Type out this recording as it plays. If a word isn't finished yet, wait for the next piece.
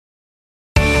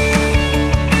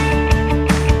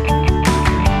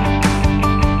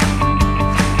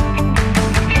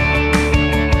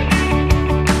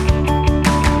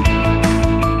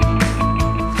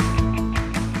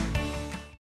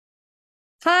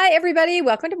Hi, everybody.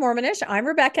 Welcome to Mormonish. I'm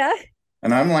Rebecca.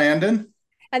 And I'm Landon.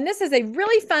 And this is a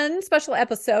really fun special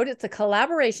episode. It's a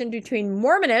collaboration between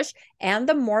Mormonish and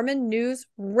the Mormon News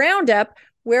Roundup,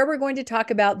 where we're going to talk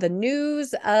about the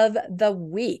news of the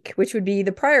week, which would be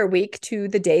the prior week to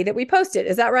the day that we posted.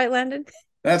 Is that right, Landon?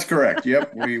 That's correct.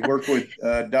 Yep. We work with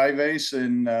Dive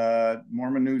and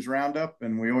Mormon News Roundup,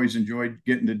 and we always enjoyed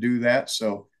getting to do that.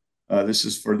 So this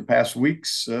is for the past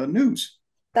week's news.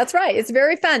 That's right. It's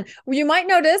very fun. Well, you might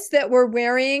notice that we're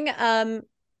wearing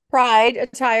pride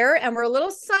attire and we're a little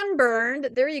sunburned.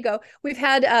 There you go. We've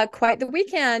had quite the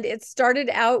weekend. It started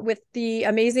out with the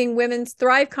amazing Women's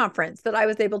Thrive Conference that I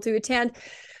was able to attend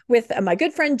with my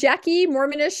good friend Jackie,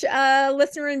 Mormonish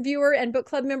listener and viewer and book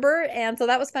club member. And so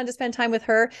that was fun to spend time with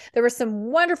her. There were some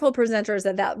wonderful presenters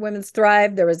at that Women's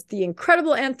Thrive. There was the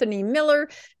incredible Anthony Miller,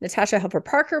 Natasha Helfer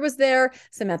Parker was there,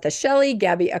 Samantha Shelley,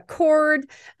 Gabby Accord,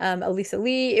 Elisa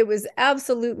Lee. It was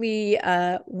absolutely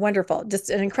wonderful. Just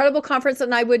an incredible conference.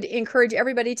 And I would encourage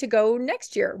everybody to go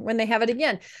next year when they have it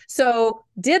again. So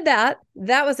did that.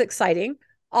 That was exciting.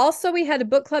 Also, we had a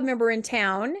book club member in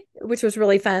town, which was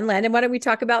really fun. Landon, why don't we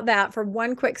talk about that for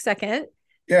one quick second?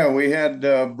 Yeah, we had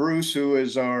Bruce, who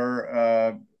is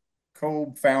our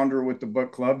co-founder with the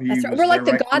book club. He That's right. was We're there like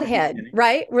the right from the Godhead, beginning.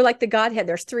 right? We're like the Godhead.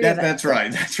 There's three Yeah, of us. that's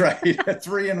right. That's right.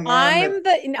 Three in one. I'm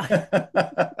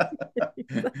the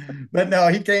But no,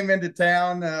 he came into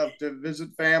town to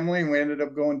visit family, and we ended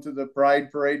up going to the Pride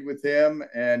Parade with him,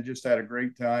 and just had a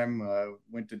great time.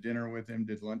 Went to dinner with him,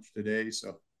 did lunch today,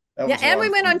 so that Yeah, was a and lot we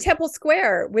of went on fun. Temple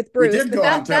Square with We Bruce, did but go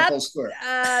on Temple Square.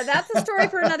 that's a story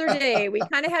for another day. We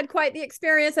kind of had quite the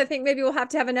experience. I think maybe we'll have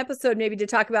to have an episode maybe to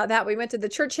talk about that. We went to the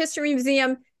Church History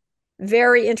Museum.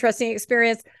 Very interesting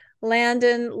experience.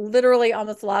 Landon literally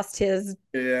almost Yeah, lost his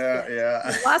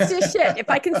shit, if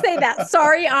I can say that.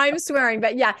 Sorry, I'm swearing,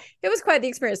 but yeah, it was quite the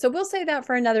experience. So we'll say that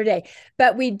for another day.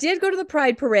 But we did go to the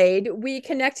Pride Parade. We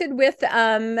connected with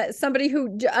somebody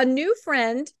who, a new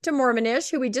friend to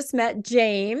Mormonish, who we just met,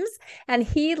 James, and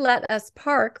he let us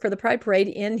park for the Pride Parade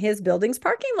in his building's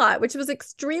parking lot, which was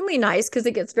extremely nice because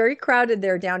it gets very crowded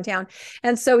there downtown.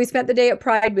 And so we spent the day at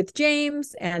Pride with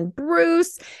James and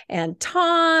Bruce and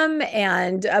Tom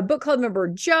and book club member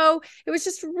Joe. It was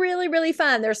just really, really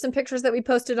fun. There's some pictures that we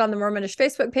posted on the Mormonish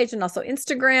Facebook page and also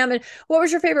Instagram. And what was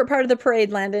your favorite part of the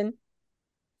parade, Landon?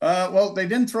 well, they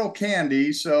didn't throw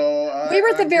candy, so We were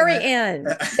at the I'm very gonna. end.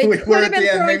 They We could were have at the been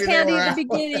end. throwing Maybe they candy were at the out.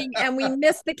 beginning and we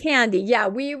missed the candy. Yeah,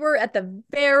 we were at the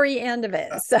very end of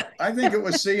it. So, I think it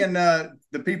was seeing the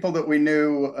people that we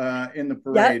knew in the yep.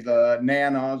 parade.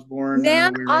 Nan Osborne,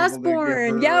 Nan we were able to give Osborne.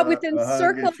 her Yeah, within a hug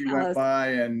Circle as she went House. by,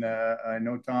 and I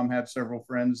know Tom had several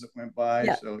friends that went by.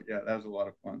 Yeah. So yeah, that was a lot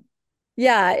of fun.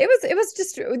 Yeah, it was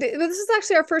just this is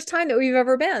actually our first time that we've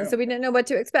ever been, Yeah. so we didn't know what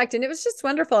to expect, and it was just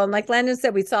wonderful. And like Landon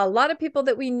said, we saw a lot of people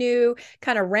that we knew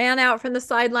kind of ran out from the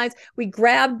sidelines. We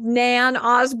grabbed Nan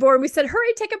Osborne. We said,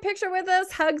 "Hurry, take a picture with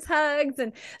us!" Hugs, hugs,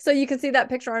 and so you can see that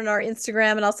picture on our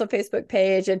Instagram and also Facebook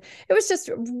page. And it was just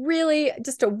really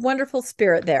just a wonderful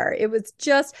spirit there. It was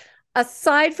just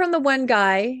aside from the one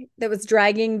guy that was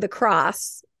dragging the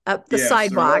cross up the Yes,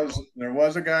 sidewalk, there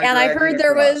was a guy and I dragging heard the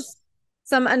there cross. was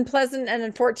some unpleasant and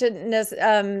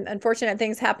unfortunate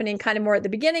things happening kind of more at the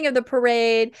beginning of the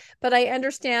parade. But I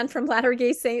understand from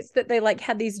Latter-day Saints that they like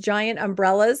had these giant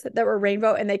umbrellas that were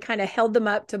rainbow and they kind of held them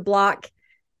up to block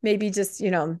maybe just,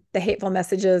 the hateful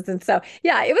messages. And so,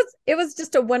 yeah, it was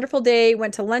just a wonderful day.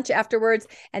 Went to lunch afterwards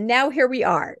and now here we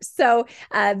are. So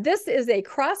this is a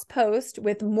cross post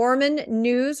with Mormon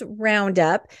News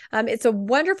Roundup. It's a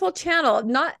wonderful channel.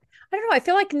 I don't know. I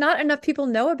feel like not enough people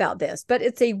know about this, but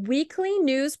it's a weekly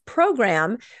news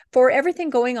program for everything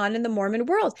going on in the Mormon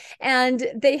world. And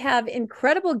they have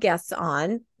incredible guests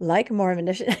on, like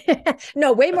Mormonish.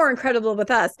 No, way more incredible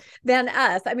with us than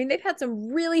us. I mean, they've had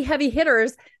some really heavy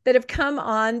hitters that have come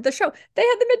on the show. They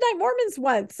had the Midnight Mormons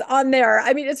once on there.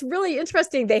 I mean, it's really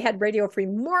interesting. They had Radio Free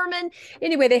Mormon.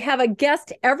 Anyway, they have a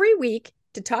guest every week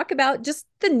to talk about just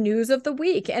the news of the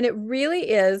week. And it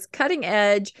really is cutting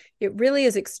edge. It really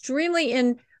is extremely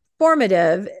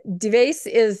informative. Devace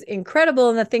is incredible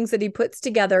in the things that he puts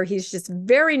together. He's just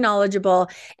very knowledgeable.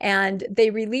 And they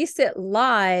release it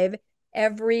live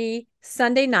every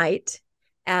Sunday night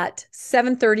at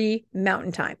 7:30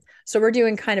 Mountain Time. So we're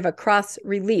doing kind of a cross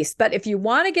release. But if you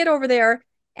want to get over there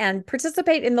and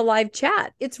participate in the live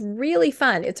chat. It's really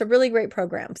fun. It's a really great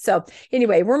program. So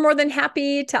anyway, we're more than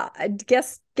happy to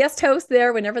guest host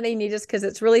there whenever they need us, because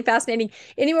it's really fascinating.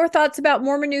 Any more thoughts about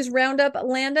Mormon News Roundup,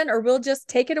 Landon, or we'll just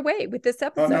take it away with this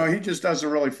episode? Oh, no, he just does a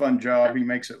really fun job. He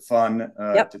makes it fun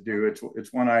Yep. to do.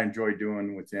 It's one I enjoy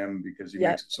doing with him because he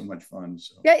Yep. makes it so much fun.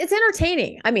 So yeah, it's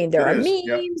entertaining. I mean, there are memes,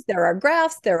 Yep. there are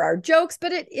graphs, there are jokes,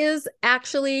 but it is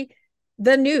actually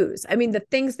the news. I mean, the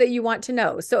things that you want to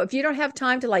know. So if you don't have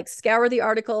time to like scour the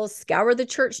articles, scour the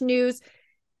church news,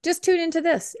 just tune into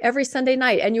this every Sunday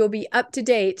night and you'll be up to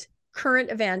date, current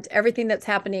event, everything that's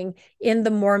happening in the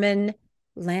Mormon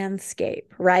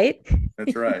landscape, right?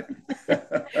 That's right.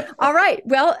 All right.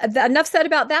 Well, enough said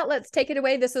about that. Let's take it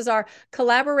away. This is our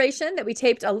collaboration that we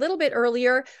taped a little bit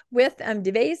earlier with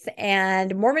DeVase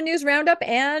and Mormon News Roundup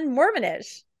and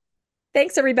Mormonish.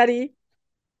 Thanks, everybody.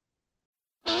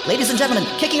 Ladies and gentlemen,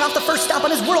 kicking off the first stop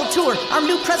on his world tour, our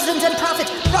new president and prophet,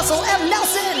 Russell M.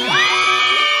 Nelson.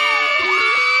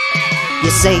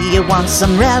 You say you want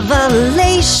some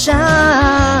revelation,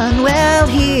 well,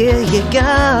 here you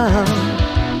go.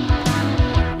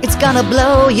 It's gonna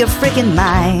blow your freaking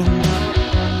mind.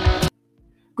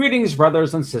 Greetings,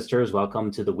 brothers and sisters. Welcome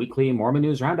to the weekly Mormon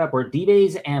News Roundup, where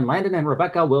DeVase and Landon and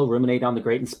Rebecca will ruminate on the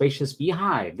great and spacious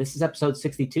beehive. This is episode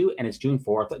 62, and it's June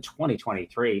 4th,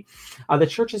 2023. The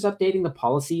church is updating the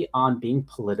policy on being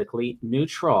politically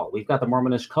neutral. We've got the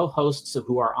Mormonish co-hosts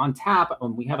who are on tap,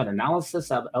 and we have an analysis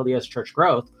of LDS church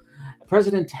growth.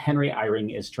 President Henry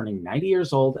Eyring is turning 90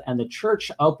 years old, and the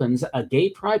church opens a Gay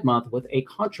Pride Month with a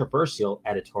controversial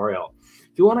editorial.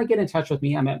 If you want to get in touch with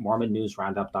me, I'm at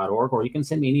mormonnewsroundup.org, or you can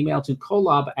send me an email to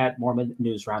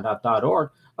collab@mormonnewsroundup.org.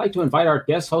 I'd like to invite our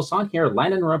guest hosts on here,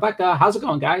 Landon and Rebecca. How's it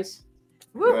going, guys?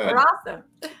 Woo, we're awesome.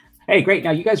 Hey, great.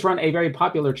 Now, you guys run a very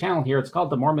popular channel here. It's called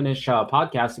the Mormonish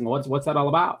Podcasting. What's that all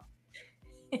about?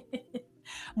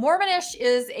 Mormonish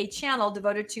is a channel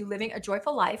devoted to living a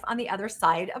joyful life on the other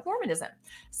side of Mormonism.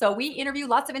 So we interview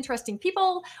lots of interesting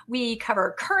people. We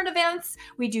cover current events.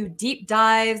 We do deep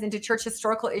dives into church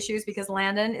historical issues because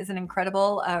Landon is an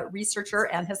incredible researcher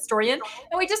and historian.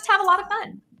 And we just have a lot of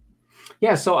fun.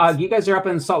 Yeah. So you guys are up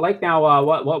in Salt Lake now.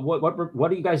 What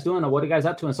are you guys doing? Or what are you guys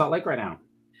up to in Salt Lake right now?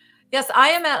 Yes, I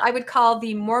am at, I would call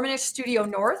the Mormonish Studio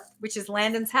North, which is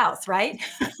Landon's house, right?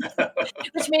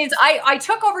 Which means I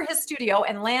took over his studio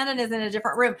and Landon is in a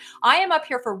different room. I am up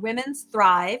here for Women's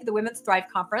Thrive, the Women's Thrive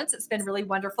Conference. It's been really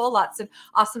wonderful. Lots of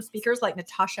awesome speakers like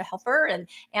Natasha Helfer and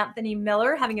Anthony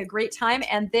Miller having a great time.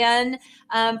 And then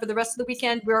for the rest of the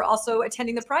weekend, we're also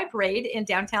attending the Pride Parade in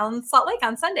downtown Salt Lake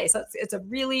on Sunday. So it's a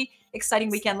really exciting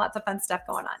weekend. Lots of fun stuff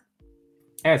going on.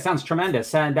 Yeah, it sounds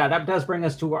tremendous. And that does bring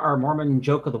us to our Mormon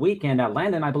joke of the week. And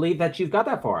Landon, I believe that you've got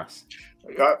that for us.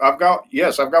 I've got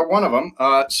one of them.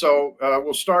 So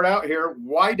we'll start out here.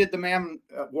 Why did the man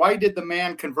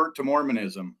convert to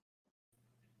Mormonism?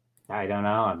 I don't know.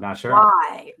 I'm not sure.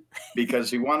 Why? Because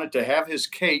he wanted to have his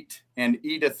Kate and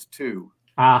Edith too.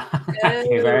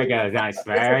 Okay, very good. Nice.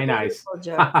 Very nice.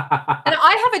 And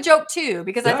I have a joke too,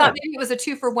 because I thought maybe it was a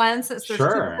 2-for-1 since there's 2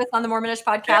 of us on the Mormonish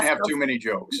podcast. Can't have too many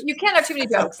jokes. You can't have too many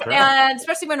jokes. Sure. And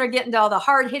especially when we're getting to all the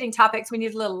hard hitting topics, we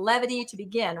need a little levity to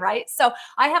begin, right? So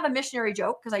I have a missionary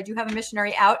joke because I do have a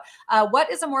missionary out.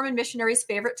 What is a Mormon missionary's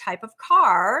favorite type of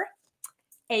car?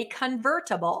 A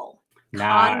convertible.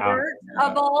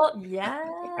 Convertible,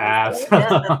 yes.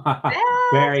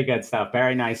 Very good stuff.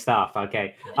 Very nice stuff.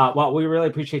 Okay. Well, we really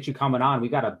appreciate you coming on. We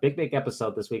got a big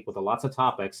episode this week with lots of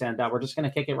topics, and we're just going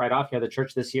to kick it right off here. The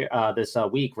church this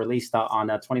week released on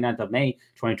 29th of May,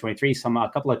 2023, a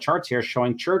couple of charts here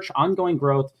showing church ongoing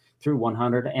growth through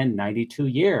 192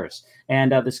 years.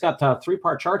 And this got a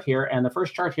 3-part chart here, and the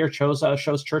first chart here shows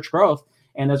church growth.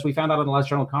 And as we found out in the last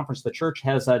general conference, the church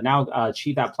has now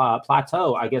achieved that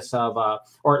plateau, I guess, of,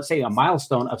 or say a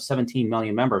milestone of 17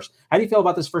 million members. How do you feel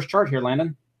about this first chart here,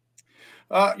 Landon?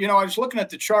 I was looking at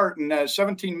the chart, and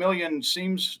 17 million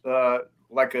seems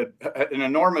like an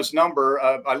enormous number.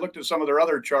 I looked at some of their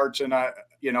other charts, and I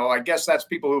guess that's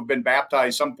people who've been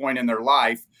baptized some point in their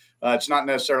life. It's not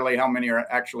necessarily how many are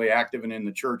actually active and in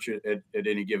the church at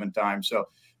any given time. So.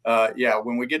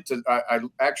 When we get to, I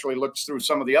actually looked through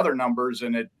some of the other numbers,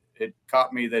 and it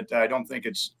caught me that I don't think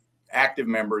it's active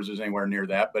members is anywhere near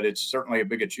that, but it's certainly a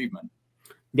big achievement.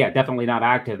 Yeah, definitely not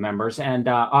active members. And,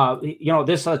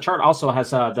 this chart also has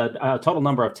the total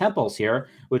number of temples here,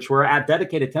 which were at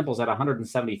dedicated temples at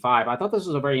 175. I thought this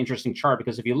was a very interesting chart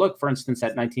because if you look, for instance,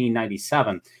 at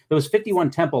 1997, there was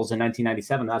 51 temples in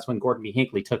 1997. That's when Gordon B.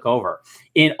 Hinckley took over.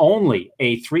 In only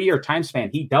a 3-year time span,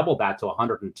 he doubled that to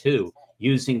 102.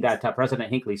 using that President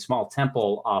Hinckley's small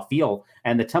temple feel.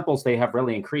 And the temples, they have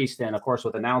really increased. And of course,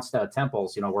 with announced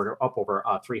temples, we're up over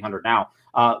 300 now.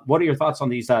 What are your thoughts on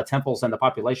these temples and the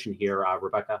population here,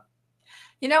 Rebecca?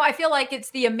 I feel like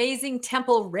it's the amazing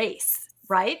temple race,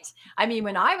 right? I mean,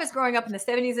 when I was growing up in the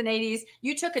 70s and 80s,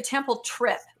 you took a temple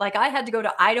trip. Like I had to go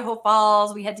to Idaho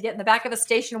Falls. We had to get in the back of a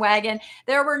station wagon.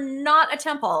 There were not a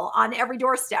temple on every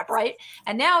doorstep, right?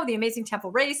 And now the amazing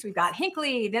temple race, we've got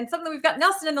Hinckley, then suddenly we've got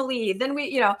Nelson in the lead. Then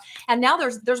and now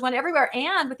there's one everywhere.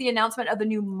 And with the announcement of the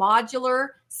new modular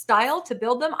style to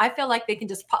build them, I feel like they can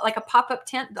just like a pop-up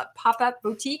tent, the pop-up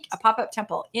boutique, a pop-up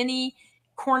temple. Any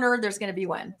corner, there's going to be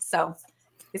one. So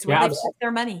it's where they put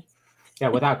their money. Yeah,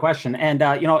 without question. And,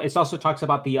 it also talks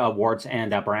about the wards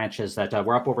and branches that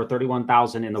we're up over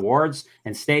 31,000 in the wards,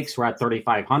 and stakes we're at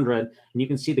 3,500. And you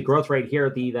can see the growth rate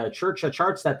here. The church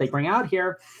charts that they bring out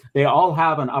here, they all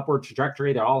have an upward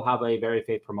trajectory. They all have a very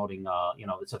faith promoting,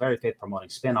 it's a very faith promoting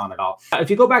spin on it all.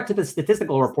 If you go back to the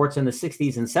statistical reports in the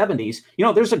 60s and 70s,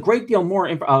 there's a great deal more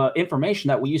information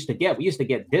that we used to get. We used to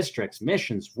get districts,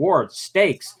 missions, wards,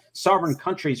 stakes, sovereign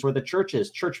countries where the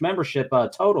churches, church membership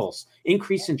totals,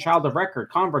 increase in child of record,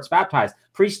 converts baptized,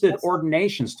 priesthood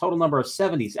ordinations, total number of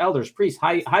 70s, elders, priests,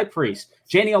 high priests,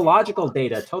 genealogical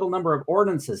data, total number of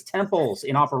ordinances, temples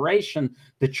in operation,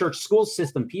 the church school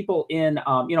system, people in,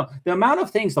 the amount of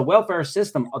things, the welfare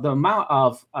system, the amount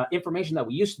of information that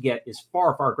we used to get is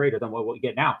far, far greater than what we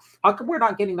get now. How come we're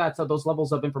not getting those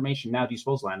levels of information now, do you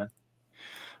suppose, Landon?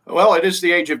 Well, it is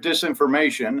the age of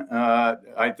disinformation.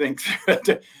 I think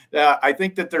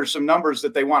that there's some numbers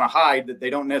that they want to hide that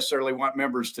they don't necessarily want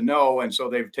members to know, and so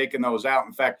they've taken those out.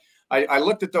 In fact, I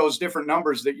looked at those different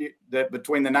numbers that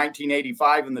between the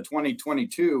 1985 and the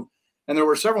 2022, and there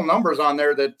were several numbers on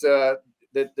there that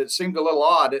seemed a little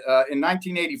odd. In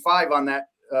 1985, on that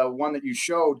one that you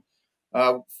showed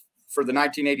for the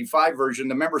 1985 version,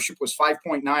 the membership was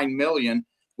 5.9 million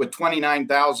with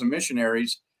 29,000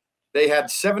 missionaries. They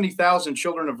had 70,000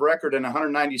 children of record and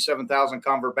 197,000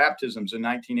 convert baptisms in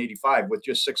 1985 with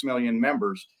just 6 million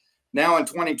members. Now in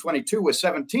 2022 with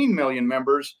 17 million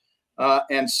members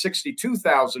and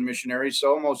 62,000 missionaries,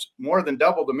 so almost more than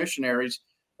double the missionaries.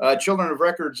 Children of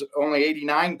records only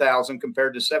 89,000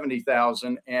 compared to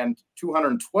 70,000, and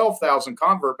 212,000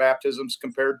 convert baptisms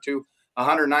compared to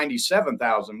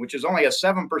 197,000, which is only a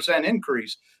 7%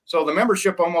 increase. So the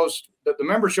membership went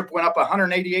up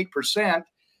 188%.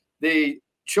 The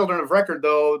children of record,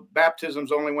 though,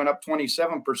 baptisms only went up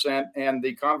 27%, and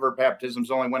the convert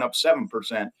baptisms only went up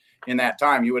 7% in that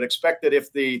time. You would expect that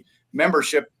if the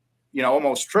membership,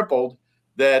 almost tripled,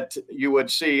 that you would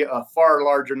see a far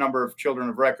larger number of children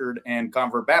of record and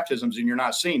convert baptisms, and you're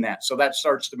not seeing that. So that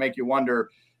starts to make you wonder,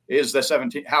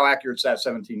 how accurate is that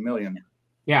 17 million?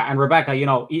 Yeah, and Rebecca,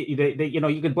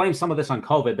 you could blame some of this on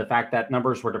COVID, the fact that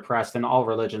numbers were depressed in all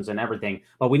religions and everything,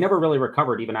 but we never really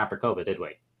recovered even after COVID, did we?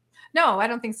 No, I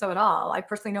don't think so at all. I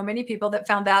personally know many people that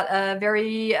found that a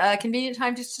very convenient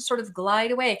time just to sort of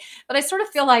glide away. But I sort of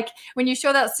feel like when you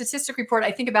show that statistic report,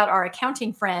 I think about our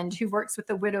accounting friend who works with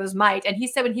the widow's mite. And he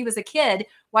said when he was a kid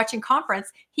watching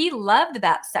conference, he loved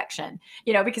that section,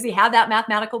 because he had that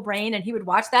mathematical brain and he would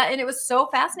watch that. And it was so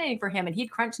fascinating for him. And he'd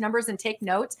crunch numbers and take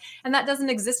notes. And that doesn't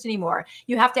exist anymore.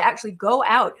 You have to actually go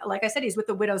out. Like I said, he's with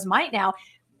the widow's mite now.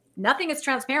 Nothing is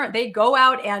transparent. They go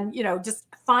out and, just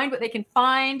find what they can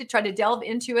find to try to delve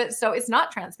into it. So it's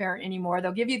not transparent anymore.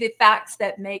 They'll give you the facts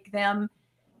that make them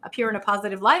appear in a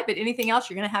positive light, but anything else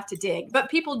you're going to have to dig. But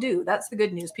people do. That's the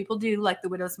good news. People do, like the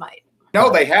widow's mite.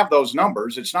 No, they have those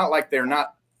numbers. It's not like they're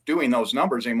not doing those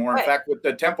numbers anymore. Right. In fact, with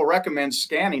the temple recommends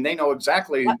scanning, they know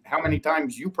exactly how many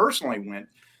times you personally went,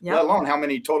 let alone how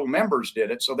many total members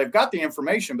did it. So they've got the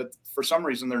information, but for some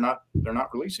reason they're not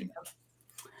releasing it.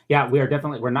 Yeah,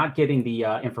 we're not getting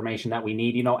the information that we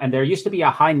need, and there used to be a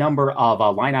high number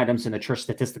of line items in the church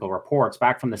statistical reports.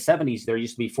 Back from the 70s, there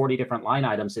used to be 40 different line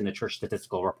items in the church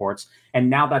statistical reports, and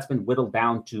now that's been whittled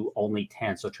down to only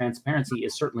 10. So transparency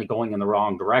is certainly going in the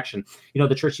wrong direction.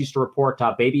 The church used to report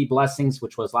baby blessings,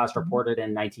 which was last reported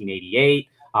in 1988.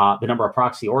 The number of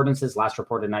proxy ordinances last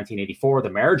reported in 1984, the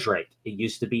marriage rate, it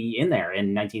used to be in there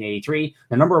in 1983.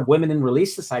 The number of women in Relief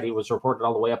Society was reported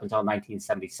all the way up until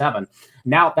 1977.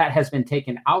 Now that has been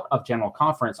taken out of general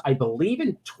conference, I believe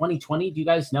in 2020. Do you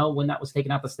guys know when that was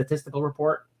taken out, the statistical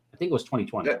report? I think it was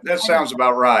 2020. That sounds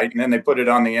about right. And then they put it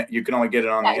on you can only get it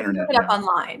on the internet. Put it up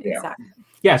online. Yeah. Exactly.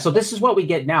 Yeah, so this is what we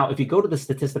get now. If you go to the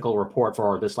statistical report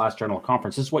for this last general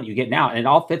conference, this is what you get now. And it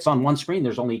all fits on one screen.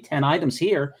 There's only 10 items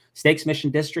here: stakes,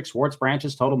 mission districts, wards,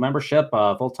 branches, total membership,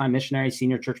 full-time missionaries,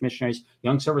 senior church missionaries,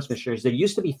 young service missionaries. There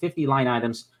used to be 50 line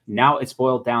items. Now it's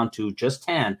boiled down to just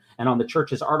 10. And on the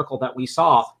church's article that we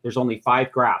saw, there's only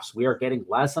 5 graphs. We are getting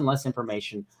less and less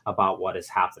information about what is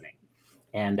happening.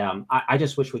 And I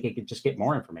just wish we could just get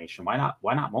more information. Why not?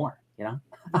 Why not more? You know?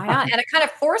 Why not? And it kind of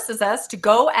forces us to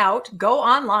go out, go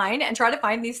online, and try to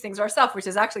find these things ourselves, which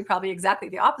is actually probably exactly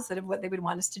the opposite of what they would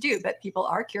want us to do. But people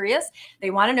are curious. They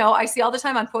want to know. I see all the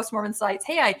time on post-Mormon sites,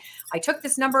 hey, I took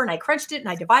this number and I crunched it and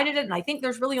I divided it, and I think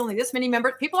there's really only this many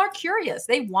members. People are curious.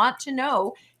 They want to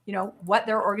know, what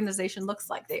their organization looks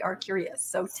like. They are curious.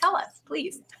 So tell us,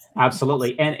 please.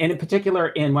 Absolutely. And in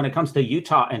particular, when it comes to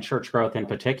Utah and church growth in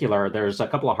particular, there's a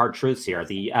couple of hard truths here.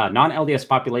 The non-LDS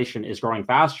population is growing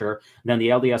faster than the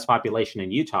LDS population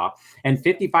in Utah. And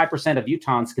 55% of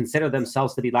Utahns consider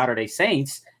themselves to be Latter-day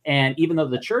Saints. And even though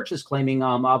the church is claiming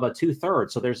of a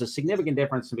 2/3, so there's a significant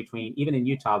difference between, even in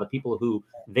Utah, the people who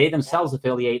they themselves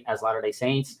affiliate as Latter-day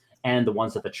Saints and the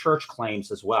ones that the church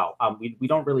claims as well. We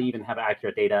don't really even have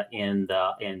accurate data in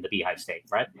the Beehive State,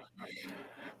 right?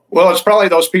 Well, it's probably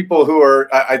those people who are,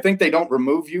 I think they don't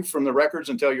remove you from the records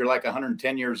until you're like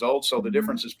 110 years old. So the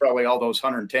difference is probably all those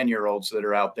 110-year-olds that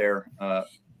are out there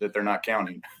that they're not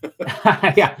counting.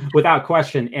 Yeah, without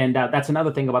question. And that's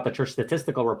another thing about the church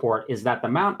statistical report is that the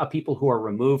amount of people who are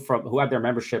who have their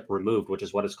membership removed, which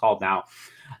is what it's called now,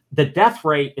 the death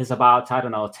rate is about,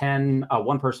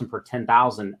 1 person per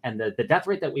 10,000. And the death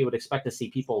rate that we would expect to see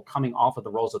people coming off of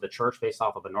the rolls of the church based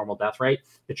off of a normal death rate,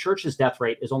 the church's death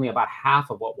rate is only about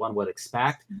half of what one would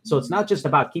expect. So it's not just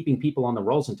about keeping people on the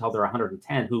rolls until they're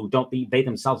 110 who they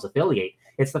themselves affiliate.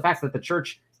 It's the fact that the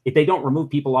church, if they don't remove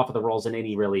people off of the rolls in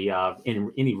any really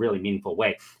meaningful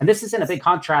way. And this is in a big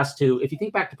contrast to, if you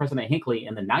think back to President Hinckley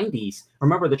in the 90s,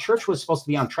 remember the church was supposed to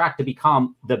be on track to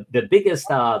become the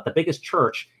biggest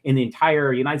church in the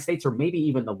entire United States, or maybe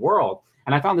even the world.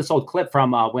 And I found this old clip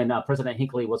from when President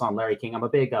Hinckley was on Larry King. I'm a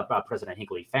big President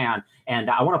Hinckley fan. And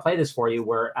I want to play this for you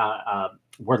where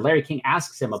Larry King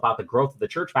asks him about the growth of the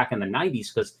church back in the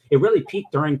 90s, because it really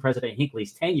peaked during President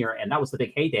Hinckley's tenure. And that was the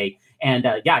big heyday. And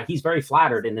he's very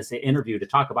flattered in this interview to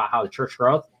talk about how the church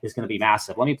growth is going to be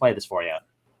massive. Let me play this for you.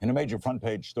 In a major front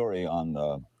page story on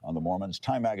the Mormons,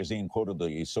 Time magazine quoted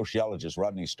the sociologist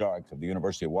Rodney Stark of the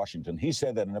University of Washington. He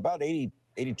said that in about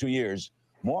 82 years,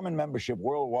 Mormon membership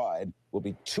worldwide will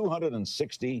be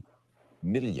 260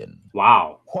 million.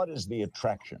 Wow. What is the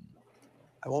attraction?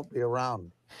 I won't be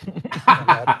around when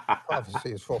that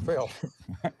prophecy is fulfilled.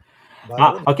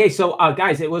 Okay, so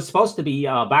guys, it was supposed to be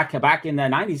back in the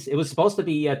 90s. It was supposed to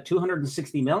be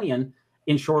 260 million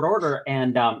in short order,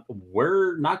 and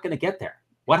we're not going to get there.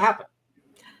 What happened?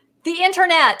 The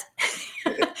internet.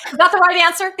 Not the right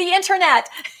answer. The internet.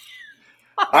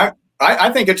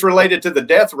 I think it's related to the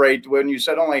death rate. When you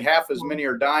said only half as many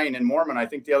are dying in Mormon, I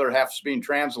think the other half is being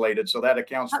translated. So that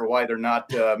accounts for why they're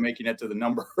not making it to the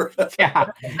number. Yeah.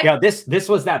 This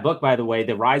was that book, by the way,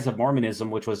 The Rise of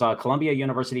Mormonism, which was Columbia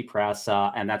University Press.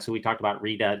 And that's who we talked about,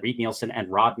 Reed Nielsen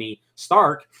and Rodney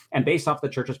Stark. And based off the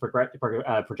church's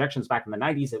projections back in the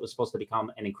 90s, it was supposed to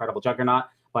become an incredible juggernaut,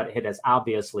 but it has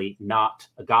obviously not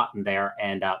gotten there.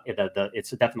 And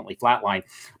it's definitely flatlined.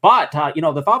 But,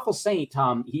 the Thoughtful Saint,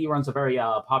 he runs a very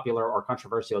popular or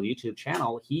controversial YouTube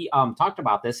channel. He talked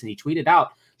about this and he tweeted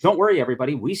out, "Don't worry,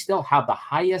 everybody. We still have the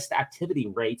highest activity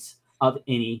rates of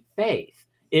any faith."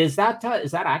 Is that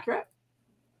accurate?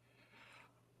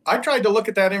 I tried to look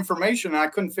at that information and I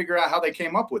couldn't figure out how they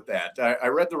came up with that. I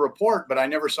read the report, but I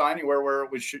never saw anywhere where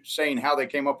it was saying how they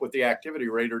came up with the activity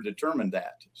rate or determined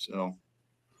that. So.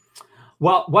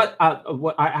 Well, what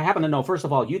I happen to know, first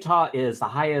of all, Utah is the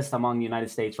highest among the United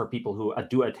States for people who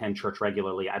do attend church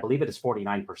regularly. I believe it is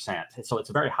 49%. So it's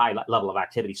a very high level of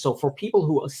activity. So for people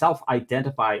who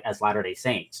self-identify as Latter-day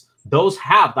Saints, those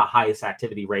have the highest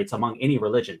activity rates among any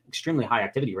religion, extremely high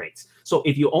activity rates. So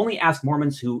if you only ask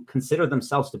Mormons who consider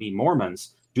themselves to be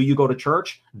Mormons, do you go to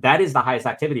church? That is the highest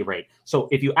activity rate. So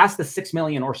if you ask the 6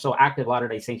 million or so active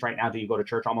Latter-day Saints right now, do you go to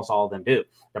church? Almost all of them do.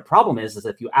 The problem is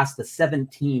if you ask the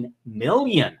 17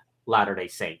 million Latter-day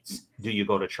Saints, do you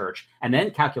go to church? And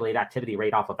then calculate activity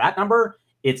rate off of that number,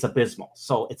 it's abysmal.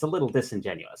 So it's a little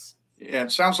disingenuous. Yeah,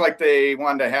 it sounds like they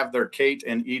wanted to have their Kate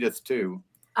and Edith too.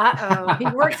 He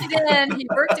worked it in. He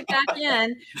worked it back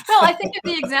in. Well, I think of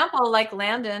the example like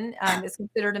Landon is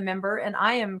considered a member and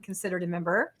I am considered a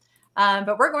member.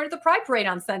 But we're going to the Pride Parade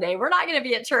on Sunday. We're not going to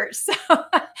be at church. So,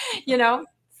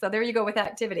 so there you go with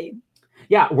activity.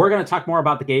 Yeah, we're going to talk more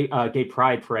about the gay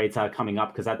pride parades coming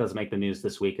up, because that does make the news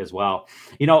this week as well.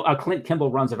 You know, Clint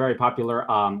Kimball runs a very popular,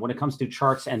 when it comes to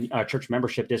charts and church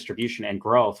membership distribution and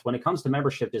growth. When it comes to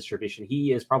membership distribution,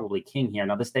 he is probably king here.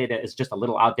 Now, this data is just a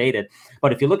little outdated,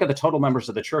 but if you look at the total members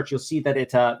of the church, you'll see that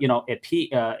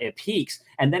it peaks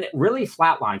and then it really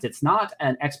flatlines. It's not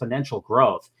an exponential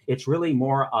growth. It's really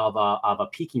more of a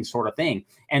peaking sort of thing.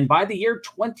 And by the year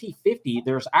 2050,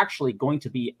 there's actually going to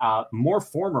be more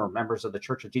former members of the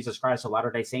Church of Jesus Christ of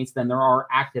Latter-day Saints than there are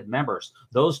active members.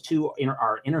 Those two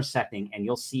are intersecting, and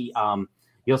you'll see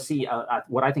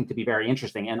what I think to be very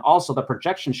interesting. And also the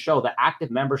projections show that active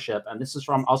membership, and this is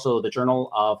from also the journal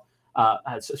of,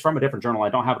 it's from a different journal. I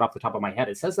don't have it off the top of my head.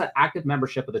 It says that active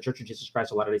membership of the Church of Jesus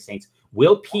Christ of Latter-day Saints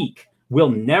will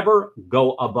never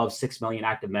go above 6 million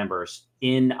active members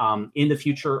in the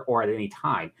future or at any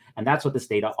time. And that's what this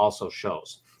data also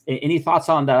shows. Any thoughts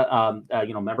on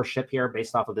the membership here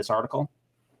based off of this article?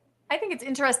 I think it's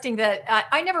interesting that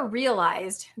I never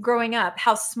realized growing up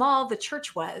how small the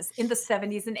church was in the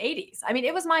 70s and 80s. I mean,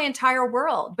 it was my entire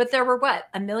world, but there were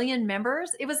 1 million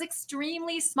members? It was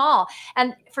extremely small.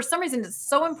 And for some reason, it's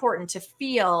so important to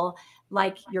feel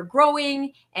like you're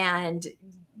growing and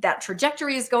that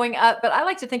trajectory is going up. But I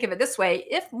like to think of it this way.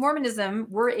 If Mormonism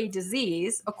were a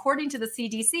disease, according to the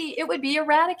CDC, it would be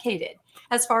eradicated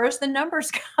as far as the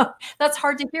numbers go. That's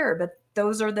hard to hear, but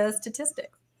those are the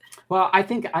statistics. Well, I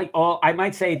think I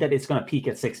might say that it's going to peak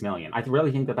at 6 million. I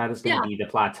really think that is going to be the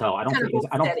plateau.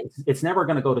 It's never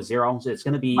going to go to zero. So it's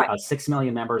going to be 6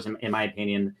 million members, in my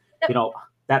opinion. Yep. You know,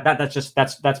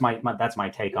 that's my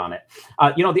take on it.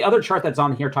 The other chart that's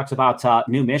on here talks about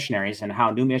new missionaries and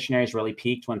how new missionaries really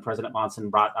peaked when President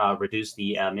Monson reduced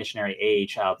the missionary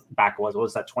age back, what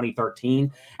was that,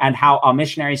 2013, and how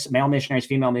missionaries, male missionaries,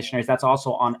 female missionaries, that's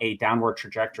also on a downward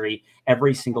trajectory.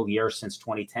 Every single year since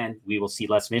 2010, we will see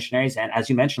less missionaries. And as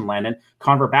you mentioned, Landon,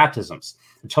 convert baptisms.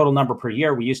 The total number per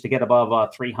year, we used to get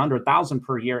above 300,000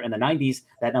 per year in the 90s.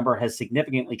 That number has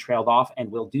significantly trailed off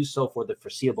and will do so for the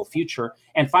foreseeable future.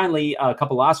 And finally, a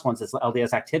couple last ones is the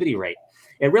LDS activity rate.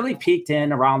 It really peaked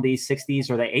in around the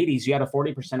 60s or the 80s. You had a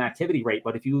 40% activity rate.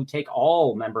 But if you take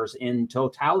all members in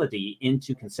totality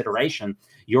into consideration,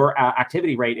 your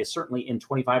activity rate is certainly in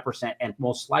 25% and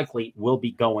most likely will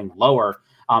be going lower.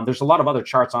 There's a lot of other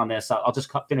charts on this. I'll just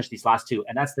finish these last two.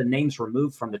 And that's the names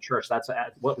removed from the church. That's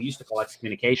what we used to call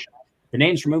excommunication. The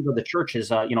names removed of the church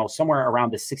is, somewhere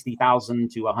around the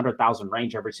 60,000 to 100,000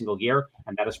 range every single year,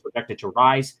 and that is projected to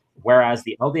rise, whereas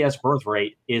the LDS birth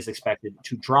rate is expected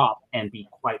to drop and be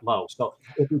quite low. So,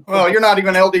 well, you're not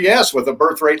even LDS with a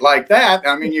birth rate like that.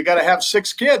 I mean, you got to have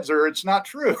 6 kids, or it's not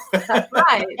true. That's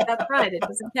right. That's right. It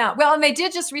doesn't count. Well, and they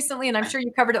did just recently, and I'm sure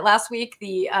you covered it last week,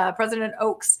 the President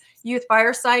Oaks Youth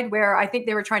Fireside, where I think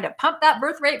they were trying to pump that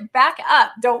birth rate back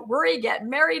up. Don't worry, get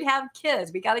married, have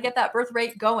kids. We got to get that birth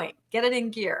rate going, get it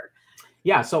in gear.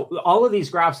 Yeah, so all of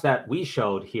these graphs that we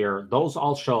showed here, those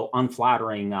all show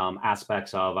unflattering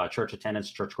aspects of church attendance,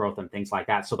 church growth, and things like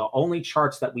that. So the only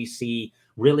charts that we see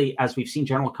really, as we've seen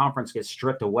General Conference get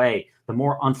stripped away, the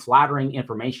more unflattering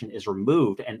information is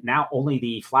removed. And now only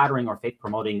the flattering or faith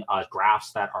promoting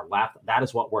graphs that are left, that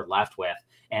is what we're left with.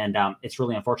 And it's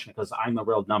really unfortunate because I'm a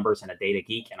real numbers and a data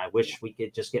geek, and I wish we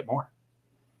could just get more.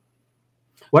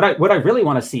 What I really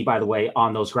want to see, by the way,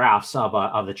 on those graphs of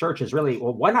the church is really,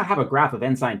 well, why not have a graph of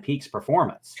Ensign Peak's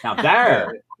performance? Now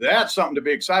that's something to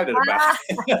be excited about.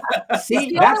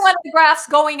 See, the only one of the graphs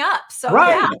going up. So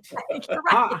right. Yeah, you're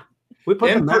right. We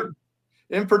put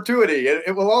in perpetuity.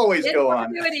 It will always go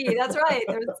on. That's right.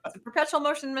 There's a perpetual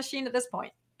motion machine at this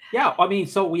point. Yeah, I mean,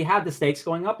 so we have the stakes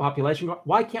going up, population.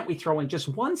 Why can't we throw in just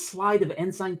one slide of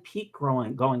Ensign Peak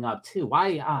going up too?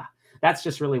 Why? That's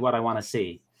just really what I want to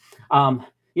see. I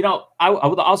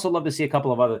would also love to see a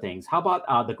couple of other things. How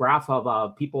about the graph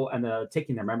of people and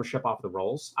taking their membership off the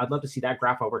rolls? I'd love to see that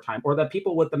graph over time, or the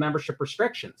people with the membership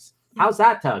restrictions. How's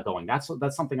that going? That's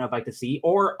something I'd like to see.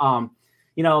 Or how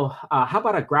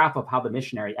about a graph of how the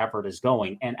missionary effort is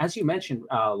going? And as you mentioned,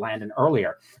 Landon,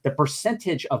 earlier, the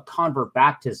percentage of convert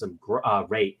baptism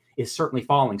rate is certainly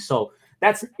falling. So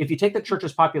that's, if you take the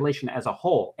church's population as a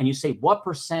whole and you say what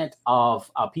percent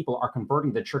of people are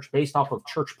converting the church based off of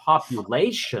church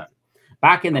population.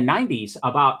 Back in the 90s,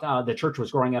 about the church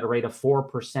was growing at a rate of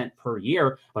 4% per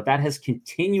year, but that has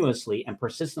continuously and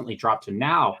persistently dropped to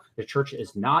now. The church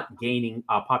is not gaining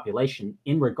population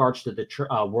in regards to the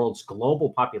world's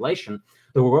global population.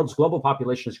 The world's global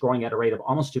population is growing at a rate of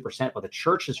almost 2%, but the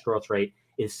church's growth rate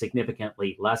is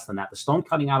significantly less than that. The stone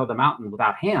coming out of the mountain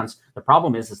without hands, the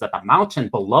problem is that the mountain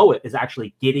below it is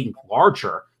actually getting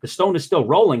larger. The stone is still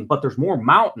rolling, but there's more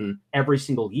mountain every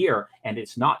single year, and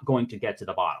it's not going to get to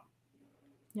the bottom.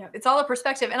 Yeah, it's all a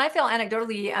perspective. And I feel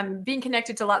anecdotally, being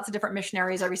connected to lots of different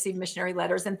missionaries. I receive missionary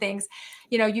letters and things.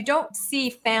 You don't see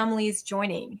families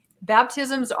joining.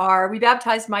 Baptisms are, we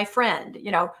baptized my friend,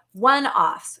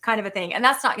 one-offs kind of a thing. And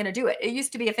that's not going to do it. It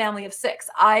used to be a family of 6.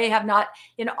 I have not,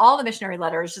 in all the missionary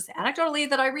letters, just anecdotally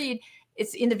that I read,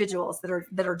 it's individuals that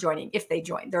are joining if they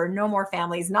join. There are no more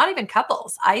families, not even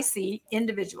couples. I see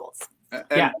individuals.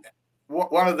 And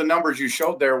one of the numbers you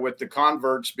showed there with the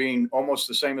converts being almost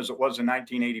the same as it was in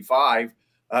 1985,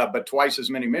 but twice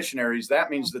as many missionaries, that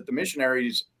means that the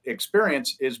missionaries'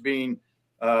 experience is being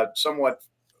somewhat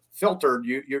filtered.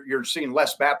 You're seeing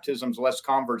less baptisms, less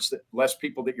converts, less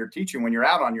people that you're teaching when you're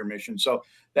out on your mission. So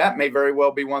that may very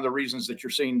well be one of the reasons that you're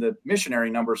seeing the missionary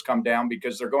numbers come down,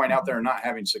 because they're going out there and not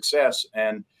having success,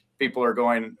 and people are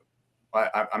going,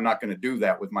 I'm not going to do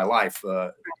that with my life,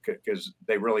 because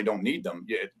they really don't need them.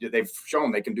 They've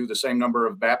shown they can do the same number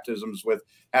of baptisms with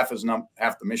half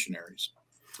the missionaries.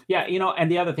 Yeah,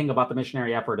 and the other thing about the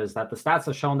missionary effort is that the stats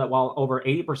have shown that while over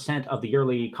 80% of the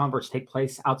yearly converts take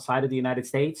place outside of the United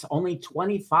States, only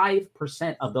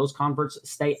 25% of those converts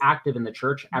stay active in the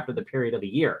church after the period of a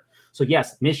year. So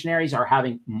yes, missionaries are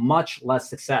having much less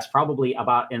success, probably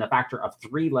about in a factor of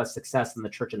 3 less success than the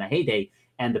church in the heyday.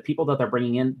 And the people that they're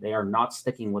bringing in, they are not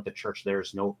sticking with the church.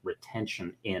 There's no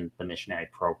retention in the missionary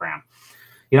program.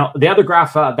 The other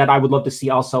graph that I would love to see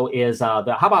also is how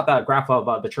about the graph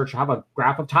of the church? How about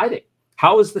graph of tithing?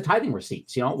 How is the tithing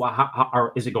receipts?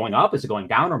 Is it going up? Is it going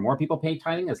down? Are more people paying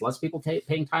tithing? Is less people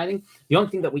paying tithing? The only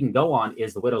thing that we can go on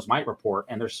is the Widow's Mite report.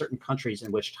 And there's certain countries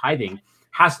in which tithing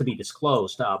has to be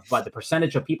disclosed by the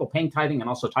percentage of people paying tithing and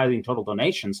also tithing total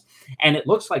donations. And it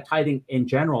looks like tithing in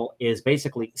general is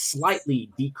basically slightly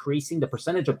decreasing. The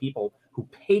percentage of people who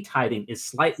pay tithing is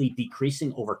slightly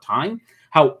decreasing over time.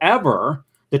 However,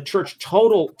 the church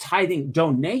total tithing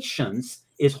donations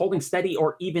is holding steady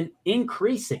or even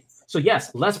increasing. So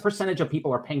yes, less percentage of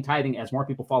people are paying tithing as more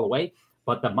people fall away,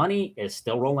 but the money is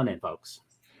still rolling in, folks.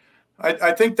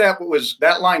 I think that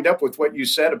lined up with what you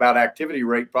said about activity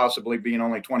rate possibly being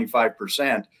only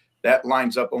 25%. That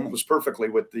lines up almost perfectly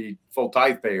with the full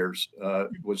tithe payers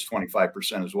was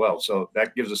 25% as well. So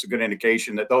that gives us a good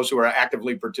indication that those who are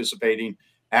actively participating,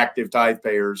 active tithe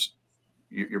payers,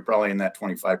 you're probably in that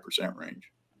 25%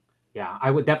 range. Yeah,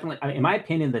 I would definitely, in my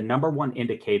opinion, the number one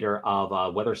indicator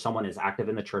of whether someone is active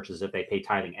in the church is if they pay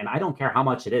tithing. And I don't care how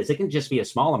much it is. It can just be a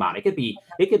small amount. It could be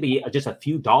just a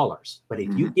few dollars. But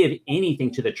if you give anything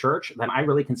to the church, then I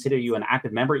really consider you an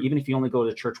active member, even if you only go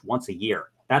to church once a year.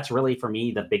 That's really, for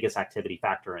me, the biggest activity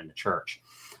factor in the church.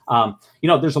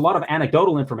 There's a lot of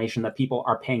anecdotal information that people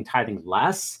are paying tithing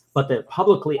less, but the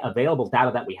publicly available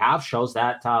data that we have shows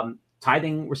that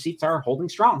tithing receipts are holding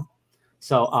strong.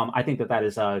 So I think that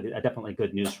is definitely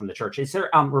good news from the church. Is there,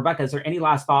 Rebecca, is there any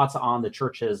last thoughts on the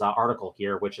church's article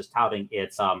here, which is touting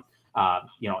its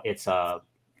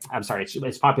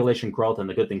population growth and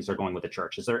the good things that are going with the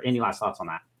church? Is there any last thoughts on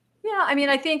that? Yeah,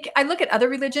 I think I look at other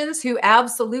religions who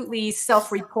absolutely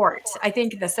self-report. I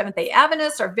think the Seventh-day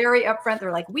Adventists are very upfront.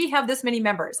 They're like, we have this many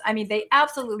members. They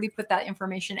absolutely put that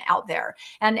information out there,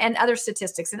 and other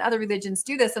statistics, and other religions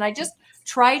do this. And I just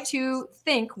try to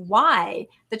think why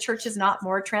the church is not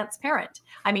more transparent.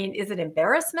 Is it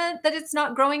embarrassment that it's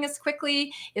not growing as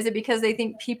quickly? Is it because they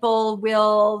think people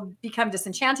will become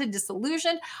disenchanted,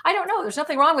 disillusioned? I don't know. There's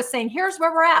nothing wrong with saying, here's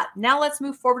where we're at. Now let's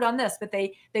move forward on this. But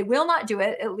they will not do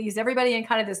it. It leaves everybody in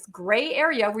kind of this gray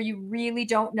area where you really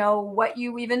don't know what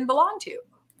you even belong to.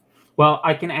 Well,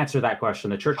 I can answer that question.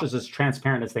 The church is as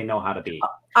transparent as they know how to be.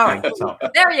 All right. So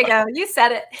there you go. You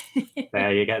said it.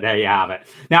 There you go. There you have it.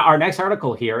 Now, our next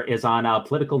article here is on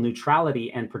political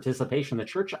neutrality and participation. The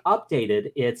church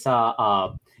updated its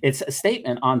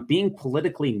statement on being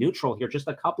politically neutral here just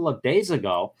a couple of days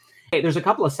ago. Hey, there's a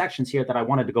couple of sections here that I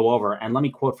wanted to go over, and let me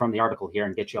quote from the article here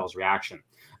and get y'all's reaction.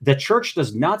 The church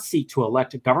does not seek to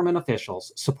elect government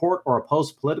officials, support or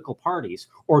oppose political parties,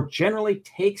 or generally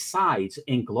take sides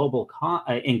in global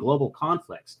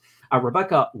conflicts.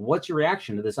 Rebecca, what's your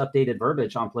reaction to this updated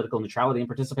verbiage on political neutrality and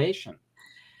participation?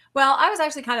 Well, I was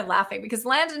actually kind of laughing because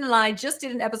Landon and I just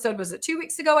did an episode, was it 2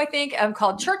 weeks ago, I think,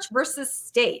 called Church versus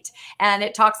State. And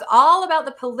it talks all about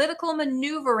the political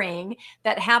maneuvering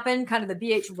that happened, kind of the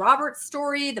B.H. Roberts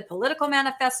story, the political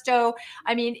manifesto.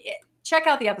 Check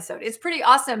out the episode. It's pretty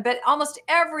awesome. But almost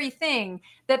everything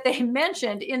that they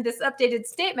mentioned in this updated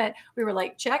statement, we were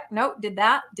like, check, no, did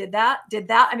that.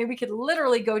 We could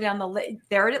literally go down the list.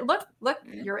 There it is. Look,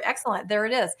 you're excellent. There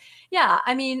it is. Yeah.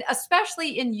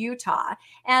 Especially in Utah,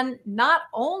 and not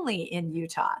only in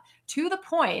Utah, to the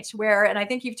point where, and I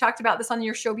think you've talked about this on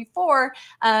your show before,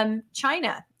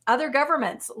 China, other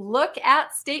governments look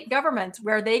at state governments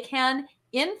where they can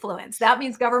influence. That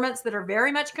means governments that are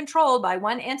very much controlled by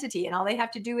one entity, and all they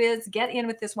have to do is get in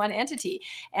with this one entity.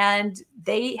 And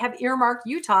they have earmarked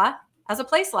Utah as a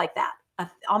place like that,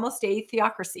 almost a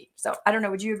theocracy. So I don't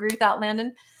know. Would you agree with that,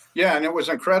 Landon? Yeah, and it was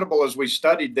incredible as we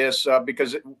studied this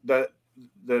because the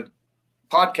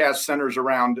podcast centers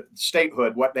around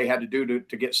statehood, what they had to do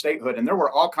to get statehood, and there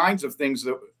were all kinds of things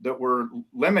that were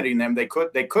limiting them. They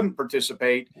couldn't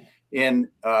participate in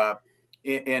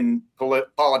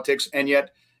politics, and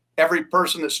yet every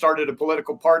person that started a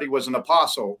political party was an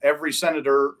apostle. Every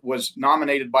senator was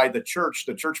nominated by the church.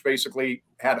 The church basically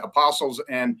had apostles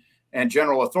and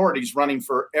general authorities running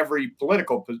for every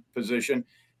political position.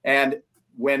 And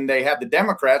when they had the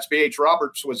Democrats, B.H.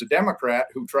 Roberts was a Democrat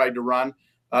who tried to run.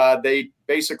 They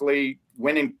basically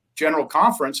went in general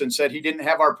conference and said he didn't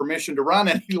have our permission to run,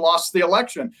 and he lost the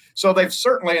election. So they've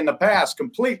certainly in the past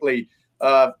completely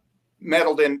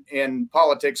meddled in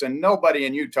politics, and nobody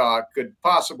in Utah could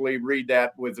possibly read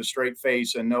that with a straight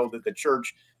face and know that the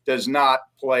church does not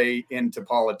play into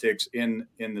politics in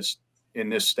this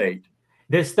state.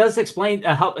 This does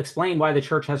help explain why the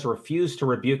church has refused to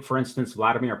rebuke, for instance,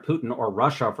 Vladimir Putin or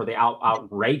Russia for the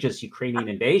outrageous Ukrainian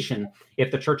invasion.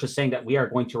 If the church is saying that we are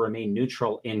going to remain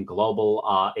neutral in global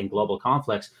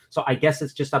conflicts, so I guess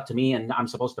it's just up to me, and I'm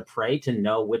supposed to pray to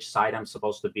know which side I'm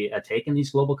supposed to be take in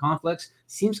these global conflicts.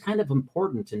 Seems kind of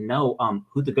important to know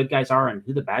who the good guys are and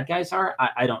who the bad guys are.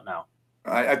 I don't know.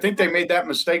 I think they made that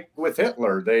mistake with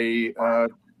Hitler.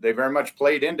 They very much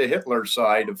played into Hitler's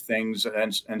side of things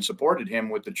and supported him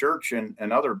with the church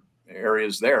and other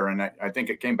areas there. And I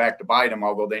think it came back to bite him,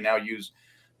 although they now use,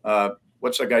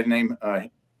 what's that guy's name?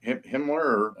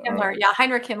 Himmler? Himmler, yeah,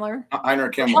 Heinrich Himmler.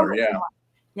 Heinrich Himmler, yeah.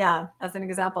 Yeah, as an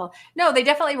example. No, they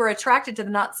definitely were attracted to the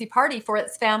Nazi Party for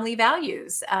its family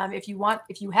values. If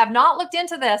you have not looked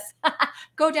into this,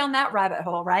 go down that rabbit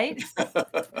hole, right?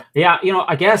 Yeah,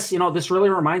 I guess, this really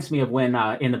reminds me of when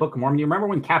in the Book of Mormon, you remember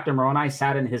when Captain Moroni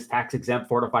sat in his tax-exempt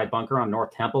fortified bunker on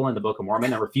North Temple in the Book of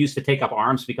Mormon and refused to take up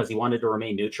arms because he wanted to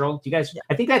remain neutral? Do you guys,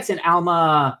 I think that's in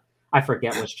Alma, I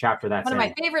forget which chapter that's one in. of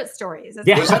my favorite stories.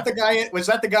 Yeah. Was that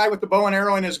the guy with the bow and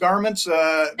arrow in his garments?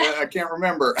 I can't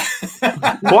remember.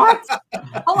 What?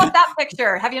 Pull up that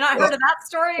picture. Have you not heard of that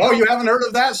story? Oh, you haven't heard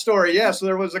of that story? Yes,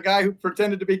 there was a guy who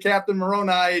pretended to be Captain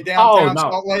Moroni downtown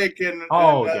Salt Lake and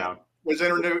was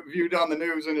interviewed on the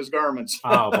news in his garments.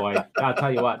 Oh boy, I'll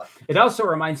tell you what. It also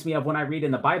reminds me of when I read in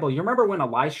the Bible. You remember when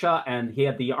Elisha and he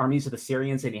had the armies of the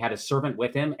Syrians and he had a servant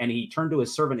with him, and he turned to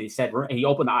his servant and he said, and he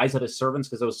opened the eyes of his servants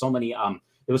because there was so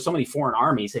many foreign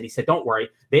armies, and he said, "Don't worry,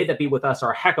 they that be with us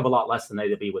are a heck of a lot less than they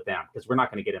that be with them, because we're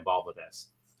not going to get involved with this."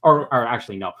 Or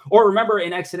actually, no. Or remember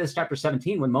in Exodus chapter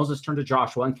 17, when Moses turned to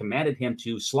Joshua and commanded him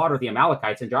to slaughter the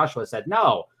Amalekites, and Joshua said,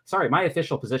 "No, sorry, my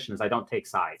official position is I don't take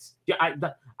sides."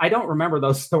 I don't remember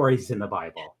those stories in the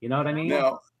Bible. You know what I mean?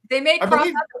 No. They may cross up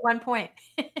at one point.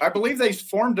 I believe they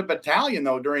formed a battalion,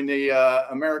 though, during the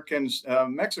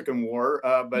Mexican War,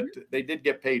 but they did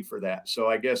get paid for that. So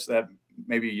I guess that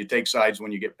maybe you take sides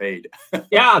when you get paid.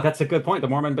 Yeah, that's a good point. The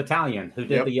Mormon Battalion, who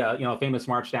did the famous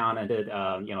march down and did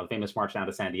the famous march down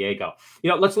to San Diego.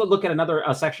 Let's look at another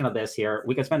section of this here.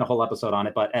 We could spend a whole episode on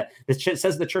it, but it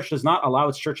says the church does not allow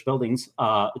its church buildings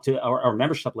or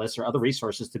membership lists or other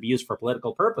resources to be used for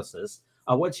political purposes.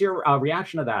 What's your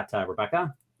reaction to that,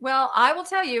 Rebecca? Well, I will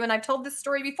tell you, and I've told this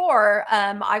story before.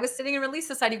 I was sitting in Relief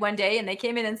Society one day, and they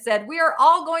came in and said, "We are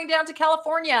all going down to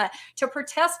California to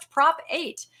protest Prop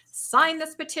 8. Sign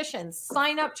this petition,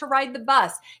 sign up to ride the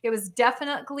bus." It was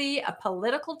definitely a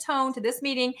political tone to this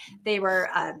meeting. They were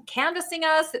canvassing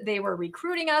us. They were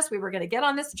recruiting us. We were going to get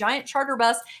on this giant charter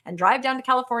bus and drive down to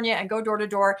California and go door to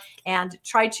door and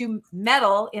try to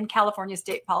meddle in California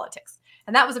state politics.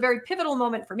 And that was a very pivotal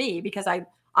moment for me, because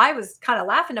I was kind of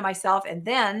laughing to myself, and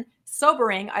then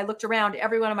sobering, I looked around.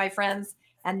 Every one of my friends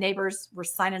and neighbors were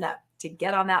signing up to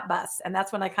get on that bus. And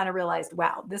that's when I kind of realized,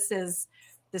 wow, this is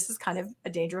kind of a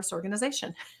dangerous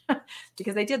organization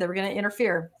because they were going to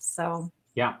interfere. So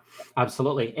yeah,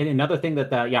 absolutely. And another thing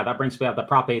that brings me up, the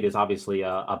Prop 8 is obviously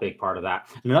a big part of that.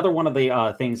 And another one of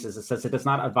the things is it says it does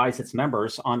not advise its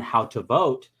members on how to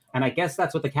vote. And I guess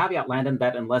that's with the caveat, Landon,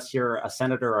 that unless you're a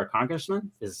senator or a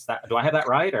congressman, do I have that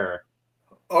right? Or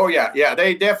Oh yeah.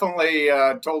 They definitely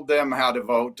told them how to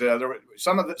vote. There were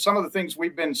some of the things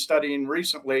we've been studying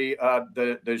recently.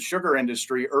 The sugar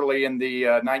industry early in the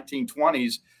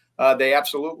 1920s, they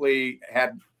absolutely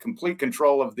had complete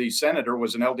control of the senator.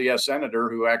 Was an LDS senator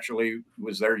who actually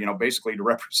was there, basically to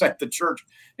represent the church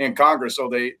in Congress. So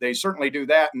they certainly do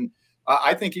that. And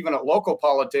I think even at local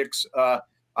politics,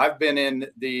 I've been in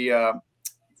the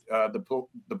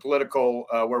the political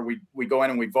where we go in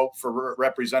and we vote for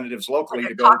representatives locally Like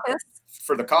to go caucus?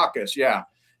 for the caucus. Yeah.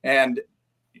 And,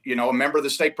 a member of the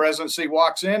state presidency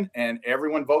walks in and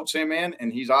everyone votes him in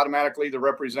and he's automatically the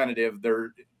representative.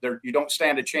 You don't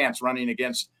stand a chance running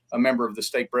against a member of the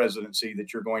state presidency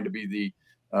that you're going to be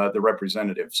the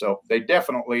representative. So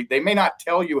they may not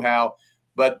tell you how,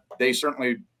 but they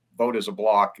certainly vote as a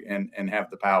block and have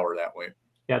the power that way.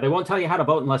 Yeah, they won't tell you how to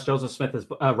vote unless Joseph Smith is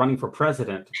running for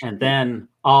president, and then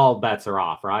all bets are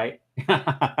off, right?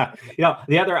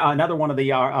 Another one of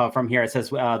the from here, it says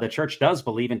the church does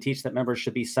believe and teach that members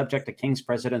should be subject to kings,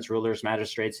 presidents, rulers,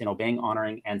 magistrates in obeying,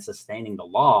 honoring, and sustaining the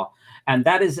law. And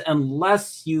that is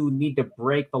unless you need to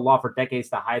break the law for decades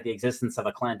to hide the existence of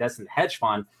a clandestine hedge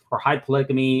fund or hide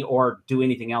polygamy or do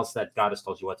anything else that God has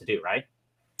told you what to do, right?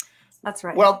 That's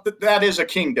right. Well, that is a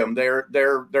kingdom.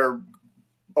 They're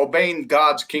obeying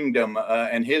God's kingdom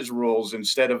and his rules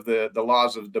instead of the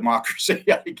laws of democracy,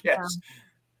 I guess.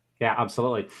 Yeah,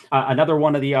 absolutely. Another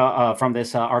one of the from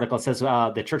this article says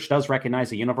the church does recognize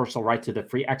the universal right to the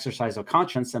free exercise of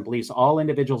conscience and believes all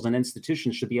individuals and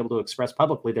institutions should be able to express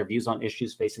publicly their views on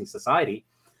issues facing society.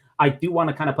 I do want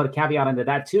to kind of put a caveat into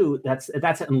that too. That's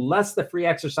unless the free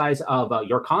exercise of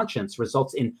your conscience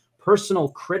results in personal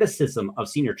criticism of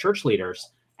senior church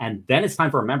leaders, and then it's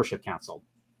time for a membership council.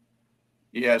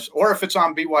 Yes, or if it's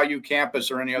on BYU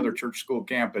campus or any other church school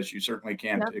campus, you certainly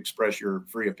can't express your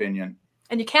free opinion.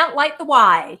 And you can't light the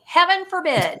Y. Heaven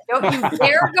forbid. Don't you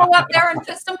dare go up there and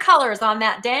put some colors on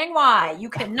that dang Y. You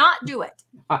cannot do it.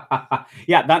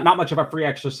 Yeah, not much of a free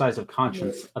exercise of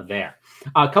conscience there.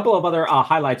 A couple of other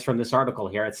highlights from this article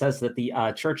here. It says that the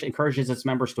church encourages its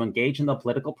members to engage in the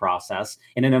political process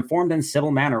in an informed and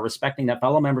civil manner, respecting that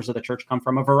fellow members of the church come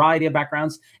from a variety of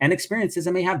backgrounds and experiences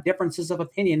and may have differences of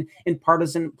opinion in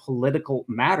partisan political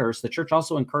matters. The church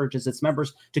also encourages its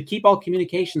members to keep all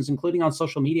communications, including on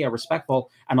social media, respectful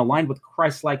and aligned with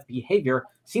Christ-like behavior.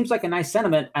 Seems like a nice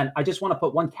sentiment. And I just want to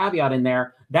put one caveat in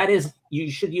there. That is, you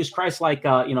should use Christ-like,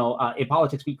 in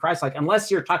politics, be Christ-like,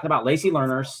 unless you're talking about lazy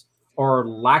learners or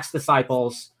lax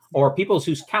disciples or people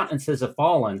whose countenances have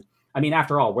fallen. I mean,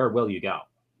 after all, where will you go?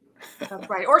 That's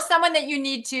right. Or someone that you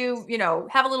need to,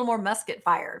 have a little more musket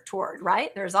fire toward,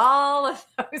 right? There's all of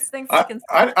those things.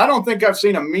 I don't think I've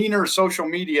seen a meaner social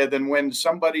media than when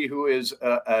somebody who is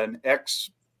an ex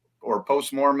or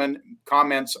post-Mormon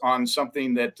comments on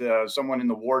something that someone in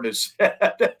the ward has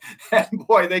said. And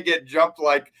boy, they get jumped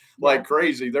like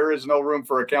crazy. There is no room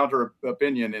for a counter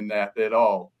opinion in that at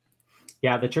all.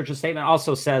 Yeah, the church's statement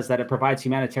also says that it provides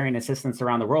humanitarian assistance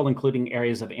around the world, including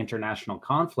areas of international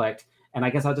conflict. And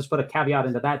I guess I'll just put a caveat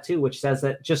into that too, which says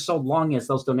that just so long as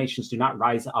those donations do not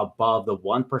rise above the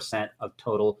 1% of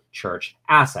total church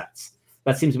assets.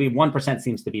 That seems to be 1%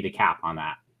 seems to be the cap on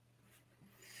that.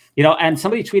 And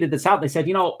somebody tweeted this out. They said,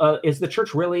 is the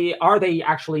church are they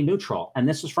actually neutral? And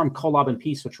this is from Kolob and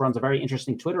Peace, which runs a very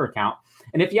interesting Twitter account.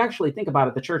 And if you actually think about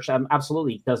it, the church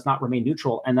absolutely does not remain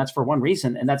neutral. And that's for one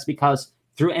reason. And that's because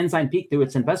through Ensign Peak, through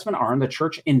its investment arm, the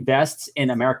church invests in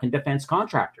American defense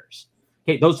contractors.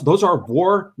 Okay, those are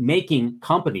war-making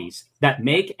companies that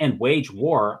make and wage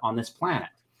war on this planet.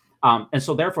 And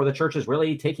so therefore, the church is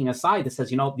really taking a side that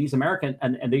says, these American,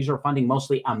 and these are funding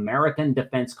mostly American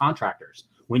defense contractors.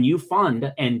 When you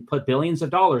fund and put billions of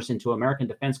dollars into American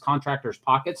defense contractors'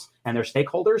 pockets and their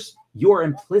stakeholders, you are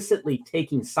implicitly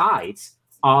taking sides,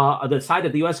 the side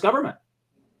of the U.S. government.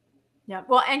 Yeah.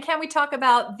 Well, and can we talk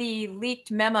about the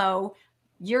leaked memo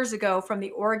years ago from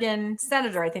the Oregon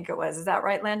senator, I think it was. Is that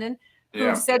right, Landon?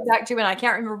 Yeah. Who said that to, and I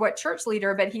can't remember what church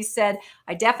leader, but he said,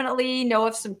 I definitely know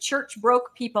of some church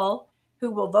broke people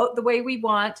who will vote the way we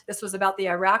want. This was about the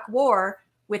Iraq war,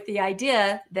 with the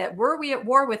idea that were we at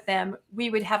war with them, we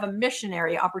would have a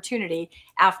missionary opportunity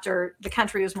after the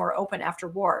country was more open after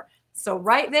war. So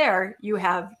right there, you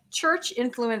have church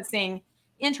influencing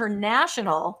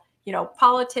international,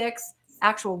 politics,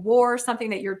 actual war, something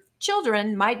that your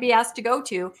children might be asked to go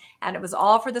to. And it was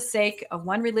all for the sake of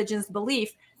one religion's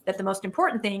belief that the most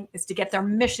important thing is to get their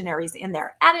missionaries in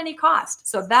there at any cost.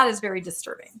 So that is very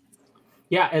disturbing.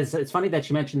 Yeah, it's funny that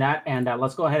you mentioned that, and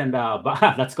let's go ahead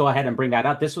and bring that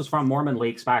up. This was from Mormon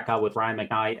Leaks back with Ryan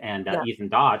McKnight and Ethan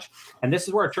Dodge, and this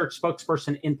is where a church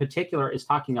spokesperson in particular is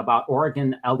talking about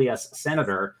Oregon LDS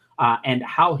senator and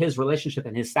how his relationship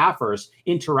and his staffers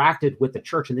interacted with the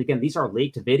church. And again, these are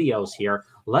leaked videos here.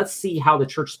 Let's see how the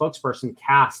church spokesperson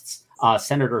casts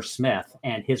Senator Smith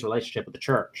and his relationship with the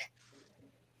church.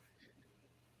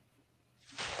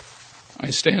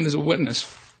 I stand as a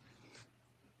witness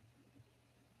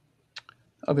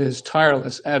of his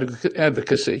tireless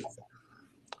advocacy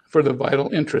for the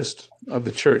vital interest of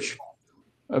the church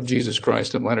of Jesus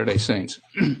Christ of Latter-day Saints.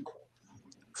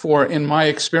 For in my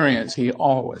experience, he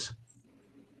always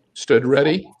stood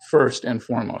ready first and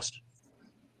foremost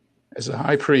as a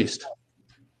high priest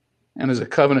and as a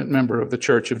covenant member of the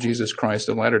Church of Jesus Christ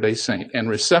of Latter-day Saint, and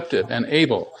receptive and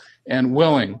able and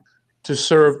willing to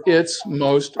serve its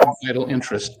most vital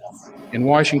interest in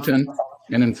Washington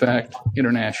and, in fact,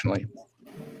 internationally.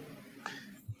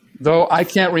 Though I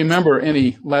can't remember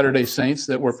any Latter-day Saints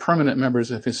that were permanent members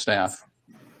of his staff,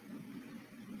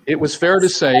 it was fair to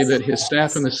say that his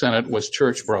staff in the Senate was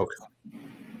church broke.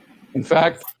 In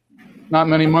fact, not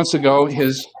many months ago,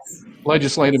 his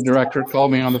legislative director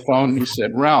called me on the phone and he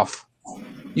said, "Ralph,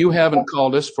 you haven't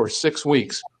called us for 6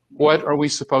 weeks. What are we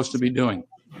supposed to be doing?"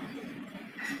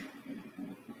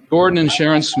 Gordon and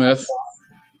Sharon Smith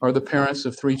are the parents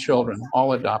of 3 children,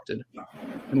 all adopted,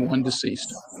 and 1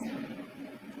 deceased.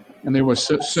 And they will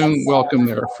soon welcome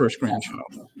their first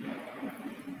grandchild.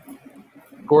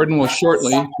 Gordon will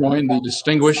shortly join the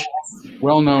distinguished,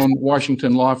 well-known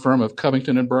Washington law firm of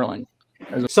Covington and Burling.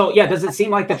 So, yeah, does it seem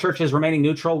like the church is remaining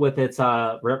neutral with its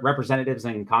representatives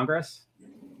in Congress?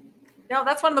 No,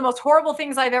 that's one of the most horrible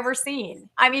things I've ever seen.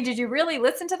 I mean, did you really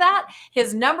listen to that?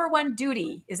 His number one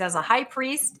duty is as a high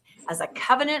priest, as a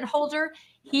covenant holder.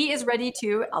 He is ready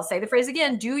to, I'll say the phrase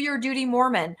again, do your duty,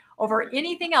 Mormon, over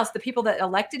anything else, the people that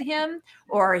elected him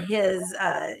or his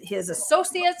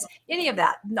associates, any of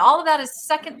that. All of that is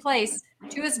second place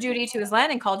to his duty, to his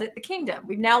land, and called it the kingdom.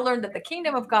 We've now learned that the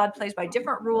kingdom of God plays by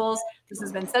different rules. This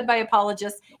has been said by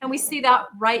apologists, and we see that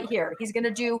right here. He's going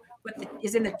to do what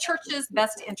is in the church's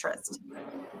best interest.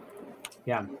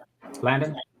 Yeah.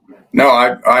 Landon? No,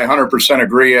 I 100%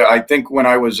 agree. I think when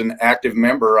I was an active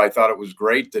member, I thought it was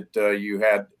great that you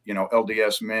had,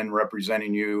 LDS men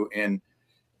representing you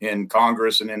in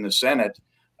Congress and in the Senate.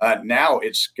 Now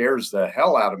it scares the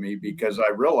hell out of me because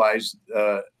I realize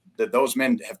that those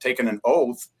men have taken an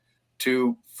oath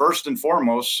to first and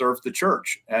foremost serve the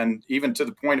church, and even to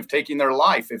the point of taking their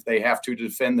life if they have to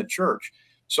defend the church.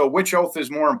 So which oath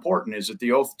is more important? Is it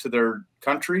the oath to their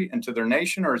country and to their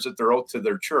nation, or is it their oath to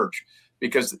their church?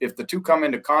 Because if the two come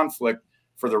into conflict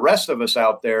for the rest of us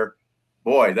out there,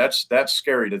 boy, that's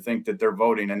scary to think that they're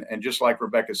voting. And just like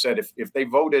Rebecca said, if they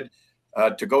voted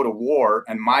to go to war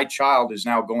and my child is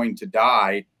now going to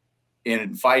die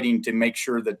in fighting to make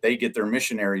sure that they get their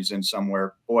missionaries in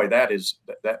somewhere, boy, that's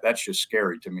just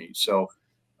scary to me. So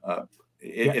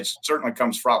it certainly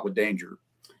comes fraught with danger.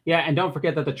 Yeah, and don't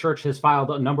forget that the church has filed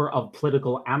a number of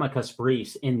political amicus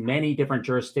briefs in many different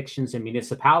jurisdictions and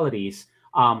municipalities,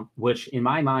 which in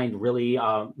my mind really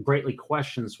greatly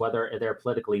questions whether they're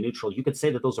politically neutral. You could say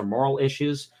that those are moral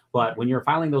issues, but when you're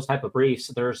filing those type of briefs,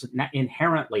 there's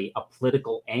inherently a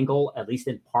political angle, at least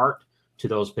in part, to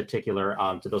those particular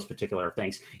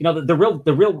things.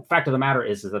 The real fact of the matter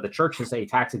is that the church is a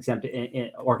tax exempt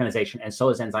organization, and so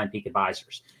is Ensign Peak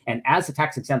Advisors. And as a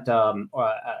tax exempt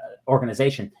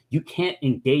organization, you can't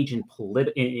engage in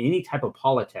any type of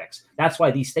politics. That's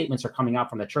why these statements are coming out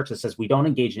from the church that says we don't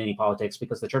engage in any politics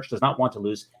because the church does not want to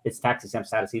lose its tax exempt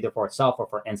status either for itself or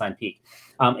for Ensign Peak.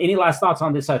 Any last thoughts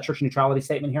on this church neutrality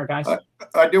statement here, guys?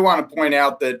 I do want to point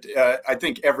out that I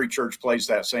think every church plays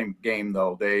that same game,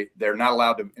 though. They're not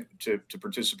allowed to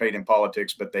participate in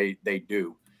politics, but they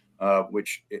do,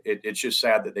 which it's just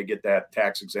sad that they get that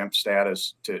tax exempt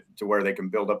status to where they can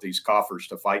build up these coffers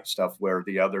to fight stuff where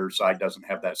the other side doesn't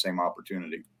have that same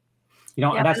opportunity.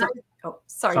 And that's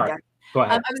sorry, Doug. Go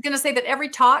ahead. I was going to say that every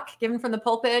talk given from the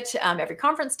pulpit, every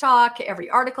conference talk, every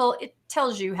article, it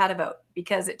tells you how to vote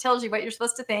because it tells you what you're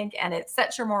supposed to think and it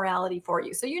sets your morality for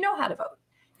you. So you know how to vote.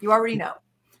 You already know.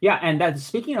 Yeah, and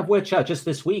speaking of which, just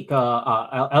this week,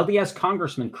 LDS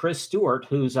Congressman Chris Stewart,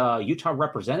 who's a Utah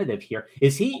representative here,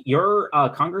 is he your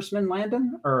congressman,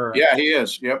 Landon? Or yeah, he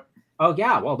is. Yep. Oh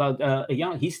yeah, well,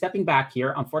 he's stepping back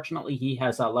here. Unfortunately, he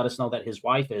has let us know that his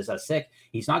wife is sick.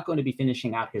 He's not going to be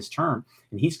finishing out his term,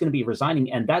 and he's going to be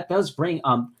resigning. And that does bring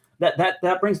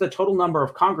that brings the total number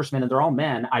of congressmen, and they're all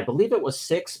men. I believe it was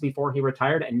 6 before he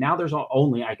retired, and now there's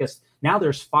only, I guess, now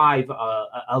there's 5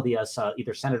 LDS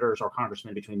either senators or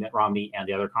congressmen between Mitt Romney and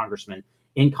the other congressmen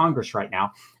in Congress right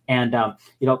now. And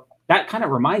that kind of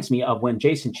reminds me of when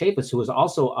Jason Chaffetz, who was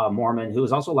also a Mormon, who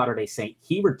was also a Latter-day Saint,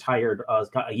 he retired.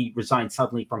 He resigned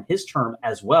suddenly from his term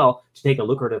as well to take a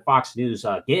lucrative Fox News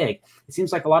gig. It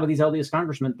seems like a lot of these LDS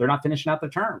congressmen, they're not finishing out their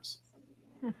terms.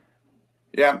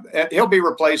 Yeah, he'll be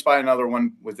replaced by another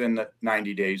one within the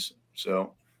 90 days.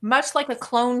 So Much like a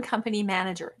clone company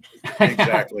manager.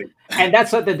 Exactly. And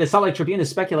that's what the Salt Lake Tribune is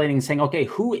speculating and saying, okay,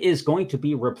 who is going to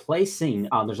be replacing?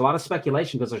 There's a lot of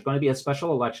speculation because there's going to be a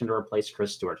special election to replace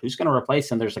Chris Stewart. Who's going to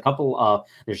replace him? There's a couple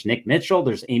there's Nick Mitchell,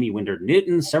 there's Amy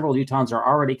Winder-Newton. Several Utahns are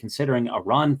already considering a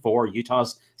run for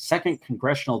Utah's 2nd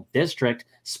congressional district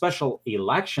special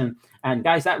election. And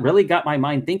guys, that really got my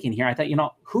mind thinking here. I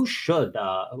thought, who should,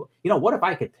 what if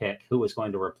I could pick who was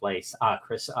going to replace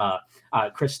Chris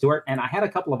Stewart? And I had a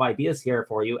couple of ideas here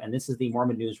for you. And this is the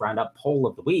Mormon News Roundup poll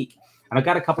of the week. And I've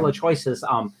got a couple of choices.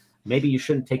 Maybe you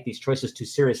shouldn't take these choices too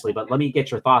seriously, but let me get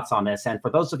your thoughts on this. And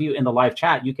for those of you in the live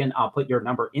chat, you can put your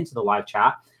number into the live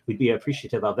chat. We'd be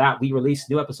appreciative of that. We release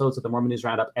new episodes of the Mormon News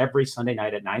Roundup every Sunday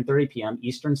night at 9:30 p.m.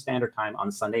 Eastern Standard Time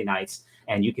on Sunday nights,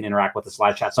 and you can interact with this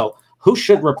live chat. So who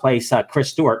should replace Chris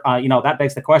Stewart? That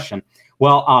begs the question.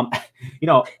 Well,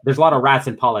 there's a lot of rats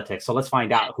in politics, so let's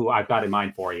find out who I've got in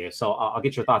mind for you. So I'll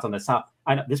get your thoughts on this.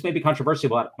 I know this may be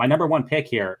controversial, but my number one pick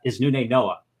here is Nune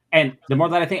Noah. And the more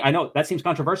that I know that seems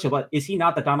controversial, but is he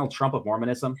not the Donald Trump of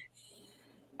Mormonism?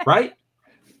 Right?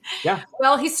 Yeah.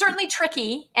 Well, he's certainly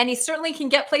tricky, and he certainly can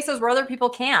get places where other people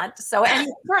can't. So, and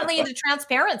he's certainly into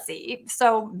transparency.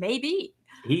 So maybe.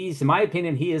 In my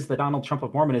opinion, he is the Donald Trump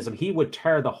of Mormonism. He would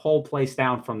tear the whole place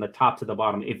down from the top to the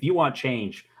bottom. If you want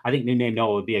change, I think Nune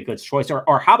Noah would be a good choice.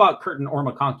 Or how about Curtin or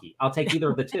McConkie? I'll take either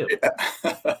of the two.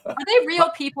 Are they real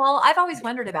people? I've always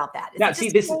wondered about that. Now, see,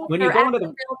 this when you go into the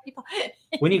real people?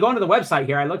 When you go into the website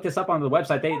here, I looked this up on the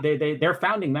website. They're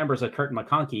founding members of Curtin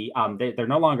McConkie. They're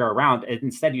no longer around.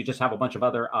 Instead, you just have a bunch of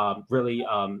other really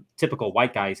typical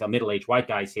white guys, middle-aged white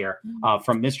guys here.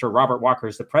 From Mr. Robert Walker,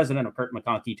 who's the president of Curtin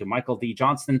McConkie, to Michael D.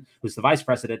 Johnston, who's the vice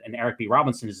president, and Eric B.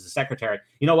 Robinson, who's the secretary.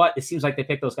 You know what? It seems like they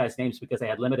picked those guys' names because they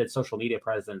had limited social media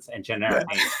presence and generic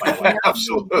names, by the way.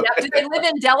 Absolutely. Yeah, do they live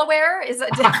in Delaware? Is it?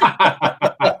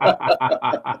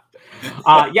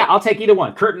 Yeah, I'll take either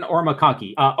one, Curtin or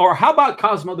McConkie. Or how about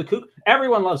Cosmo the Kook?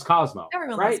 Everyone loves Cosmo,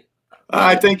 right?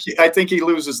 I think he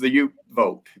loses the Ute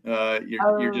vote.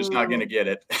 You're just not going to get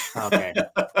it. Okay.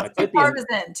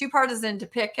 Too partisan to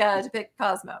pick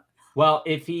Cosmo. Well,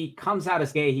 if he comes out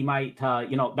as gay, he might,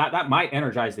 that might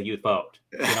energize the youth vote,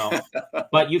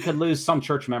 but you could lose some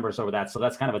church members over that. So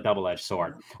that's kind of a double-edged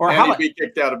sword. Or how he'd be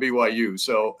kicked out of BYU.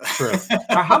 So true.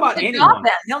 Or how about anyone?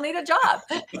 He'll need a job.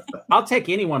 I'll take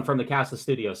anyone from the cast of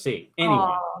Studio C.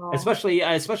 Anyone, especially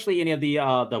any of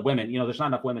the women. There's not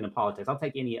enough women in politics. I'll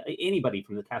take anybody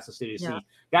from the cast of Studio C.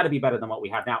 Got to be better than what we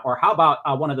have now. Or how about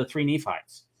one of the three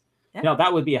Nephites? Yeah.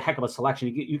 That would be a heck of a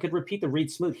selection. You could repeat the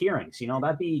Reed Smoot hearings.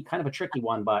 That'd be kind of a tricky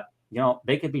one, but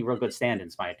they could be real good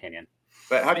stand-ins, my opinion.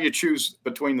 But how do you choose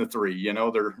between the three? They're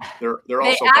also they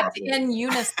act popular. In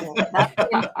unison. That's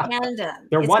in tandem.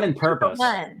 They're one in purpose.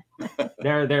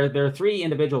 They're three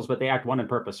individuals, but they act one in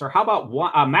purpose. Or how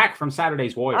about Mac from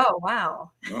Saturday's Warrior? Oh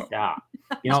wow! Yeah,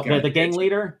 the gang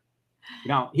leader.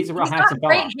 He's a real handsome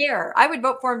fella. Great hair. I would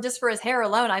vote for him just for his hair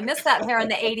alone. I missed that hair in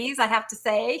the 80s, I have to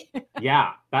say.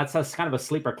 Yeah, that's kind of a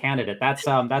sleeper candidate. That's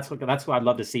who I'd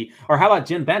love to see. Or how about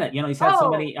Jim Bennett? He's had so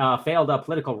many failed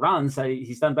political runs.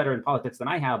 He's done better in politics than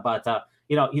I have, but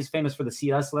he's famous for the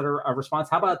CS letter response.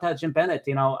 How about Jim Bennett?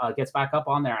 Gets back up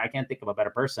on there. I can't think of a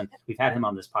better person. We've had him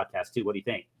on this podcast too. What do you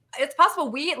think? It's possible.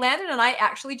 Landon and I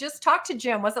actually just talked to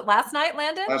Jim. Was it last night,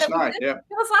 Landon? Last night, yeah. It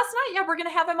was last night. Yeah, we're going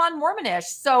to have him on Mormonish.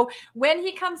 So when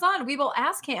he comes on, we will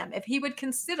ask him if he would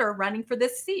consider running for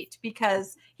this seat,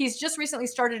 because he's just recently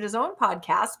started his own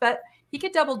podcast, but he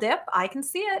could double dip. I can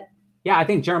see it. Yeah, I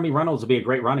think Jeremy Reynolds would be a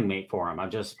great running mate for him.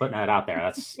 I'm just putting that out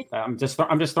there. I'm just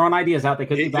throwing ideas out. They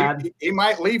could be bad. He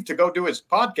might leave to go do his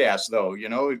podcast, though.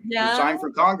 Resign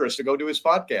from Congress to go do his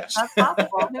podcast. That's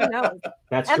possible. Who knows?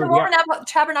 That's and true. the Mormon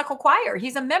Tabernacle Choir.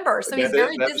 He's a member, so he's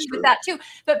very busy with that too.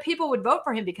 But people would vote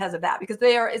for him because of that, because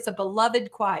it's a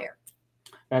beloved choir.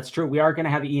 That's true. We are going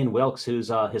to have Ian Wilkes,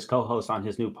 who's his co-host on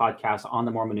his new podcast on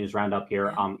the Mormon News Roundup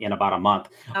here in about a month.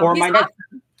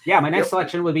 My next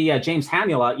selection would be James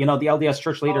Hamula, the LDS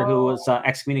church leader who was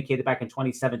excommunicated back in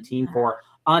 2017 for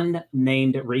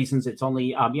unnamed reasons. It's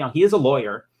only, he is a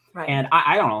lawyer, right. And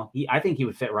I don't know. I think he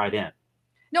would fit right in.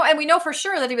 No, and we know for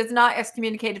sure that he was not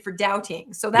excommunicated for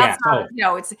doubting. So that's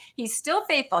he's still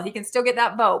faithful. He can still get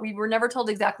that vote. We were never told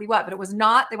exactly what, but it was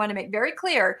not, they want to make very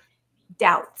clear,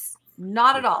 doubts.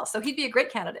 Not at all. So he'd be a great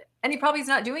candidate. And he probably is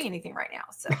not doing anything right now.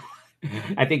 So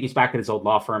I think he's back at his old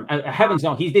law firm. Heavens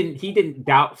no, he didn't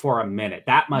doubt for a minute.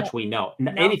 That much we know.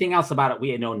 Anything else about it,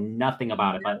 we know nothing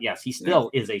about it. But yes, he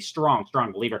still is a strong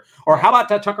believer. Or how about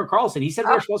Tucker Carlson? He said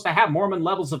we're supposed to have Mormon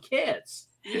levels of kids.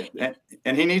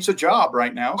 And he needs a job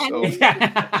right now. So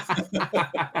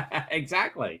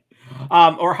exactly.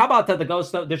 Or how about the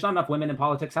ghost of, there's not enough women in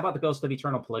politics. How about the ghost of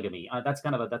eternal polygamy? That's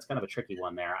kind of a tricky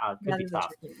one there. Could be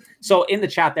tough. So in the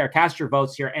chat there, cast your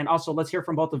votes here. And also let's hear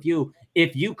from both of you.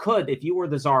 If you were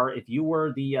the czar, if you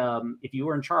were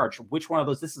in charge, which one of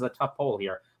those, this is a tough poll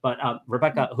here, but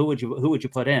Rebecca, who would you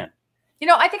put in?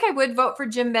 I think I would vote for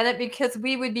Jim Bennett because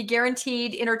we would be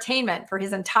guaranteed entertainment for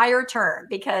his entire term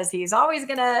because he's always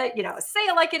going to, say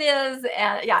it like it is.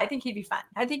 And yeah, I think he'd be fun.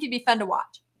 I think he'd be fun to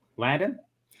watch. Landon?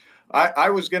 I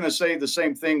was going to say the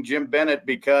same thing, Jim Bennett,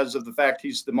 because of the fact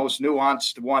he's the most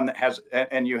nuanced one that has,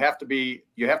 and you have to be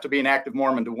an active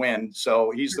Mormon to win.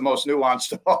 So he's the most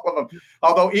nuanced of all of them.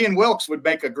 Although Ian Wilkes would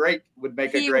make a great one.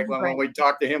 When we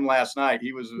talked to him last night,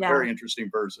 he was a very interesting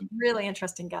person. Really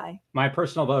interesting guy. My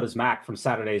personal vote is Mac from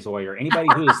Saturday's Warrior. Anybody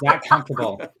who is that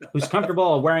who's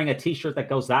comfortable wearing a T-shirt that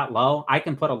goes that low, I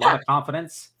can put a lot of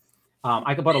confidence.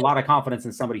 I can put a lot of confidence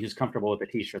in somebody who's comfortable with a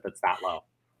T-shirt that's that low.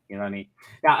 You know what I mean?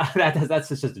 Now that's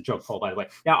just a joke poll, by the way.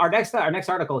 Now our next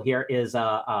article here is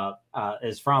from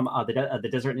the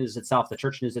Desert News itself, the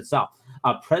Church News itself.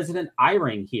 President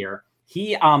Eyring here.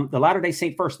 He the Latter-day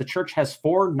Saint first. The church has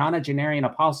 4 nonagenarian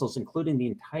apostles, including the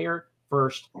entire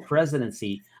first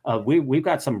presidency. We've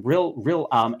got some real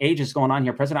ages going on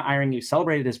here. President Eyring, you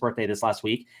celebrated his birthday this last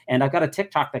week, and I've got a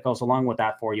TikTok that goes along with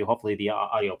that for you. Hopefully the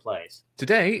audio plays.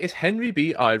 Today is Henry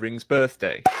B. Eyring's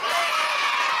birthday.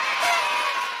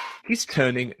 He's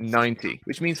turning 90,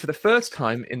 which means for the first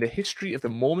time in the history of the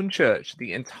Mormon Church,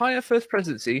 the entire First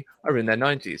Presidency are in their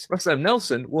 90s. Russell M.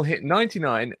 Nelson will hit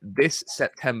 99 this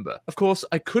September. Of course,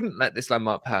 I couldn't let this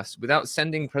landmark pass without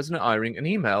sending President Eyring an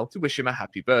email to wish him a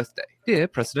happy birthday. Dear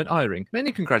President Eyring,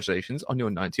 many congratulations on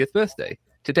your 90th birthday.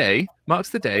 Today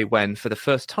marks the day when, for the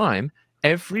first time,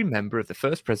 every member of the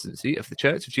First Presidency of the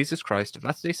Church of Jesus Christ of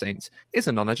Latter-day Saints is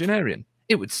a nonagenarian.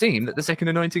 It would seem that the second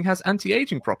anointing has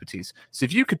anti-aging properties, so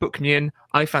if you could book me in,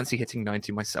 I fancy hitting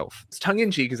 90 myself. As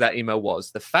tongue-in-cheek as that email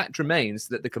was, the fact remains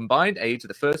that the combined age of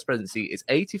the First Presidency is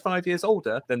 85 years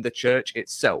older than the Church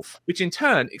itself, which in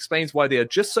turn explains why they are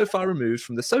just so far removed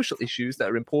from the social issues that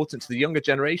are important to the younger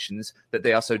generations that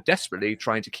they are so desperately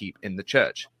trying to keep in the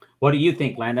Church. What do you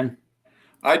think, Landon?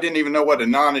 I didn't even know what a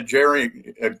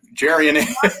nonagerian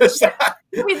is.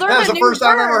 We learned That's the first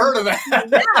time I've ever heard of that.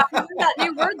 Yeah, we learned that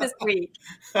new word this week.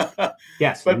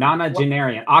 Yes, but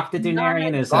nonagenarian.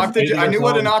 Octogenarian is. I knew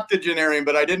what an octogenarian,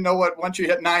 but I didn't know what. Once you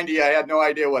hit 90, I had no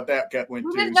idea what that went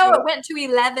to. You didn't know it went to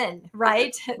 11,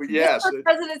 right? Yes. The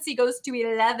presidency goes to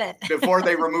 11 before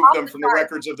they removed them from the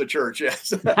records of the church. Yes.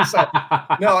 So,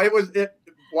 no, it was.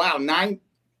 Wow, 9.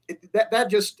 That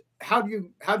just. How do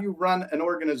you run an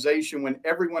organization when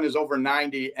everyone is over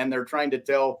 90 and they're trying to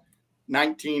tell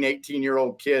 19,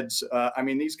 18-year-old kids? I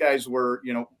mean, these guys were,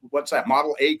 what's that,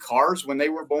 Model A cars when they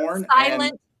were born?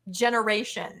 Silent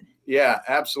generation. Yeah,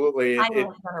 absolutely.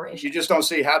 Silent generation. You just don't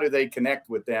see how do they connect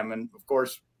with them. And of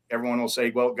course, everyone will say,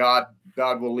 well, God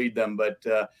will lead them. But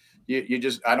you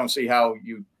just, I don't see how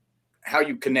you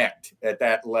connect at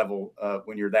that level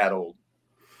when you're that old.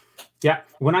 Yeah,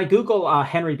 when I Google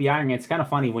Henry B. Eyring, it's kind of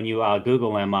funny when you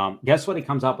Google him. Guess what he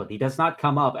comes up with? He does not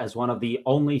come up as one of the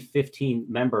only 15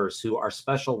 members who are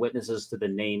special witnesses to the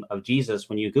name of Jesus.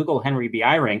 When you Google Henry B.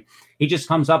 Eyring, he just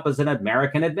comes up as an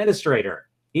American administrator.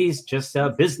 He's just a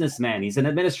businessman. He's an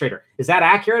administrator. Is that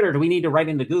accurate, or do we need to write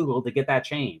into Google to get that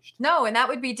changed? No, and that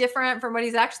would be different from what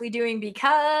he's actually doing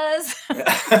because...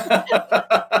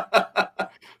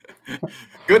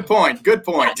 Good point.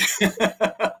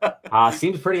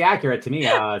 Seems pretty accurate to me.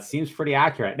 Seems pretty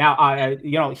accurate.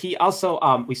 Now, he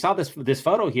also, we saw this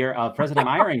photo here of President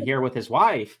Eyring here with his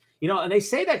wife, and they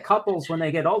say that couples, when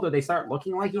they get older, they start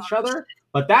looking like each other.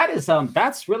 But that is,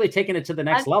 that's really taking it to the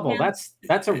next level.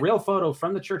 That's a real photo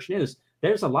from the Church News.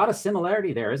 There's a lot of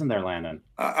similarity there, isn't there, Landon?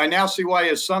 I now see why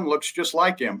his son looks just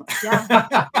like him.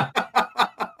 Yeah.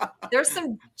 There's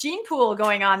some gene pool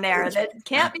going on there that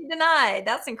can't be denied.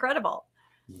 That's incredible.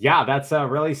 Yeah, that's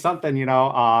really something,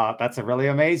 that's really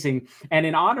amazing. And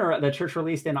in honor, the church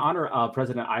released in honor of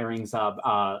President Eyring's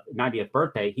 90th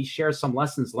birthday, he shares some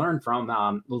lessons learned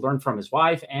from his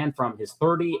wife and from his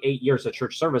 38 years of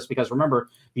church service. Because remember,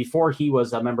 before he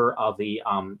was a member of the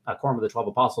Quorum of the 12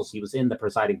 Apostles, he was in the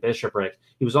presiding bishopric.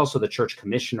 He was also the church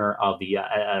commissioner of the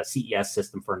CES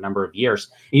system for a number of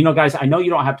years. And, guys, I know you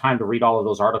don't have time to read all of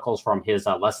those articles from his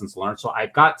lessons learned. So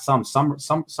I've got some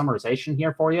summarization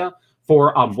here for you,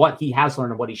 for what he has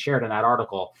learned and what he shared in that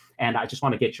article. And I just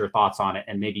want to get your thoughts on it.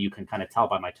 And maybe you can kind of tell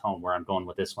by my tone where I'm going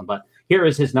with this one. But here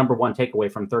is his number one takeaway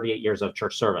from 38 years of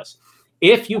church service.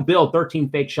 If you build 13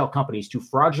 fake shell companies to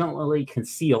fraudulently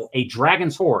conceal a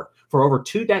dragon's hoard for over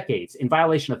 2 decades in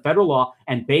violation of federal law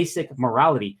and basic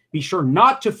morality, be sure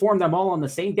not to form them all on the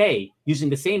same day using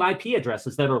the same IP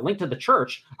addresses that are linked to the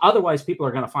church. Otherwise, people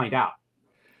are going to find out.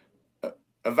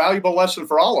 A valuable lesson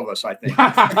for all of us, I think.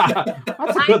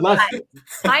 That's a good lesson.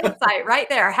 Hindsight right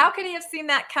there. How could he have seen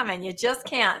that coming? You just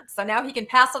can't. So now he can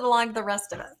pass it along to the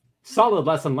rest of us. Solid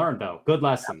lesson learned, though. Good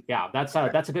lesson. Yeah, that's a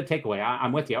good takeaway.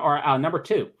 I'm with you. Or number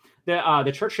 2,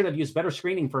 the church should have used better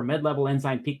screening for mid-level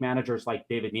ensign peak managers like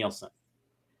David Nielsen.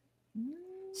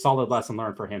 Solid lesson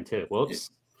learned for him too. Whoops.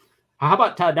 How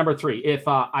about number 3? If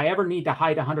I ever need to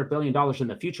hide $100 billion in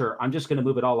the future, I'm just going to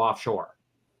move it all offshore.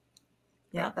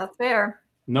 Yeah, that's fair.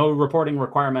 No reporting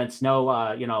requirements,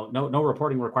 no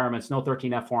reporting requirements, no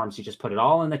 13F forms. You just put it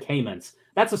all in the Caymans.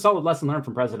 That's a solid lesson learned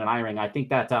from President Eyring. I think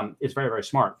that is very, very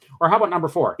smart. Or how about number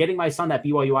 4? Getting my son that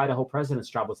BYU Idaho president's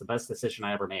job was the best decision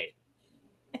I ever made.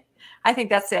 I think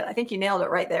that's it. I think you nailed it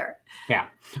right there. Yeah.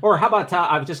 Or how about,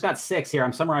 I've just got 6 here.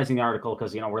 I'm summarizing the article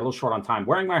because, we're a little short on time.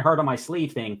 Wearing my heart on my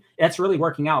sleeve thing, that's really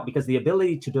working out because the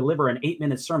ability to deliver an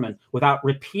 8-minute sermon without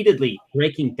repeatedly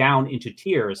breaking down into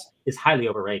tears is highly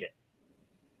overrated.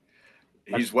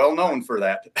 He's well known for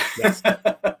that. Yes.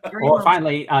 Or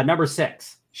finally, number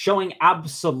 6, showing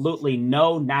absolutely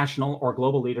no national or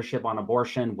global leadership on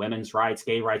abortion, women's rights,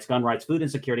 gay rights, gun rights, food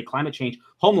insecurity, climate change,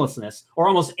 homelessness, or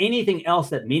almost anything else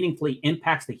that meaningfully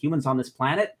impacts the humans on this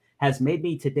planet has made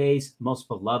me today's most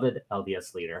beloved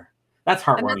LDS leader. That's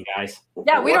heartwarming, guys.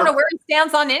 Yeah, we don't know where he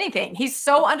stands on anything. He's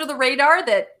so under the radar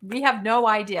that we have no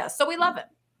idea. So we love him.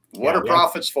 What are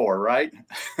prophets for, right?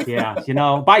 Yeah,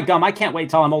 by gum, I can't wait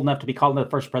till I'm old enough to be called into the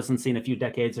first presidency in a few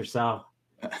decades or so.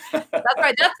 That's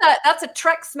right. That's a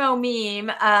Trexmo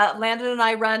meme. Landon and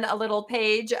I run a little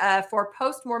page for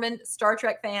post-Mormon Star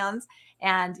Trek fans.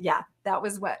 And yeah, that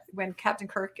was when Captain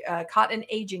Kirk caught an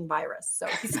aging virus. So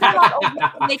he's still not old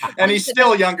enough to make and he's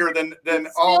still younger than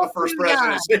all the first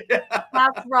presidents.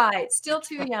 That's right. Still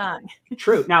too young.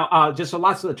 True. Now, just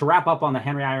lots to wrap up on the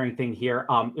Henry Eyring thing here.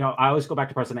 I always go back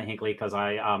to President Hinckley because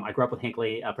I grew up with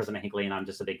Hinckley, President Hinckley, and I'm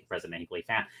just a big President Hinckley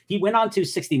fan. He went on to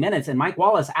 60 Minutes, and Mike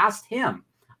Wallace asked him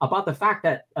about the fact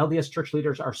that LDS church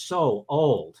leaders are so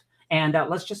old. And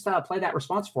let's just play that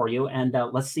response for you, and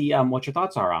let's see what your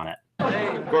thoughts are on it.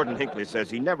 Gordon Hinckley says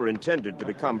he never intended to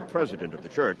become president of the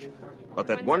church, but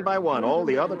that one by one, all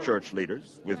the other church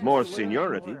leaders with more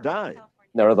seniority died.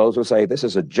 There are those who say this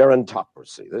is a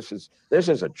gerontocracy. This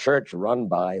is a church run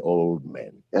by old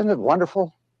men. Isn't it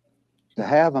wonderful to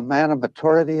have a man of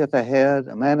maturity at the head,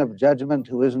 a man of judgment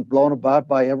who isn't blown about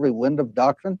by every wind of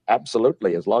doctrine?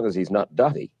 Absolutely, as long as he's not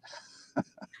dotty.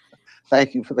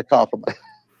 Thank you for the compliment.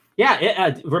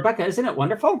 Yeah, Rebecca, isn't it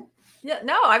wonderful? Yeah,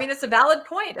 no, I mean, it's a valid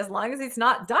point as long as it's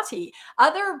not dutty.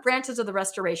 Other branches of the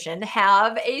Restoration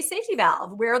have a safety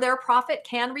valve where their prophet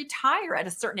can retire at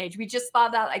a certain age. We just saw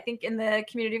that, I think, in the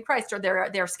Community of Christ, or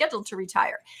they're scheduled to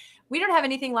retire. We don't have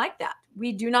anything like that.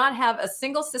 We do not have a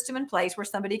single system in place where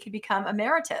somebody could become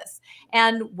emeritus.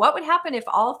 And what would happen if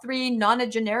all 3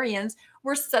 nonagenarians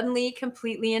were suddenly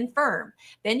completely infirm?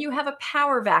 Then you have a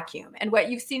power vacuum. And what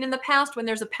you've seen in the past when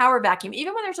there's a power vacuum,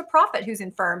 even when there's a prophet who's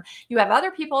infirm, you have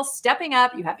other people stepping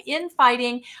up, you have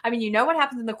infighting. I mean, you know what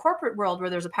happens in the corporate world where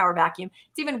there's a power vacuum.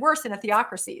 It's even worse in a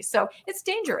theocracy. So it's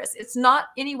dangerous. It's not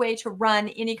any way to run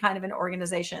any kind of an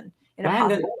organization.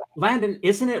 Landon,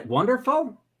 isn't it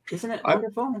wonderful? Isn't it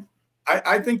wonderful?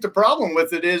 I think the problem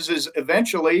with it is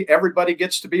eventually everybody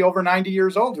gets to be over 90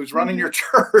 years old who's running your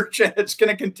church, and it's going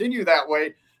to continue that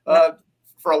way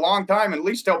for a long time, at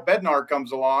least till Bednar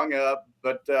comes along.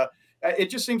 But it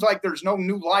just seems like there's no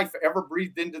new life ever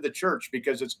breathed into the church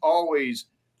because it's always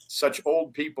such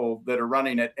old people that are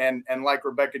running it. And like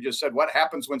Rebecca just said, what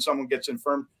happens when someone gets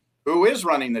infirm? Who is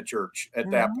running the church at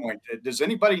that point? Does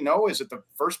anybody know? Is it the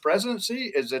first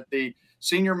presidency? Is it the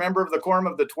senior member of the Quorum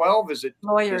of the 12? Is it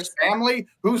lawyers? His family?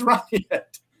 Who's running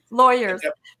it? Lawyers.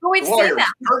 But we've seen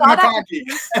that.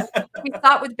 We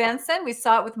saw it with Benson. We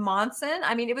saw it with Monson.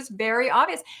 I mean, it was very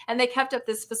obvious. And they kept up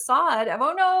this facade of,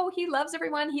 oh, no, he loves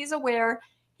everyone. He's aware.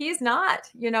 He's not.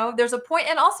 There's a point.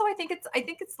 And also, I think it's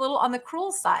a little on the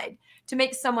cruel side to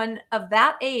make someone of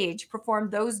that age perform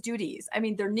those duties. I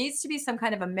mean, there needs to be some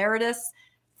kind of emeritus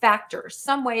factor,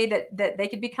 some way that they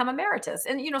could become emeritus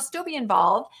and, still be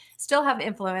involved, still have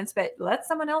influence, but let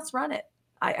someone else run it.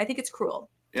 I think it's cruel.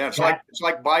 Yeah, it's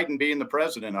like Biden being the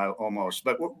president almost,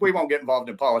 but we won't get involved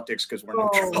in politics because we're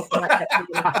neutral.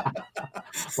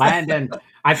 Landon,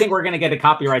 I think we're going to get a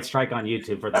copyright strike on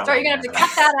YouTube for that. That's right. You're going to have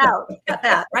to cut that out. Cut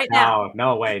that right now.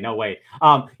 No way.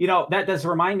 That does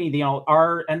remind me,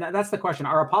 that's the question.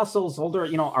 Are apostles older?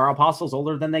 Are apostles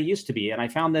older than they used to be? And I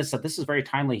found this is very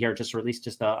timely here, just released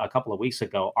just a couple of weeks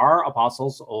ago. Are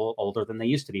apostles older than they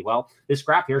used to be? Well, this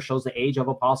graph here shows the age of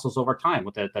apostles over time.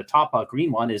 With the top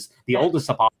green one is the oldest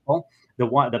apostle.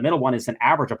 The middle one is an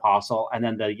average apostle, and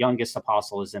then the youngest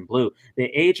apostle is in blue. The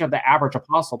age of the average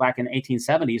apostle back in the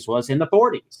 1870s was in the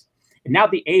 40s. And now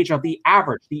the age of the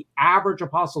average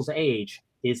apostle's age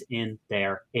is in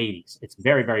their 80s. It's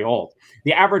very, very old.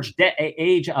 The average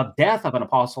age of death of an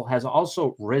apostle has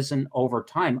also risen over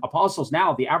time. Apostles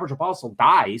now, the average apostle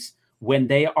dies when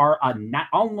they are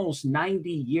almost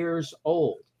 90 years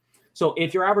old. So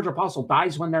if your average apostle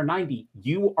dies when they're 90,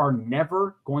 you are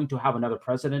never going to have another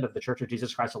president of the Church of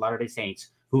Jesus Christ of Latter-day Saints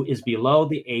who is below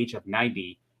the age of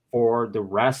 90 for the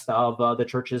rest of the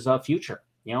church's future.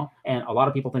 And a lot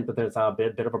of people think that there's a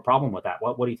bit of a problem with that.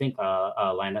 What do you think,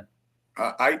 Landon?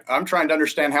 I'm trying to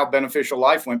understand how Beneficial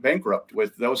Life went bankrupt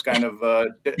with those kind of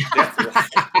death.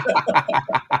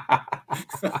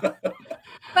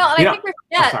 Well, and I think we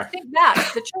forget, think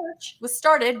back, the church was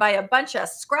started by a bunch of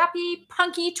scrappy,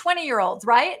 punky 20-year-olds,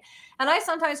 right? And I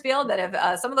sometimes feel that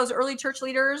if some of those early church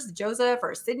leaders, Joseph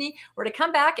or Sidney, were to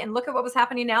come back and look at what was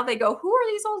happening now, they go, who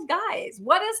are these old guys?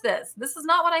 What is this? This is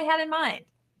not what I had in mind.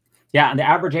 Yeah, and the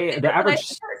average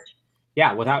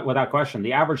yeah, without question,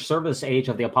 the average service age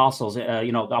of the apostles, the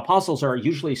apostles are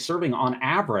usually serving on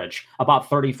average about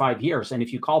 35 years. And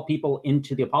if you call people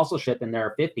into the apostleship in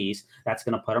their 50s, that's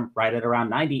going to put them right at around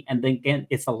 90. And then again,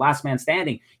 it's the last man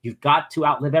standing. You've got to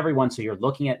outlive everyone. So you're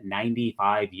looking at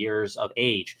 95 years of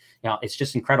age. It's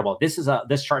just incredible. This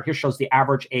chart here shows the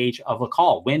average age of a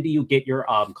call. When do you get your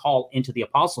call into the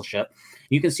apostleship?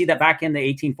 You can see that back in the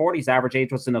 1840s, the average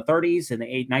age was in the 30s. In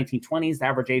the 1920s, the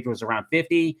average age was around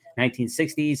 50.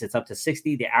 1960s, it's up to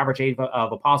 60. The average age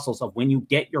of apostles of when you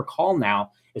get your call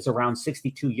now is around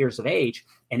 62 years of age.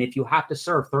 And if you have to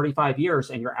serve 35 years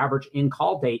and your average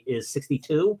in-call date is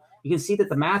 62, you can see that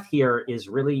the math here is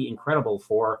really incredible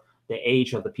for the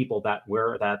age of the people that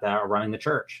are running the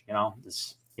church.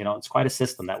 It's quite a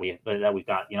system that we've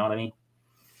got. You know what I mean?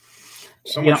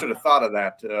 Someone should have thought of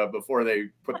that before they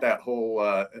put that whole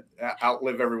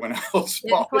outlive everyone else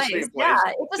policy in place. Yeah,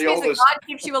 it just means that God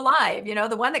keeps you alive.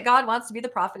 The one that God wants to be the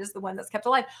prophet is the one that's kept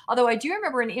alive. Although I do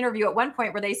remember an interview at one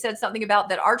point where they said something about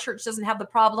that our church doesn't have the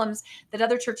problems that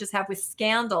other churches have with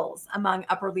scandals among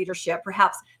upper leadership,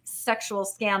 perhaps sexual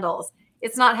scandals.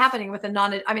 It's not happening with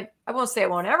I won't say it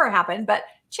won't ever happen, but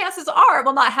chances are it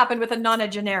will not happen with a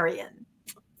nonagenarian.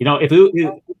 If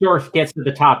Uchtdorf gets to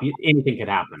the top, anything could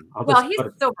happen. He's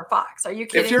a silver fox. Are you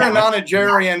kidding? If you're a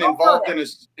nonagenarian involved in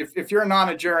if you're a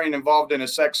nonagenarian involved in a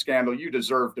sex scandal, you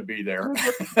deserve to be there.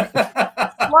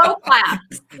 Slow clap.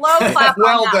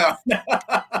 Well done.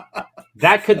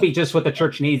 That could be just what the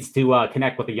church needs to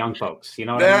connect with the young folks. You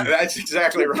know what I mean? That's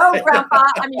exactly right. Go, Grandpa.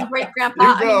 Great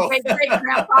Grandpa. Great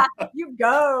Grandpa. You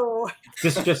go.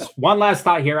 Just one last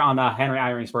thought here on Henry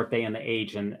Eyring's birthday and the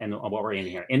age and what we're in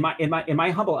here. In my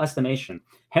humble estimation,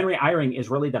 Henry Eyring is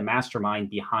really the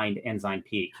mastermind behind Ensign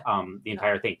Peak, the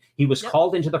entire thing. He was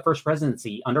called into the first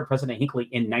presidency under President Hinckley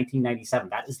in 1997.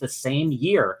 That is the same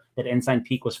year that Ensign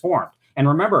Peak was formed. And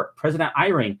remember, President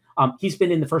Eyring, he's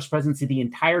been in the first presidency the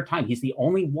entire time. He's the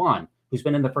only one who's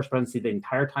been in the first presidency the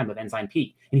entire time of Ensign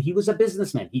Peak. And he was a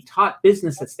businessman. He taught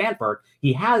business at Stanford.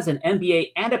 He has an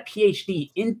MBA and a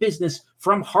PhD in business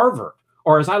from Harvard,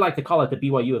 or as I like to call it, the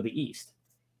BYU of the East.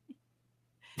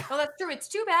 Well, that's true. It's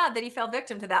too bad that he fell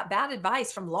victim to that bad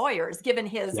advice from lawyers, given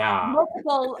his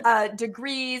multiple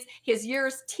degrees, his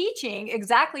years teaching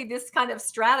exactly this kind of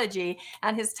strategy,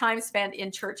 and his time spent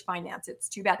in church finance. It's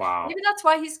too bad. Wow. Maybe that's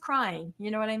why he's crying. You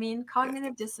know what I mean?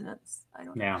 Cognitive dissonance. I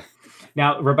don't know. Yeah.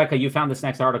 Now, Rebecca, you found this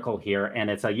next article here,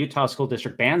 and it's a Utah school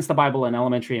district bans the Bible in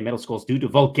elementary and middle schools due to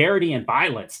vulgarity and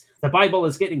violence. The Bible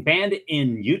is getting banned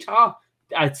in Utah?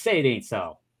 I'd say it ain't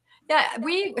so. Yeah,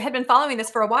 we had been following this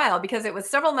for a while because it was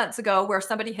several months ago where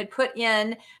somebody had put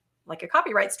in like a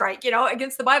copyright strike,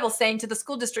 against the Bible, saying to the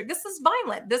school district, this is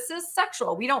violent, this is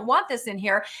sexual, we don't want this in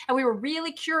here. And we were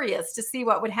really curious to see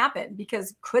what would happen,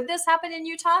 because could this happen in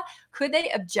Utah? Could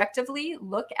they objectively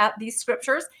look at these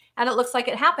scriptures? And it looks like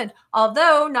it happened,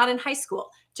 although not in high school.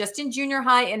 Just in junior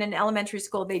high and in elementary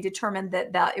school, they determined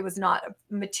that it was not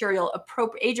material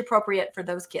age appropriate for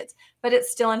those kids, but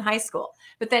it's still in high school.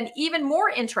 But then even more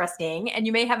interesting, and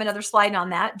you may have another slide on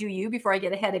that, do you, before I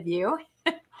get ahead of you?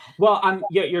 Well,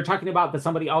 you're talking about that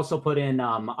somebody also put in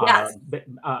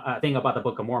a thing about the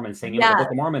Book of Mormon saying, the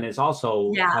Book of Mormon is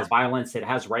also has violence, it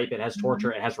has rape, it has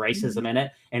torture, it has racism in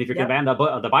it. And if you're going to ban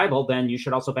the Bible, then you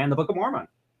should also ban the Book of Mormon.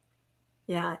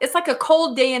 Yeah, it's like a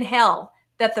cold day in hell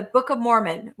that the Book of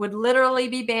Mormon would literally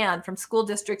be banned from school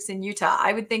districts in Utah.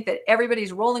 I would think that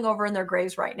everybody's rolling over in their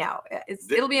graves right now.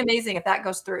 It'll be amazing if that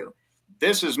goes through.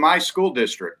 This is my school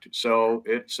district, so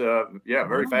it's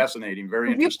very fascinating,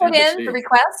 very interesting. You put in the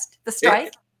request, the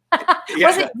strike.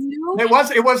 Was it you?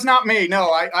 It was not me.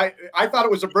 No, I thought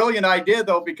it was a brilliant idea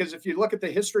though, because if you look at the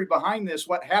history behind this,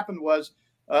 what happened was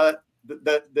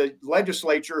the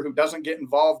legislature, who doesn't get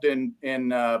involved in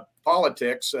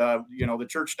politics, the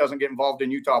church doesn't get involved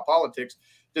in Utah politics,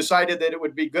 decided that it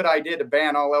would be a good idea to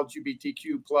ban all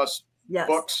LGBTQ plus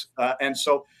books, and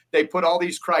so they put all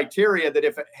these criteria that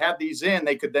if it had these in,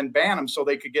 they could then ban them, so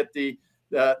they could get the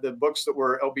books that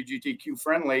were LGBTQ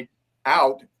friendly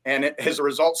out. And as a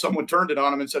result, someone turned it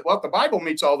on them and said, well, the Bible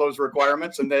meets all those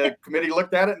requirements. And the committee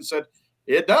looked at it and said,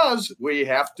 it does. We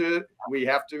have to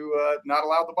not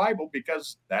allow the Bible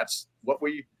because that's what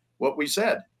we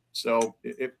said. So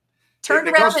it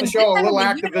goes to show a little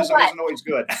activism isn't always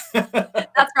good.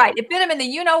 That's right. It bit him in the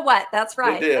you-know-what. That's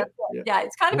right. It did. Yeah,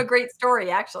 it's kind of a great story,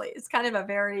 actually. It's kind of a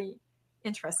very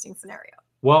interesting scenario.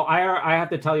 Well, I have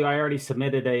to tell you, I already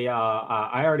submitted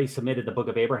the Book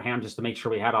of Abraham just to make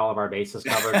sure we had all of our bases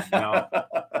covered.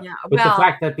 With the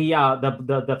fact that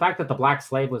the fact that the black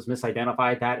slave was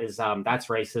misidentified, that's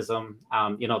racism.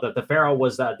 That the Pharaoh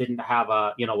was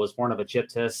was born of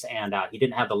Egyptus, and he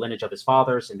didn't have the lineage of his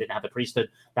fathers and didn't have the priesthood.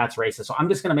 That's racist. So I'm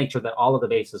just going to make sure that all of the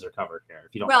bases are covered here.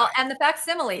 If you don't mind. And the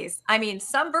facsimiles. I mean,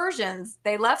 some versions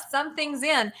they left some things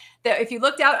in that if you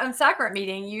looked out on sacrament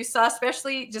meeting, you saw,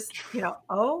 especially just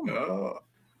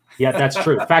Yeah, that's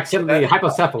true. Facsimile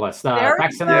hypocephalus.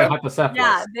 Facsimile hypocephalus.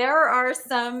 Yeah, there are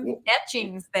some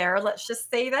etchings there. Let's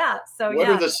just say that. So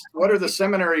what are the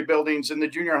seminary buildings in the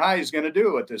junior highs going to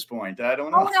do at this point? I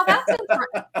don't know. Oh, now that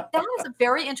is a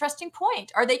very interesting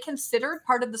point. Are they considered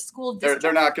part of the school district?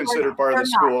 They're not considered part of the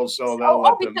school, so they'll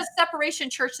let them. Because separation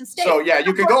church and state. So yeah,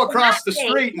 you can go across the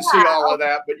street and see all of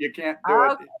that, but you can't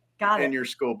do it in your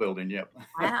school building. Yep.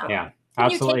 Wow. Yeah. Can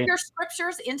Absolutely. you take your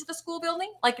scriptures into the school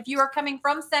building? Like if you are coming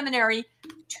from seminary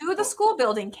to the school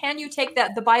building, can you take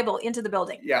the Bible into the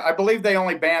building? Yeah, I believe they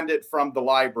only banned it from the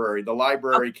library. The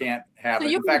library can't have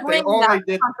it. In fact,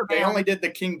 they only did the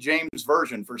King James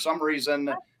version. For some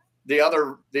reason, the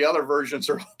other versions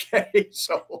are okay.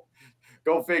 So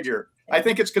go figure. I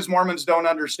think it's because Mormons don't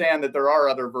understand that there are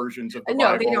other versions of the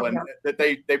Bible, and that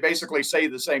they basically say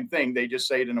the same thing. They just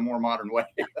say it in a more modern way.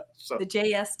 So the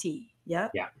JST. Yeah.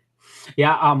 Yeah.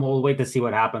 Yeah, we'll wait to see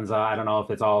what happens. I don't know if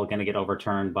it's all going to get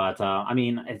overturned, but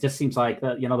it just seems like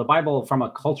the Bible, from a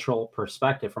cultural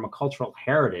perspective, from a cultural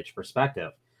heritage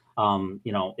perspective,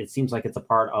 it seems like it's a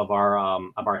part of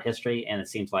our history, and it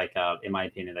seems like, in my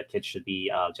opinion, that kids should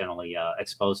be generally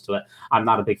exposed to it. I'm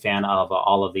not a big fan of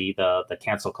all of the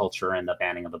cancel culture and the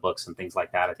banning of the books and things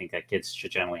like that. I think that kids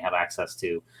should generally have access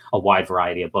to a wide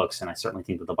variety of books, and I certainly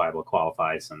think that the Bible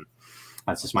qualifies, and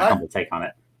that's just my humble take on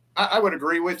it. I would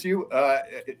agree with you.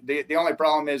 The only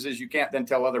problem is you can't then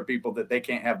tell other people that they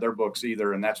can't have their books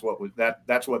either, and that's what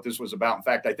this was about. In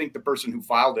fact, I think the person who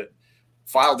filed it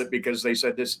because they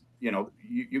said this,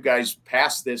 you guys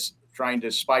passed this trying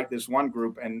to spite this one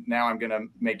group, and now I'm going to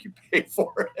make you pay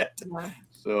for it. Yeah.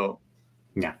 So,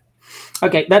 yeah.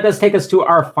 Okay, that does take us to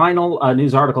our final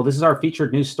news article. This is our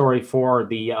featured news story for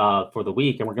the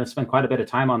week, and we're going to spend quite a bit of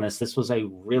time on this. This was a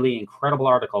really incredible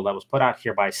article that was put out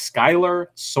here by Skylar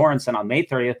Sorensen on May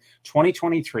 30th,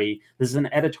 2023. This is an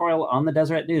editorial on the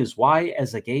Deseret News. Why,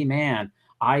 as a gay man,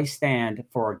 I stand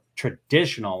for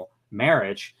traditional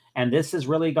marriage. And this has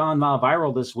really gone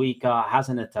viral this week,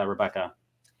 hasn't it, Rebecca?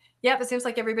 Yep, it seems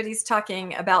like everybody's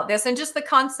talking about this and just the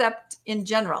concept in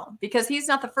general, because he's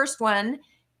not the first one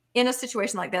in a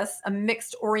situation like this, a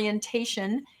mixed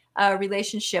orientation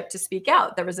relationship, to speak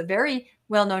out. There was a very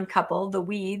well-known couple, the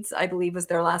Weeds, I believe was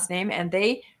their last name, and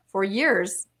they, for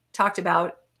years, talked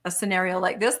about a scenario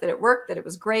like this, that it worked, that it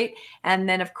was great. And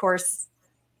then, of course,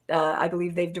 I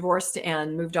believe they've divorced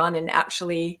and moved on and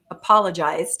actually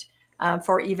apologized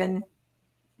for even,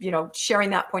 sharing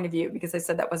that point of view, because they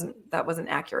said that wasn't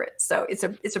accurate. So it's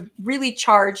a really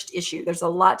charged issue. There's a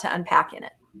lot to unpack in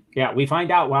it. Yeah, we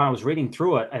find out while I was reading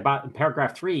through it about in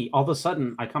paragraph 3, all of a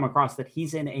sudden I come across that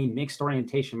he's in a mixed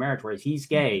orientation marriage where he's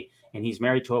gay and he's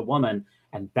married to a woman.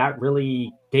 And that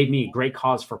really gave me great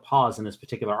cause for pause in this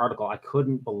particular article. I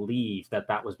couldn't believe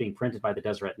that was being printed by the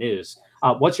Deseret News.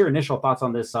 What's your initial thoughts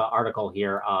on this article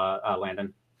here,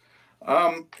 Landon?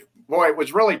 boy, it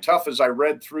was really tough as I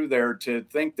read through there to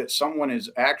think that someone is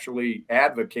actually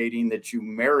advocating that you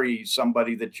marry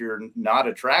somebody that you're not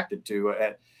attracted to.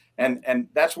 And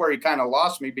that's where he kind of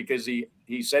lost me, because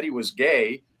he said he was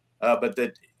gay, but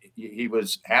that he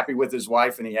was happy with his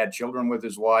wife and he had children with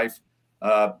his wife.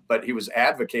 But he was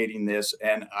advocating this,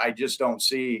 and I just don't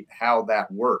see how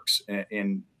that works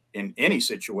in any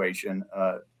situation.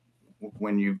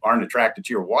 When you aren't attracted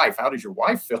to your wife, how does your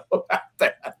wife feel about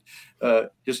that?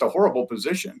 Just a horrible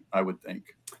position, I would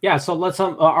think. Yeah, so let's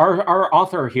our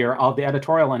author here of the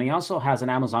editorial, and he also has an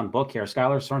Amazon book here.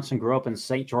 Skylar Sorensen grew up in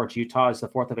St. George, Utah, as the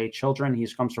fourth of 8 children. He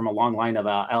comes from a long line of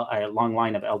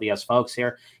LDS folks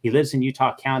here. He lives in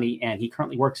Utah County, and he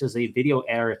currently works as a video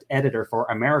editor for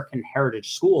American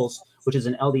Heritage Schools, which is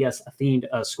an LDS themed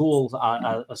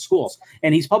schools.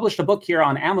 And he's published a book here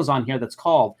on Amazon here that's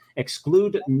called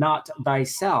 "Exclude Not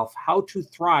Thyself: How to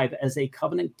Thrive as a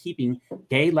Covenant-Keeping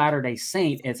Gay Latter-day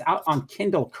Saint." It's out on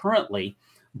Kindle currently,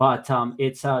 but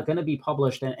it's going to be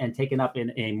published and taken up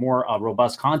in a more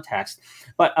robust context.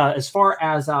 But as far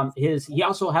as he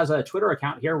also has a Twitter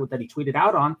account here that he tweeted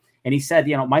out on, and he said,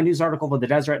 my news article for the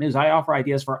Deseret News, I offer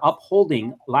ideas for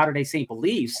upholding Latter-day Saint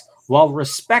beliefs while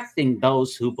respecting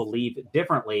those who believe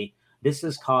differently. This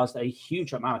has caused a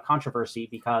huge amount of controversy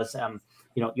because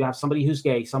you have somebody who's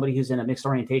gay, somebody who's in a mixed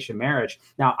orientation marriage.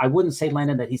 Now, I wouldn't say,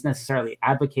 Landon, that he's necessarily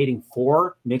advocating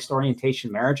for mixed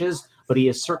orientation marriages, but he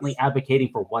is certainly advocating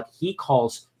for what he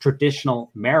calls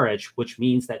traditional marriage, which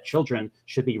means that children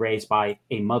should be raised by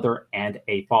a mother and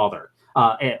a father.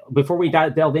 Before we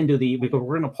delve into we're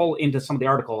going to pull into some of the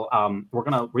article. We're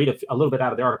going to read a little bit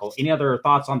out of the article. Any other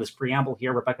thoughts on this preamble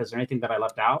here, Rebecca? Is there anything that I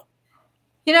left out?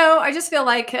 I just feel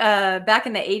like back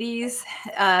in the 80s,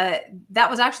 that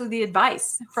was actually the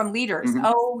advice from leaders. Mm-hmm.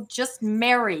 Oh, just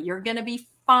marry. You're going to be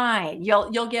fine.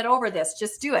 You'll get over this.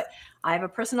 Just do it. I have a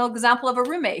personal example of a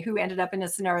roommate who ended up in a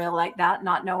scenario like that,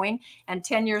 not knowing. And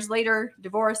 10 years later,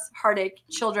 divorce, heartache,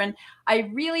 children. I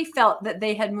really felt that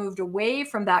they had moved away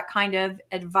from that kind of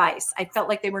advice. I felt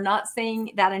like they were not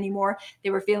saying that anymore. They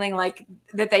were feeling like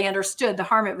that they understood the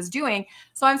harm it was doing.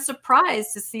 So I'm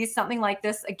surprised to see something like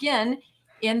this again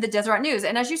in the Deseret News.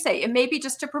 And as you say, it may be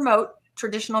just to promote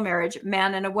traditional marriage,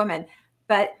 man and a woman,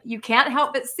 but you can't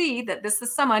help but see that this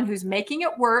is someone who's making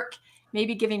it work,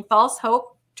 maybe giving false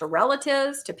hope to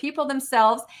relatives, to people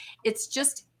themselves. It's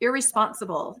just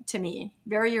irresponsible to me,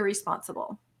 very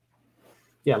irresponsible.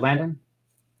 Yeah, Landon?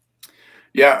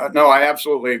 Yeah, no, I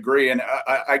absolutely agree. And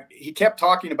he kept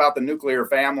talking about the nuclear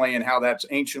family and how that's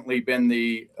anciently been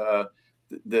the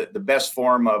best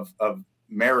form of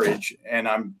marriage. And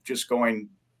I'm just going,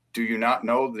 do you not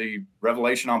know the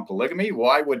revelation on polygamy?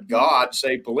 Why would God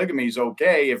say polygamy is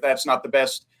okay if that's not the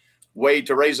best way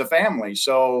to raise a family?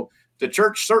 So the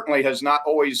church certainly has not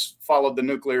always followed the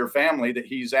nuclear family that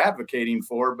he's advocating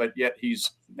for, but yet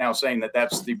he's now saying that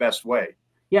that's the best way.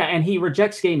 Yeah, and he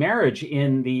rejects gay marriage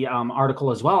in the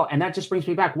article as well. And that just brings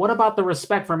me back. What about the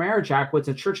Respect for Marriage Act, which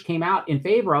the church came out in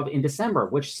favor of in December,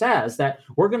 which says that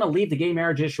we're going to leave the gay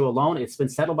marriage issue alone. It's been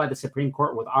settled by the Supreme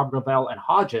Court with Abrabel and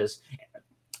Hodges.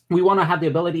 We want to have the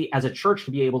ability as a church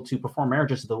to be able to perform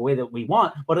marriages the way that we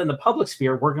want. But in the public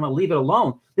sphere, we're going to leave it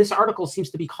alone. This article seems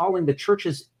to be calling the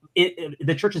church's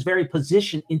very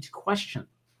position into question.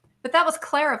 But that was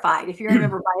clarified, if you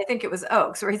remember, by, I think it was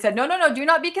Oaks, where he said, no, do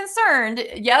not be concerned.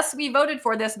 Yes, we voted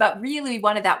for this, but really we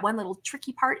wanted that one little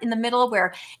tricky part in the middle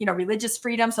where, religious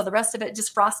freedom. So the rest of it,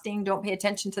 just frosting, don't pay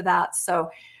attention to that. So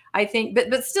I think,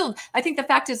 but still, I think the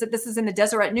fact is that this is in the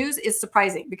Deseret News is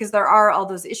surprising because there are all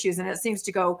those issues and it seems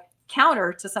to go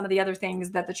counter to some of the other things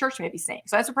that the church may be saying.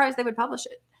 So I'm surprised they would publish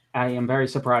it. I am very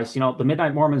surprised. The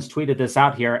Midnight Mormons tweeted this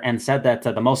out here and said that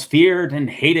the most feared and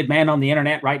hated man on the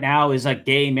internet right now is a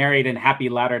gay, married, and happy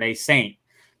Latter-day Saint.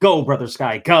 Go, Brother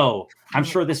Sky, go. I'm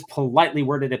sure this politely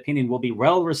worded opinion will be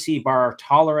well received by our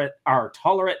tolerant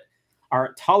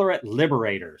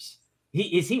liberators.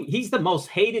 He's the most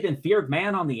hated and feared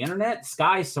man on the internet,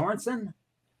 Sky Sorensen?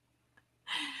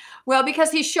 Well, because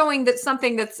he's showing that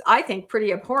something that's, I think,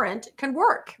 pretty abhorrent can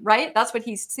work, right? That's what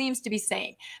he seems to be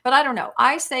saying. But I don't know.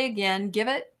 I say again, give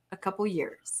it a couple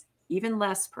years, even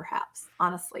less, perhaps,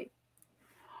 honestly.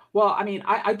 Well, I mean,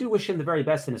 I do wish him the very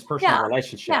best in his personal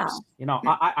relationships. Yeah.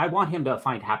 I want him to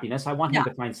find happiness. I want him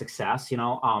to find success.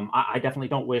 I definitely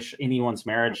don't wish anyone's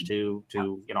marriage to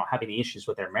have any issues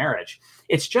with their marriage.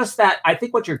 It's just that I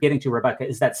think what you're getting to, Rebecca,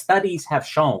 is that studies have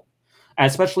shown,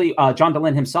 especially John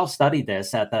Dehlin himself studied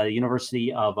this at the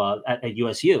University of at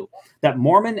USU, that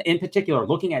Mormon in particular,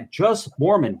 looking at just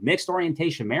Mormon mixed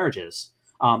orientation marriages.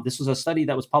 This was a study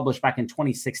that was published back in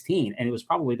 2016, and it was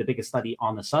probably the biggest study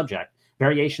on the subject,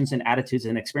 variations in attitudes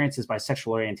and experiences by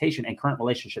sexual orientation and current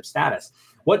relationship status.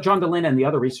 What John DeLynn and the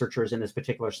other researchers in this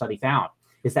particular study found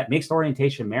is that mixed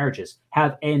orientation marriages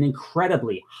have an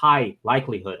incredibly high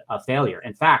likelihood of failure.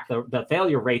 In fact, the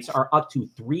failure rates are up to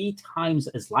 3 times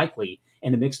as likely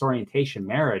in a mixed orientation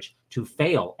marriage to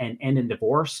fail and end in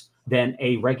divorce than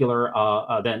a regular,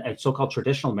 than a so-called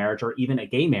traditional marriage or even a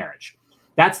gay marriage.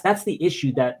 That's the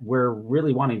issue that we're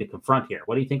really wanting to confront here.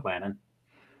 What do you think, Landon?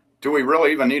 Do we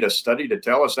really even need a study to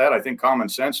tell us that? I think common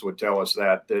sense would tell us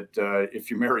that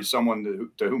if you marry someone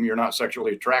to whom you're not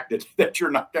sexually attracted, that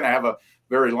you're not going to have a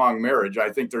very long marriage. I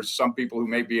think there's some people who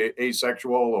may be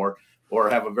asexual or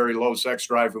have a very low sex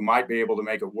drive who might be able to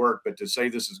make it work. But to say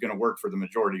this is going to work for the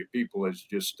majority of people is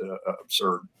just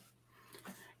absurd.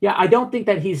 Yeah, I don't think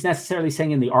that he's necessarily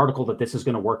saying in the article that this is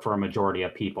going to work for a majority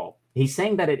of people. He's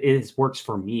saying that it works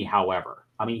for me, however.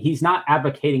 I mean, he's not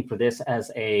advocating for this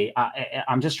as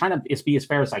I'm just trying to be as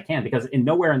fair as I can, because in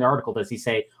nowhere in the article does he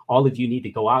say all of you need to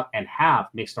go out and have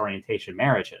mixed orientation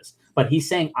marriages. But he's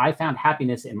saying I found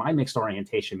happiness in my mixed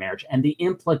orientation marriage. And the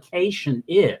implication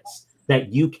is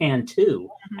that you can too.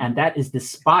 And that is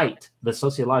despite the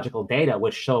sociological data,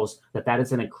 which shows that that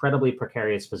is an incredibly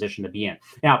precarious position to be in.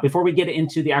 Now, before we get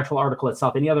into the actual article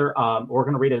itself, any other, we're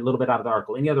going to read a little bit out of the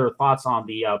article. Any other thoughts on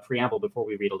the preamble before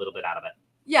we read a little bit out of it?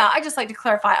 Yeah, I just like to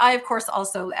clarify. I, of course,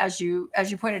 also, as you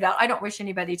pointed out, I don't wish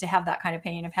anybody to have that kind of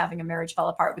pain of having a marriage fall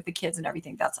apart with the kids and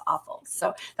everything. That's awful.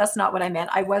 So that's not what I meant.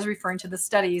 I was referring to the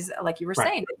studies, like you were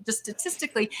saying, just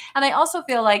statistically. And I also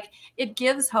feel like it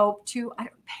gives hope to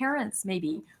parents,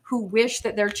 maybe, who wish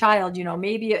that their child,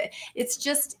 maybe it's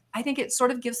just, I think it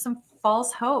sort of gives some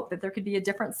false hope that there could be a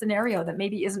different scenario that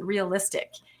maybe isn't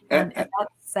realistic. And that's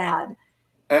sad.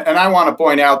 And I want to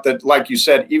point out that, like you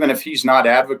said, even if he's not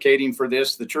advocating for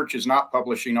this, the church is not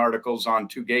publishing articles on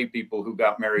 2 gay people who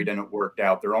got married and it worked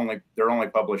out. They're only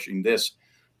publishing this.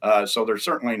 So there's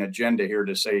certainly an agenda here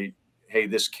to say, hey,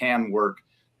 this can work,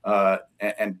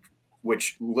 and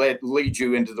which leads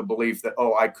you into the belief that,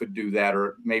 oh, I could do that,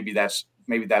 or maybe that's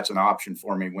an option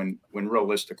for me, when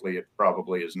realistically it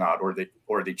probably is not, or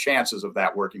the chances of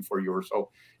that working for you are so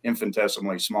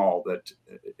infinitesimally small that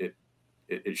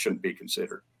it shouldn't be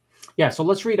considered. Yeah, so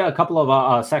let's read a couple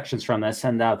of sections from this.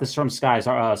 And this is from Schuyler's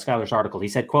article. He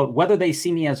said, quote, whether they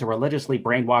see me as a religiously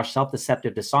brainwashed,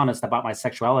 self-deceptive, dishonest about my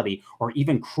sexuality, or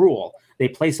even cruel, they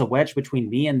place a wedge between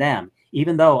me and them,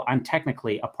 even though I'm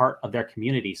technically a part of their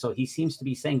community. So he seems to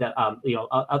be saying that,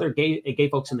 other gay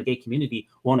folks in the gay community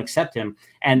won't accept him.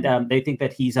 And they think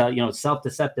that he's,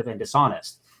 self-deceptive and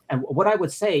dishonest. And what I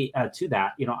would say to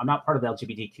that, I'm not part of the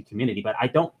LGBTQ community, but I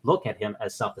don't look at him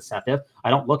as self-deceptive. I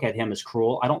don't look at him as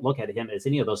cruel. I don't look at him as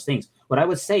any of those things. What I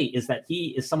would say is that he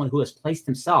is someone who has placed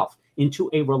himself into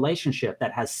a relationship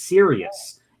that has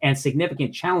serious and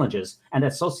significant challenges, and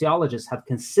that sociologists have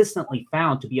consistently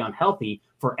found to be unhealthy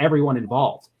for everyone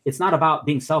involved. It's not about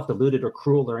being self-deluded or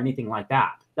cruel or anything like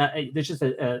that. There's just,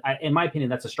 in my opinion,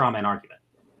 that's a straw man argument.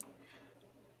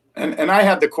 And I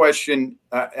had the question,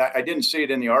 I didn't see it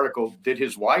in the article, did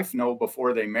his wife know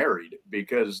before they married?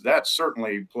 Because that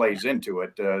certainly plays into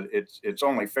it. It's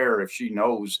only fair if she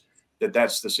knows that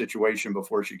that's the situation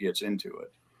before she gets into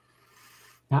it.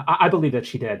 I believe that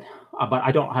she did, but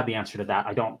I don't have the answer to that.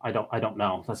 I don't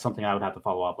know. That's something I would have to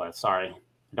follow up with. Sorry,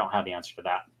 I don't have the answer to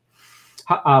that.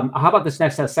 How about this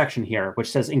next section here,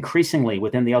 which says increasingly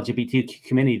within the LGBTQ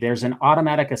community, there's an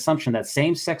automatic assumption that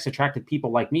same-sex attracted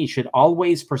people like me should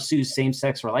always pursue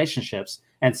same-sex relationships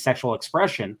and sexual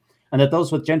expression, and that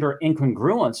those with gender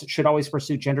incongruence should always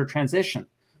pursue gender transition.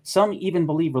 Some even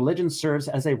believe religion serves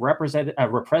as a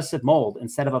repressive mold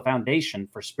instead of a foundation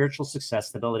for spiritual success,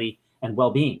 stability, and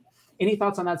well-being. Any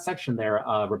thoughts on that section there,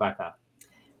 Rebecca?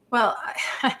 Well,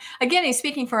 again, he's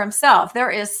speaking for himself. There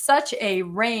is such a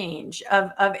range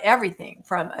of everything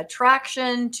from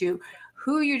attraction to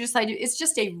who you decide to. It's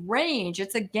just a range.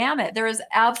 It's a gamut. There is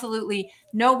absolutely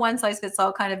no one size fits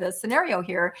all kind of a scenario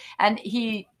here. And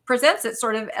he presents it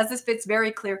sort of as if it's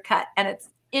very clear cut, and it's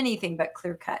anything but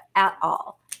clear cut at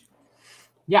all.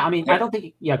 Yeah, I mean, I don't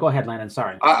think. Yeah, go ahead, Landon.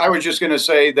 Sorry. I was just going to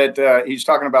say that he's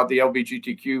talking about the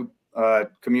LGBTQ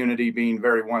community being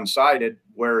very one-sided,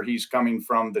 where he's coming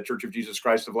from the Church of Jesus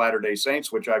Christ of Latter-day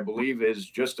Saints, which I believe is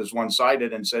just as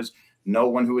one-sided and says no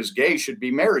one who is gay should be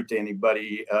married to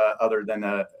anybody other than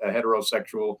a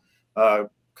heterosexual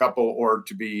couple, or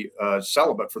to be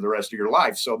celibate for the rest of your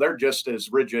life. So they're just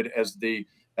as rigid as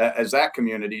that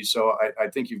community. So I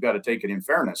think you've got to take it in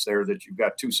fairness there, that you've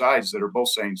got 2 sides that are both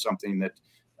saying something that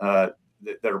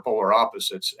are polar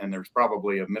opposites, and there's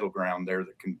probably a middle ground there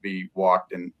that can be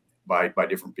walked by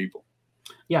different people.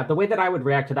 Yeah, the way that I would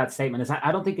react to that statement is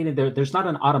I don't think there's not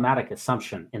an automatic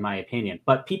assumption, in my opinion,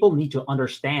 but people need to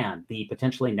understand the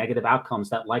potentially negative outcomes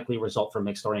that likely result from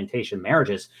mixed orientation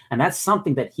marriages. And that's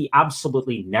something that he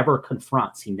absolutely never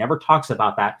confronts. He never talks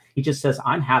about that. He just says,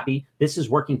 I'm happy. This is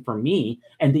working for me.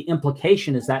 And the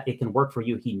implication is that it can work for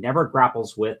you. He never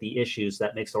grapples with the issues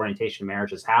that mixed orientation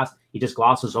marriages has. He just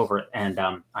glosses over it. And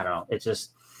I don't know. It's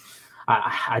just,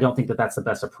 I don't think that that's the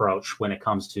best approach when it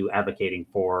comes to advocating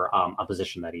for a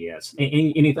position that he is.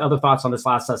 Any other thoughts on this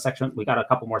last section? We got a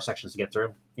couple more sections to get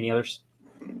through. Any others?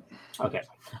 Okay.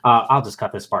 I'll just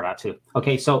cut this part out too.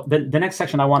 Okay. So the next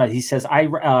section he says,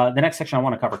 the next section I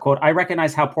want to cover, quote, I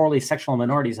recognize how poorly sexual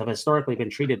minorities have historically been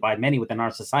treated by many within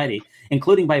our society,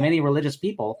 including by many religious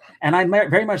people. And I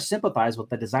very much sympathize with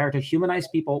the desire to humanize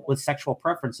people with sexual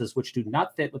preferences, which do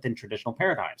not fit within traditional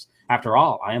paradigms. After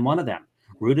all, I am one of them.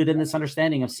 Rooted in this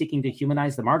understanding of seeking to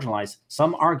humanize the marginalized,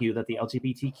 some argue that the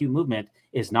LGBTQ movement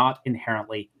is not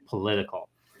inherently political.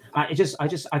 I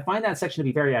find that section to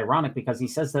be very ironic because he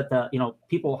says that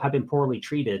people have been poorly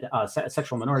treated,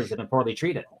 sexual minorities have been poorly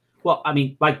treated. Well, I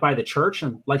mean, like by the church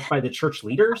and like by the church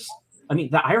leaders. I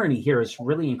mean, the irony here is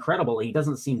really incredible. He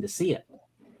doesn't seem to see it.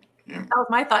 That was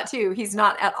my thought too. He's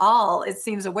not at all, it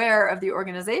seems, aware of the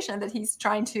organization that he's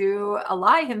trying to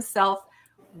ally himself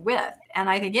with. And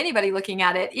I think anybody looking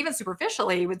at it, even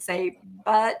superficially, would say,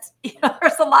 but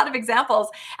there's a lot of examples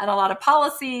and a lot of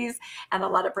policies and a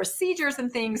lot of procedures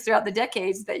and things throughout the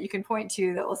decades that you can point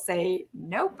to that will say,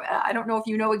 nope, I don't know if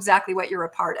you know exactly what you're a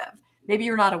part of. Maybe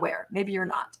you're not aware. Maybe you're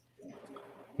not.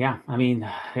 Yeah, I mean,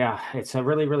 it's a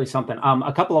really, really something.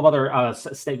 A couple of other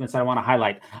statements that I want to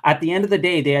highlight. At the end of the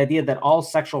day, the idea that all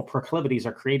sexual proclivities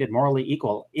are created morally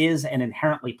equal is an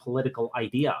inherently political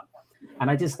idea.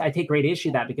 And I take great issue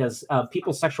with that because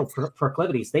people's sexual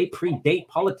proclivities, they predate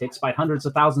politics by hundreds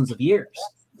of thousands of years.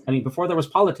 I mean, before there was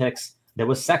politics, there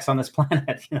was sex on this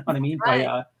planet. You know what I mean?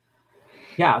 Right.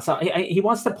 So he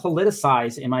wants to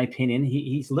politicize, in my opinion.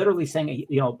 He's literally saying,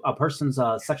 a person's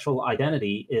sexual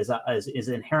identity is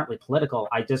inherently political.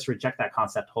 I just reject that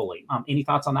concept wholly. Any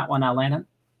thoughts on that one, Landon?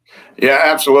 Yeah,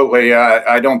 absolutely.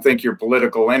 I don't think your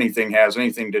political anything has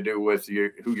anything to do with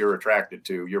who you're attracted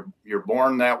to. You're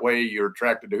born that way. You're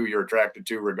attracted to who you're attracted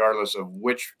to, regardless of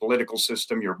which political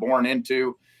system you're born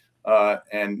into.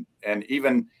 And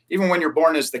even when you're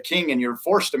born as the king and you're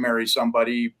forced to marry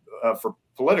somebody for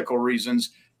political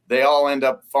reasons, they all end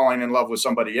up falling in love with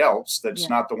somebody else that's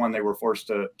not the one they were forced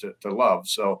to love.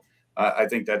 So I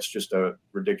think that's just a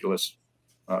ridiculous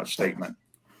statement.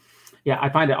 Yeah, I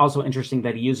find it also interesting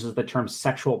that he uses the term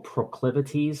sexual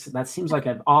proclivities. That seems like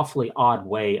an awfully odd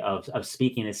way of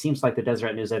speaking. It seems like the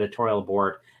Deseret News editorial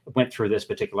board went through this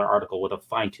particular article with a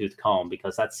fine-tooth comb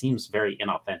because that seems very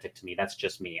inauthentic to me. That's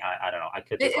just me. I don't know. I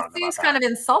could be wrong about that. It seems kind of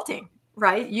insulting,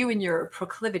 right? You and your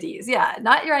proclivities. Yeah,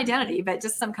 not your identity, but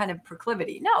just some kind of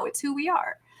proclivity. No, it's who we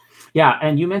are. Yeah,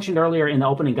 and you mentioned earlier in the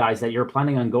opening, guys, that you're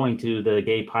planning on going to the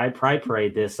Gay Pride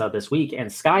Parade this week,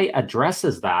 and Sky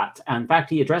addresses that. In fact,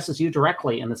 he addresses you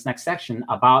directly in this next section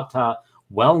about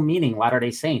well-meaning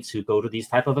Latter-day Saints who go to these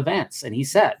type of events. And he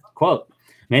said, quote,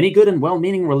 many good and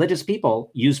well-meaning religious people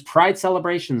use Pride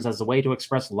celebrations as a way to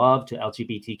express love to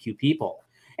LGBTQ people.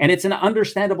 And it's an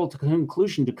understandable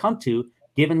conclusion to come to,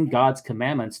 given God's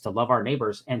commandments to love our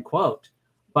neighbors, end quote.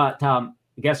 But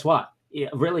guess what?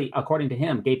 Really, according to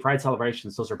him, gay pride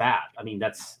celebrations, those are bad. I mean,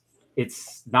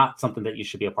 it's not something that you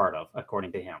should be a part of,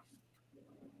 according to him.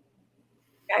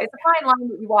 Yeah, it's a fine line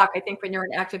that you walk, I think, when you're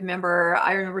an active member.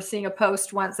 I remember seeing a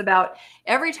post once about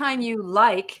every time you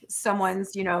like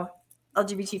someone's,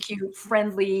 LGBTQ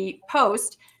friendly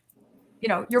post,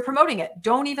 you're promoting it.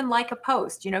 Don't even like a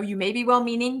post. You may be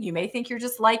well-meaning. You may think you're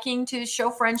just liking to show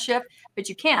friendship, but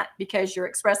you can't because you're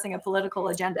expressing a political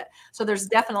agenda. So there's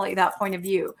definitely that point of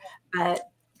view. But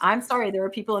I'm sorry, there are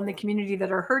people in the community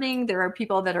that are hurting. There are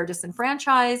people that are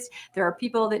disenfranchised. There are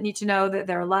people that need to know that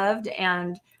they're loved.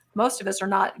 And most of us are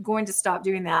not going to stop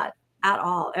doing that at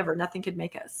all, ever. Nothing could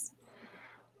make us.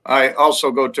 I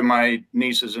also go to my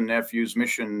nieces and nephews'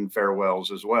 mission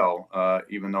farewells as well,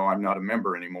 even though I'm not a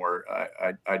member anymore.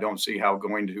 I don't see how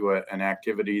going to an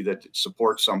activity that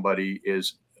supports somebody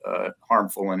is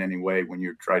harmful in any way when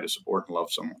you try to support and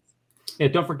love someone. Yeah,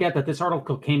 don't forget that this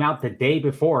article came out the day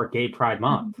before Gay Pride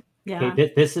Month. Yeah.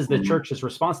 Okay, this is the church's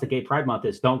response to Gay Pride Month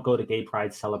is don't go to gay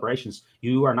pride celebrations.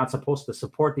 You are not supposed to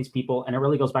support these people. And it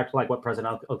really goes back to like what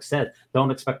President Oak said. Don't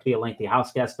expect to be a lengthy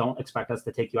house guest. Don't expect us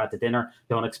to take you out to dinner.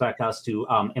 Don't expect us to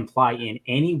imply in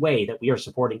any way that we are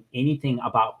supporting anything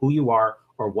about who you are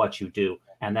or what you do.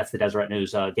 And that's the Deseret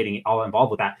News getting all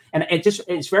involved with that. And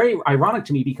it's very ironic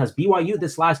to me because BYU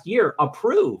this last year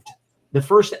approved the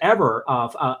first ever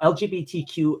of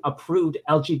LGBTQ approved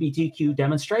LGBTQ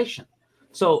demonstration.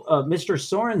 So Mr.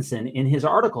 Sorensen in his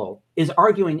article is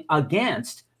arguing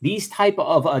against these type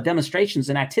of demonstrations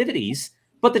and activities,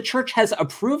 but the church has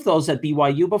approved those at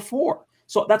BYU before.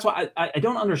 So that's why I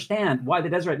don't understand why the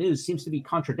Deseret News seems to be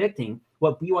contradicting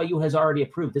what BYU has already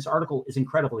approved. This article is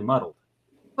incredibly muddled.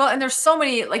 Well, and there's so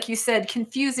many, like you said,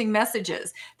 confusing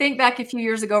messages. Think back a few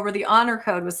years ago where the honor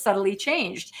code was subtly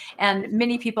changed. And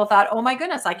many people thought, oh my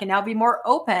goodness, I can now be more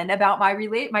open about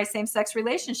my same-sex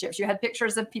relationships. You had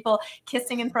pictures of people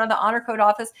kissing in front of the honor code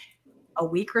office. A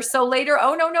week or so later,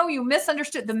 oh, no, you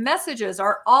misunderstood. The messages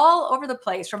are all over the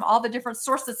place from all the different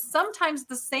sources, sometimes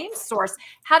the same source.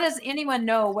 How does anyone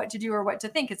know what to do or what to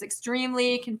think? It's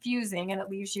extremely confusing, and it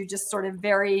leaves you just sort of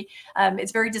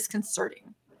it's very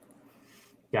disconcerting.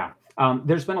 Yeah.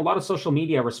 There's been a lot of social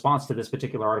media response to this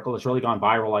particular article. It's really gone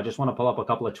viral. I just want to pull up a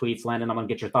couple of tweets. Landon, I'm going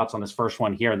to get your thoughts on this first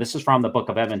one here. And this is from the Book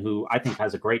of Evan, who I think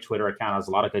has a great Twitter account, has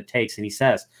a lot of good takes. And he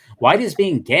says, why does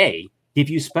being gay give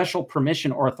you special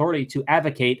permission or authority to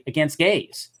advocate against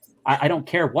gays? I don't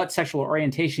care what sexual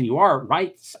orientation you are.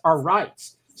 Rights are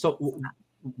rights. So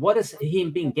what does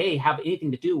him being gay have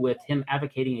anything to do with him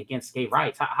advocating against gay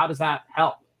rights? How does that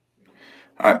help?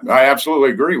 I absolutely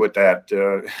agree with that.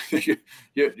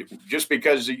 Just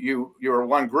because you're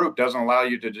one group doesn't allow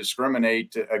you to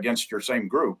discriminate against your same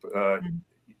group.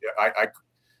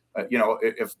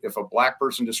 If a black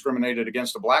person discriminated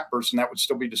against a black person, that would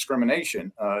still be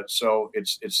discrimination. So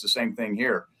it's the same thing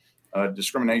here.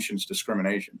 Discrimination is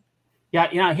discrimination.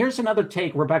 Yeah. Here's another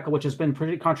take, Rebecca, which has been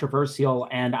pretty controversial,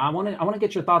 and I want to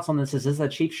get your thoughts on this. Is this a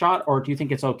cheap shot, or do you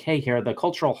think it's okay here? The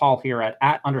Cultural Hall here at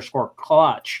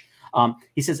 @_clutch.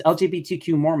 He says,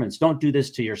 LGBTQ Mormons, don't do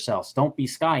this to yourselves. Don't be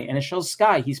Sky. And it shows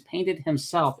Sky. He's painted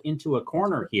himself into a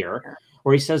corner here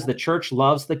where he says the church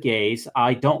loves the gays.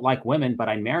 I don't like women, but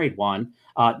I married one.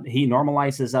 He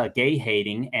normalizes gay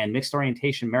hating, and mixed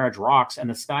orientation marriage rocks, and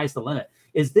the sky's the limit.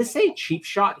 Is this a cheap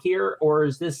shot here, or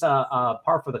is this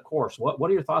par for the course? What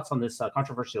are your thoughts on this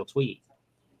controversial tweet?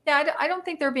 Yeah, I don't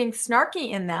think they're being snarky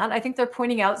in that. I think they're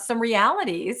pointing out some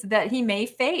realities that he may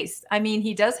face. I mean,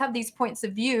 he does have these points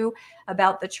of view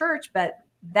about the church, but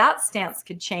that stance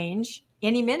could change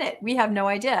any minute. We have no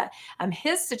idea.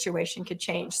 His situation could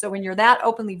change. So when you're that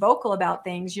openly vocal about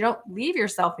things, you don't leave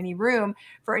yourself any room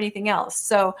for anything else.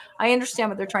 So I understand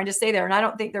what they're trying to say there. And I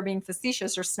don't think they're being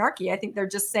facetious or snarky. I think they're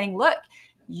just saying, look,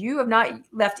 you have not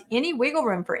left any wiggle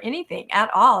room for anything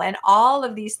at all. And all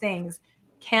of these things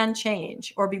can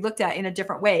change or be looked at in a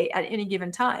different way at any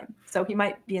given time. So he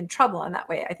might be in trouble in that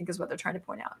way, I think is what they're trying to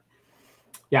point out.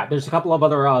 Yeah, there's a couple of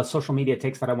other social media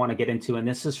takes that I want to get into, and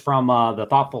this is from the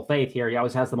Thoughtful Faith here. He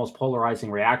always has the most polarizing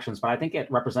reactions, but I think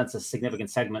it represents a significant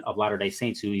segment of Latter-day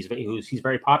Saints he's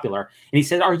very popular. And he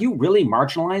said, are you really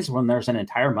marginalized when there's an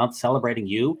entire month celebrating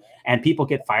you and people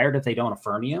get fired if they don't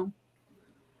affirm you?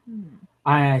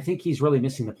 I think he's really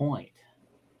missing the point.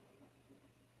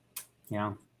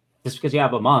 Yeah. Just because you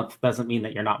have a month doesn't mean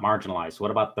that you're not marginalized. What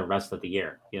about the rest of the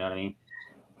year? You know what I mean?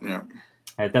 Yeah.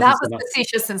 That was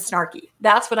facetious and snarky.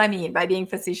 That's what I mean by being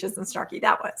facetious and snarky.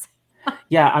 That was.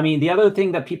 Yeah. I mean, the other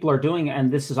thing that people are doing,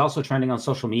 and this is also trending on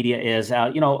social media, is,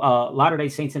 Latter-day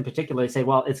Saints in particular, they say,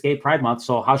 well, it's Gay Pride Month,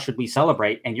 so how should we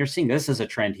celebrate? And you're seeing this as a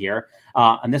trend here.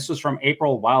 And this was from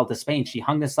April Wild to Spain. She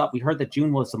hung this up. We heard that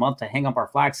June was the month to hang up our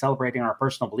flag, celebrating our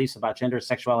personal beliefs about gender,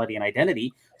 sexuality, and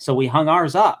identity. So we hung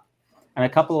ours up. And a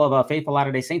couple of faithful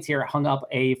Latter-day Saints here hung up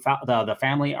the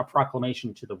family a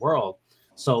proclamation to the world.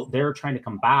 So they're trying to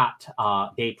combat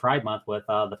Gay Pride Month with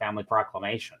the family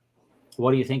proclamation.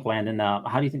 What do you think, Landon?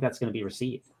 How do you think that's going to be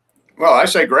received? Well, I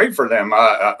say great for them.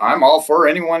 I'm all for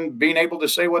anyone being able to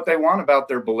say what they want about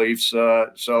their beliefs.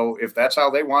 So if that's how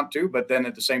they want to, but then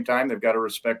at the same time, they've got to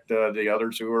respect the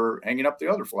others who are hanging up the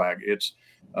other flag. It's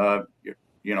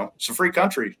it's a free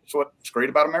country. It's what's great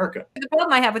about America. The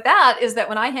problem I have with that is that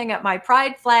when I hang up my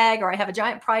pride flag or I have a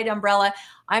giant pride umbrella,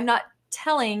 I'm not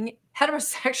telling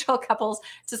heterosexual couples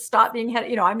to stop being,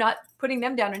 I'm not putting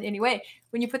them down in any way.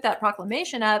 When you put that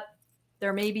proclamation up,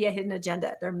 there may be a hidden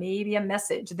agenda. There may be a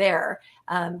message there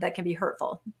that can be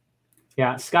hurtful.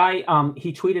 Yeah, Sky,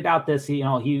 he tweeted out this, he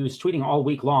was tweeting all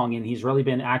week long, and he's really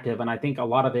been active. And I think a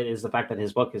lot of it is the fact that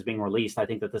his book is being released. I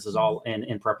think that this is all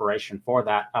in preparation for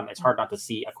that. It's hard not to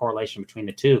see a correlation between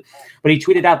the two. But he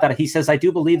tweeted out that he says, I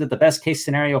do believe that the best case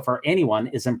scenario for anyone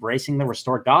is embracing the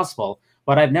restored gospel,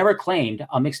 but I've never claimed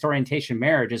a mixed orientation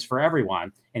marriage is for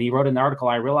everyone. And he wrote in the article,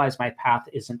 I realize my path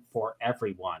isn't for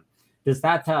everyone. Does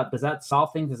that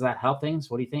solve things? Does that help things?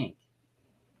 What do you think?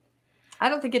 I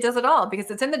don't think it does at all,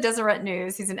 because it's in the Deseret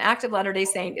News. He's an active Latter-day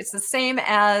Saint. It's the same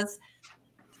as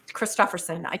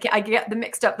Christopherson. I get the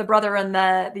mixed up, the brother and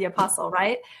the apostle,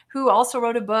 right? Who also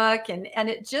wrote a book, and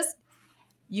it just,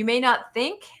 you may not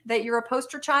think that you're a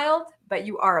poster child, but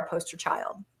you are a poster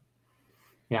child.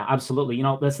 Yeah, absolutely. You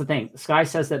know, that's the thing. Sky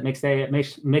says that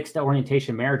mixed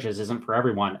orientation marriages isn't for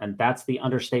everyone, and that's the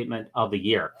understatement of the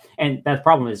year. And that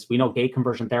problem is, we know gay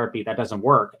conversion therapy, that doesn't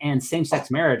work, and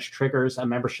same-sex marriage triggers a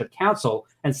membership council,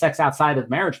 and sex outside of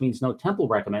marriage means no temple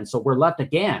recommends. So we're left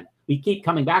again. We keep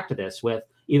coming back to this with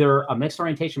either a mixed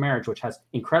orientation marriage, which has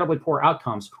incredibly poor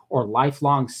outcomes, or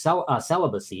lifelong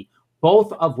celibacy,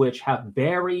 both of which have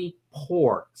very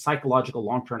poor psychological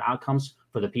long-term outcomes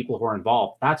for the people who are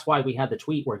involved. That's why we had the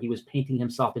tweet where he was painting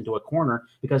himself into a corner,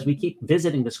 because we keep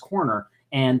visiting this corner,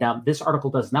 and this article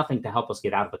does nothing to help us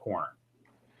get out of the corner.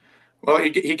 Well,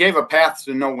 he gave a path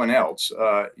to no one else.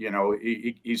 You know,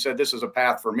 he said, this is a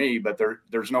path for me, but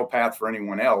there's no path for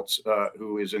anyone else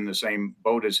who is in the same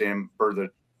boat as him per the,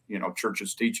 you know,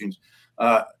 church's teachings.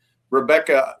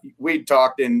 Rebecca, we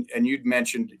talked and you'd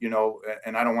mentioned, you know,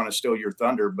 and I don't want to steal your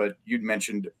thunder, but you'd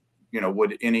mentioned, you know,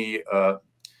 would any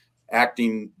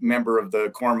acting member of the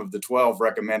Quorum of the 12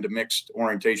 recommend a mixed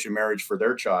orientation marriage for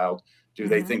their child? Do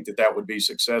they think that that would be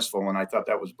successful? And I thought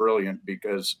that was brilliant,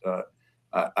 because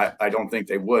I don't think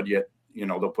they would, yet, you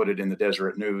know, they'll put it in the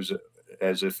Deseret News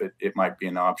as if it might be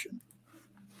an option.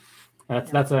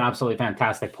 That's an absolutely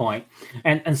fantastic point.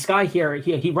 And Sky here,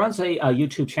 he runs a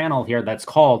YouTube channel here that's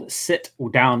called Sit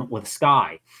Down with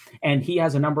Sky. And he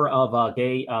has a number of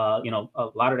gay,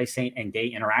 Latter-day Saint and gay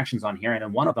interactions on here. And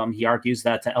in one of them, he argues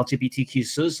that LGBTQ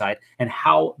suicide and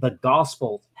how the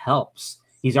gospel helps.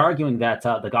 He's arguing that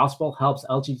the gospel helps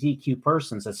LGBTQ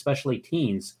persons, especially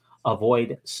teens,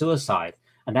 avoid suicide.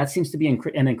 And that seems to be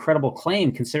an incredible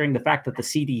claim, considering the fact that the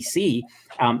CDC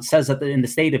says that in the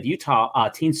state of Utah,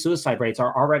 teen suicide rates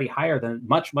are already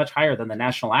much higher than the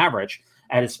national average,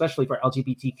 and especially for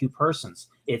LGBTQ persons.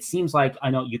 It seems like, I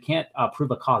know you can't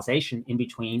prove a causation in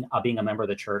between being a member of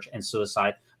the church and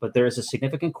suicide, but there is a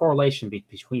significant correlation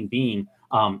between being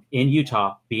in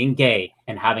Utah, being gay,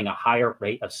 and having a higher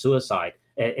rate of suicide.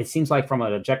 It seems like, from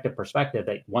an objective perspective,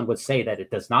 that one would say that it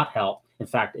does not help. In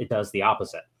fact, it does the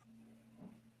opposite.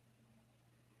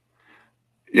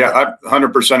 Yeah, I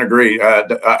 100% agree.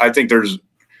 I think there's,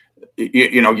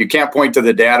 you know, you can't point to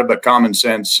the data, but common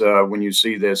sense, when you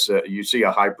see this, you see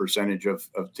a high percentage of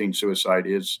teen suicide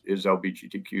is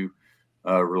LGBTQ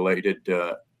related.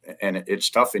 And it's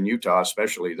tough in Utah,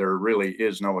 especially. There really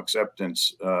is no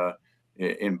acceptance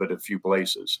in but a few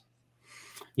places.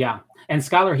 Yeah. And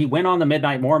Skylar, he went on the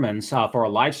Midnight Mormons for a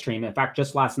live stream. In fact,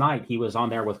 just last night, he was on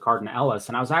there with Cardin Ellis.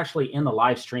 And I was actually in the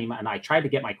live stream, and I tried to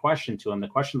get my question to him. The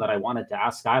question that I wanted to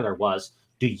ask Skylar was,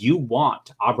 do you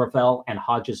want Obergefell and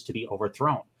Hodges to be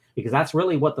overthrown? Because that's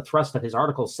really what the thrust of his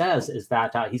article says, is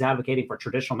that he's advocating for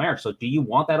traditional marriage. So do you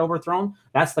want that overthrown?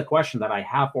 That's the question that I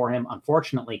have for him.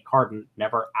 Unfortunately, Cardin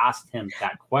never asked him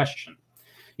that question.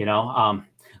 You know,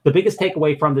 the biggest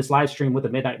takeaway from this live stream with the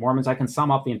Midnight Mormons, I can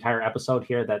sum up the entire episode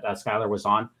here that Skylar was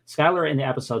on. Skylar in the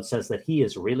episode says that he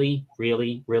is really,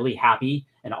 really, really happy,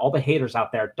 and all the haters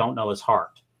out there don't know his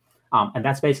heart. And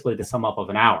that's basically the sum up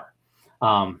of an hour.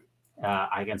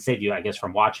 I can save you, I guess,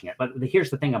 from watching it. But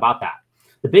here's the thing about that.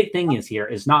 The big thing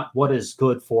is not what is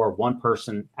good for one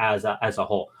person as a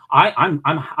whole.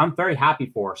 I'm very happy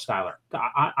for Skylar.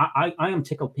 I am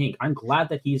tickled pink. I'm glad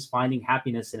that he's finding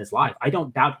happiness in his life. I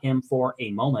don't doubt him for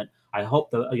a moment. I hope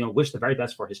wish the very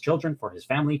best for his children, for his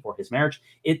family, for his marriage.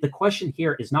 The question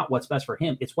here is not what's best for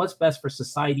him. It's what's best for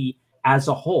society as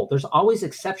a whole. There's always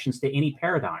exceptions to any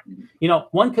paradigm. You know,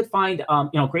 one could find,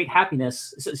 great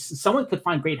happiness. Someone could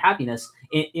find great happiness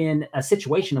in a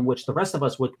situation in which the rest of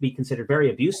us would be considered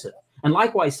very abusive. And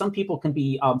likewise, some people can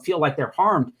be feel like they're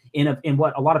harmed in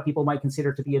what a lot of people might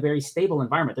consider to be a very stable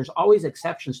environment. There's always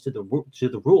exceptions to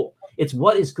the rule. It's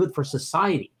what is good for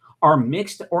society. Are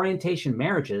mixed orientation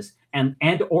marriages and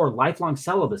or lifelong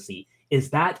celibacy, is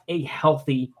that a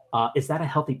healthy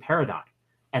paradigm?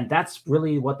 And that's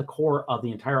really what the core of the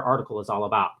entire article is all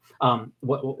about.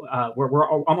 We're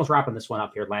almost wrapping this one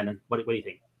up here, Landon. What do you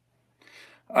think?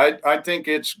 I think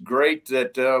it's great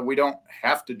that we don't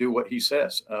have to do what he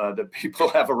says. That people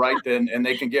have a right and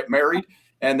they can get married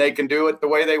and they can do it the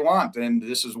way they want. And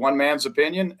this is one man's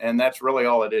opinion, and that's really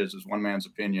all it is one man's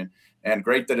opinion. And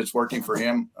great that it's working for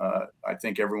him. I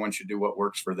think everyone should do what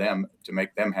works for them to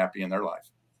make them happy in their life.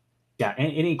 Yeah.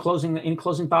 Any closing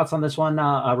thoughts on this one,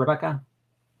 Rebecca?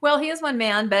 Well, he is one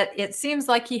man, but it seems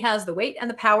like he has the weight and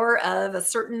the power of a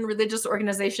certain religious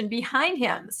organization behind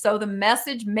him. So the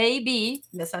message may be,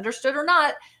 misunderstood or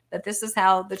not, that this is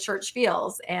how the church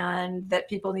feels, and that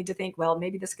people need to think, well,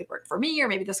 maybe this could work for me, or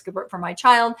maybe this could work for my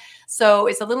child. So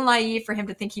it's a little naive for him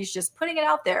to think he's just putting it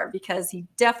out there, because he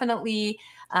definitely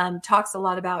talks a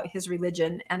lot about his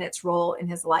religion and its role in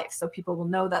his life. So people will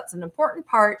know that's an important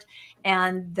part,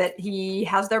 and that he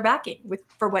has their backing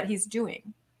for what he's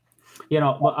doing.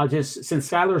 Well, I'll just, since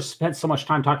Skylar spent so much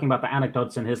time talking about the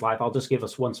anecdotes in his life, I'll just give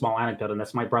us one small anecdote, and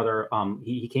that's my brother.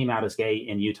 He came out as gay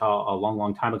in Utah a long,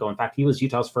 long time ago. In fact, he was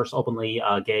Utah's first openly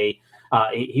gay.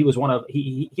 He was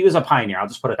he was a pioneer. I'll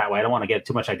just put it that way. I don't want to get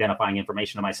too much identifying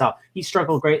information to myself. He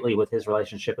struggled greatly with his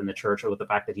relationship in the church, or with the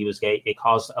fact that he was gay. It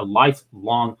caused a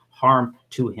lifelong harm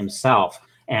to himself.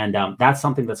 And that's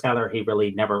something that Skylar, he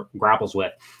really never grapples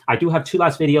with. I do have 2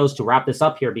 last videos to wrap this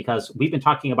up here, because we've been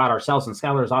talking about ourselves, and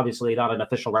Skylar is obviously not an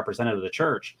official representative of the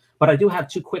church. But I do have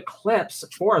 2 quick clips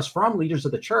for us from leaders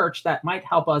of the church that might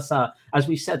help us. As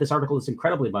we said, this article is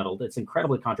incredibly muddled. It's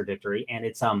incredibly contradictory, and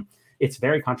it's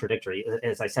very contradictory,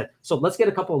 as I said. So let's get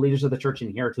a couple of leaders of the church in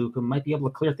here who might be able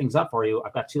to clear things up for you.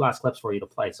 I've got 2 last clips for you to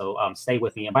play, so stay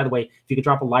with me. And by the way, if you could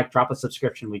drop a like, drop a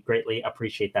subscription, we'd greatly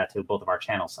appreciate that to both of our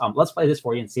channels. Let's play this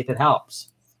for you and see if it helps.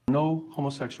 No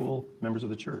homosexual members of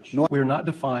the church. No. We are not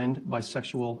defined by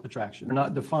sexual attraction. We're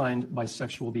not defined by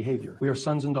sexual behavior. We are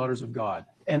sons and daughters of God.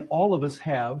 And all of us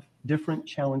have different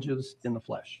challenges in the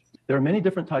flesh. There are many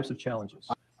different types of challenges.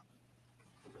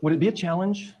 Would it be a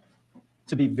challenge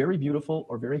to be very beautiful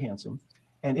or very handsome,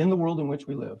 and in the world in which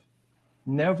we live,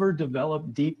 never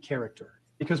develop deep character,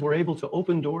 because we're able to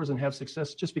open doors and have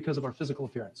success just because of our physical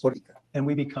appearance? And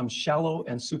we become shallow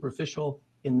and superficial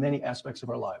in many aspects of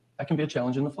our life. That can be a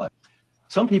challenge in the flesh.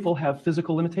 Some people have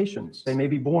physical limitations. They may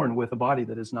be born with a body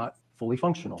that is not fully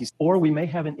functional, or we may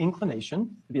have an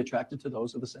inclination to be attracted to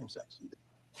those of the same sex.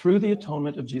 Through the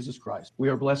atonement of Jesus Christ, we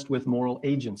are blessed with moral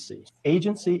agency.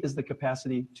 Agency is the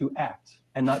capacity to act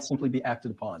and not simply be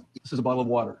acted upon. This is a bottle of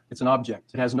water. It's an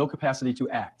object. It has no capacity to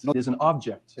act. It is an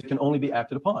object. It can only be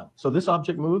acted upon. So this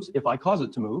object moves if I cause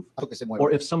it to move,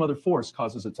 or if some other force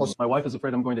causes it to move. My wife is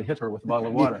afraid I'm going to hit her with a bottle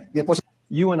of water.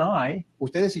 You and I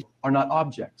are not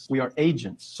objects. We are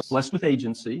agents, blessed with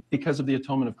agency because of the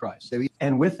atonement of Christ.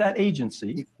 And with that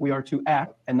agency, we are to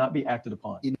act and not be acted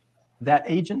upon. That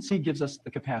agency gives us the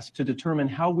capacity to determine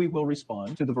how we will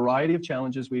respond to the variety of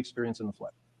challenges we experience in the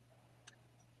flesh.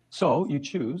 So you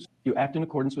choose, you act in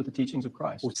accordance with the teachings of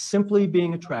Christ. Simply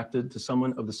being attracted to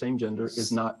someone of the same gender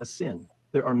is not a sin.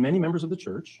 There are many members of the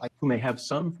church who may have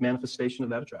some manifestation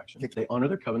of that attraction. They honor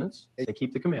their covenants, they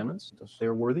keep the commandments, they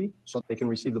are worthy, so they can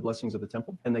receive the blessings of the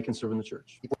temple, and they can serve in the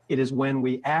church. It is when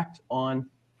we act on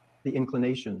the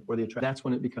inclination or the attraction, that's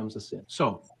when it becomes a sin.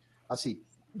 So,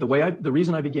 the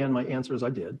reason I began my answer as I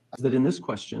did is that in this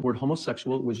question, the word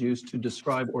homosexual was used to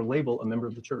describe or label a member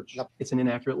of the church. It's an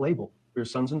inaccurate label. We are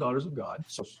sons and daughters of God,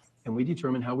 and we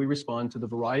determine how we respond to the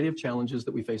variety of challenges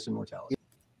that we face in mortality.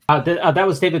 That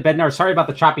was David Bednar. Sorry about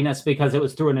the choppiness, because it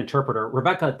was through an interpreter.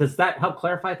 Rebecca, does that help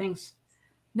clarify things?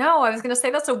 No, I was going to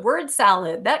say that's a word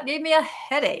salad. That gave me a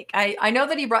headache. I know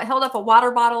that he held up a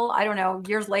water bottle. I don't know,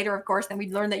 years later, of course, then we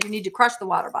learned that you need to crush the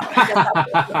water bottle.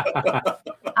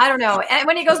 I don't know. And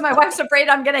when he goes, my wife's afraid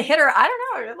I'm going to hit her. I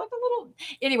don't know. It looked a little.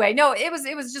 Anyway, no, it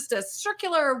was just a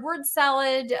circular word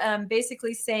salad,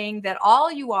 basically saying that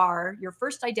all you are, your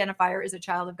first identifier, is a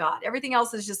child of God. Everything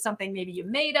else is just something maybe you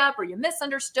made up or you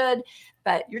misunderstood,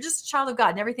 but you're just a child of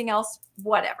God, and everything else,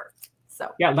 whatever. So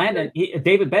yeah, Landon,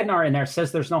 David Bednar in there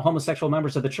says there's no homosexual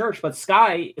members of the church, but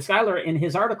Skylar in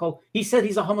his article, he said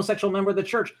he's a homosexual member of the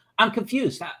church. I'm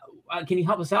confused. Can you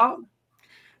help us out?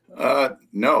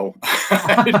 No,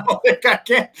 I don't think I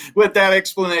can with that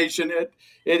explanation.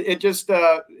 It just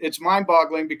it's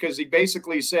mind-boggling, because he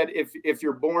basically said if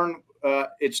you're born,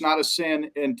 it's not a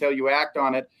sin until you act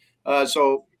on it.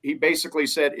 So he basically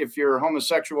said if you're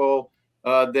homosexual,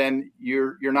 then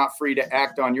you're not free to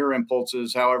act on your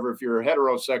impulses. However, if you're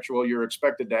heterosexual, you're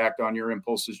expected to act on your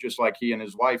impulses, just like he and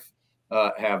his wife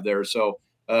have there. So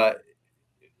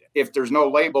if there's no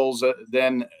labels,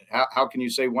 then how can you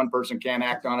say one person can't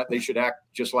act on it? They should act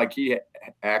just like he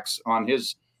acts on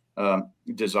his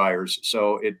desires.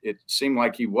 So it seemed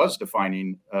like he was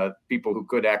defining people who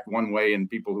could act one way and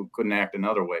people who couldn't act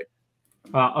another way.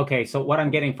 Okay, so what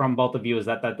I'm getting from both of you is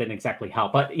that didn't exactly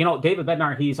help. But, David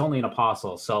Bednar, he's only an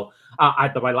apostle. So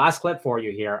my last clip for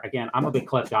you here, again, I'm a big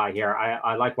clip guy here.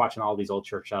 I like watching all these old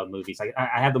church movies.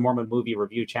 I have the Mormon movie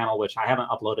review channel, which I haven't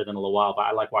uploaded in a little while, but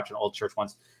I like watching old church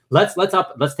ones. Let's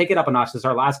take it up a notch. This is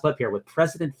our last clip here with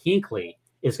President Hinckley.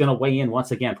 Is going to weigh in once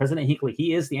again. President Hinckley,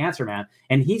 he is the answer man,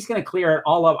 and he's going to clear it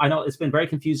all up. I know it's been very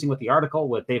confusing with the article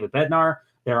with David Bednar,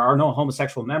 There are no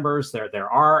homosexual members.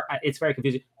 It's very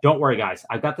confusing. Don't worry, guys.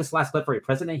 I've got this last clip for you.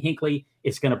 President Hinckley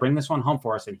is going to bring this one home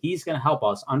for us, and he's going to help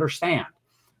us understand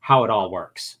how it all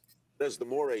works. As the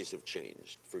mores have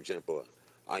changed, for example,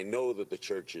 I know that the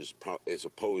church is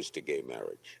opposed to gay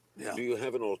marriage. Yeah. Do you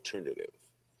have an alternative?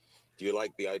 Do you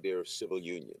like the idea of civil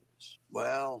unions?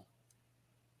 Well,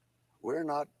 we're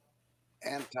not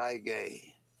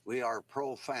anti-gay. We are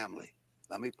pro-family.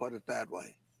 Let me put it that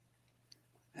way.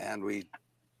 And we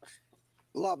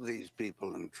love these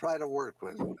people and try to work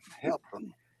with them, help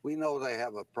them. We know they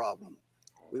have a problem.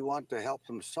 We want to help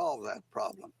them solve that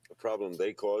problem. A problem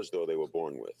they caused or they were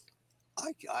born with?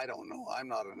 I don't know. I'm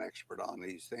not an expert on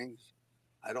these things.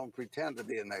 I don't pretend to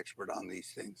be an expert on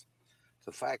these things.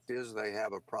 The fact is they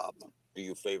have a problem. Do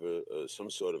you favor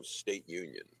some sort of state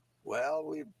union? Well,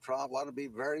 we want to be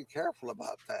very careful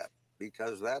about that,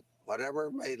 because that,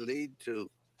 whatever may lead to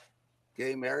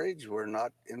gay marriage, we're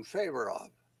not in favor of.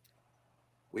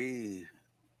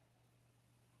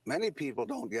 Many people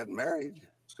don't get married.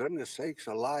 Goodness sakes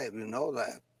alive, you know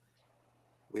that.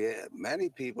 We have many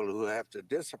people who have to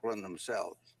discipline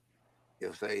themselves.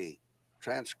 If they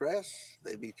transgress,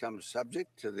 they become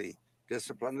subject to the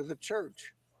discipline of the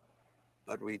church.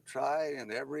 But we try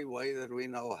in every way that we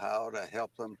know how to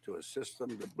help them, to assist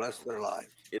them, to bless their lives.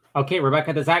 Okay,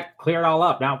 Rebecca, does that clear it all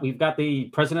up? Now, we've got the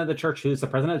president of the church, who's the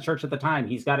president of the church at the time.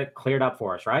 He's got it cleared up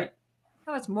for us, right?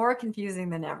 Oh, it's more confusing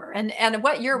than ever. And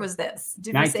what year was this?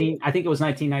 I think it was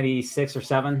 1996 or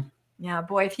 7. Yeah,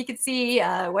 boy, if he could see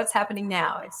what's happening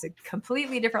now, it's a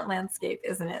completely different landscape,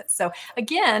 isn't it? So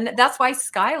again, that's why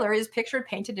Schuyler is pictured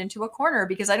painted into a corner,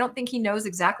 because I don't think he knows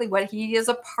exactly what he is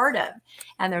a part of.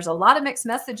 And there's a lot of mixed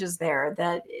messages there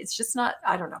that it's just not,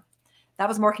 I don't know. That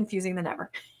was more confusing than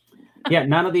ever. Yeah,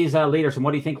 none of these leaders. And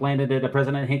what do you think landed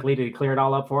President Hinckley to clear it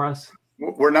all up for us?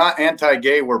 We're not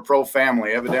anti-gay. We're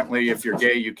pro-family. Evidently, if you're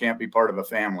gay, you can't be part of a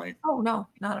family. Oh, no,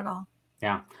 not at all.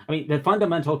 Yeah. I mean, the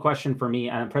fundamental question for me,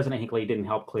 and President Hinckley didn't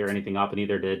help clear anything up, and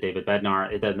neither did David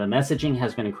Bednar, the messaging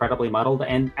has been incredibly muddled.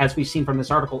 And as we've seen from this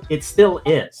article, it still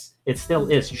is. It still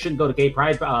is. You shouldn't go to gay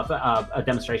pride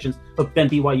demonstrations, but then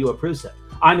BYU approves it.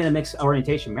 I'm in a mixed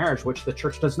orientation marriage, which the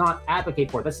church does not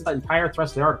advocate for. This is the entire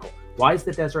thrust of the article. Why is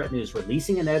the Deseret News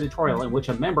releasing an editorial in which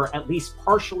a member at least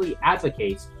partially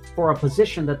advocates for a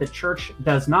position that the church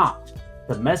does not?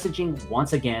 The messaging,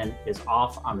 once again, is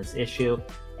off on this issue.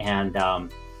 And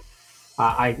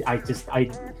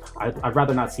I'd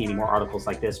rather not see any more articles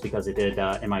like this, because it did,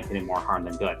 in my opinion, more harm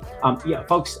than good. Yeah,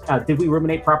 folks, did we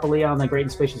ruminate properly on the Great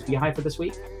and Spacious Beehive for this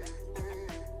week?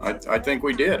 I think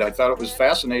we did. I thought it was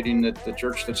fascinating that the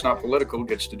church that's not political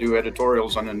gets to do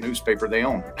editorials on a newspaper they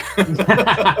own.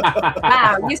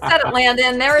 Wow, you said it,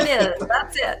 Landon. There it is.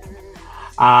 That's it.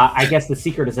 I guess the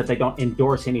secret is that they don't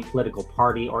endorse any political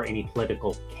party or any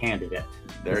political candidate,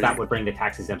 because that would bring the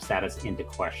tax-exempt status into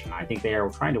question. I think they are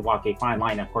trying to walk a fine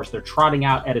line. Of course, they're trotting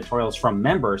out editorials from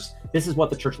members. This is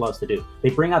what the church loves to do. They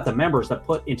bring out the members that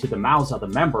put into the mouths of the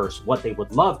members what they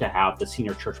would love to have the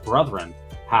senior church brethren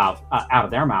have out of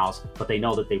their mouths, but they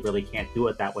know that they really can't do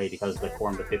it that way, because the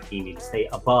Quorum of the 15 need to stay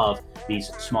above these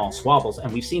small squabbles.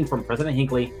 And we've seen from President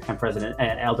Hinckley and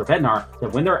Elder Bednar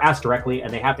that when they're asked directly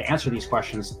and they have to answer these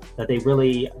questions, that they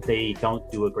don't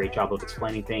do a great job of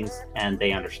explaining things, and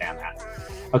they understand that.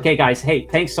 Okay, guys. Hey,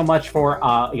 thanks so much for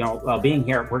being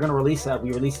here. We're going to release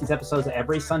we release these episodes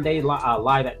every Sunday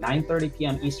live at 9:30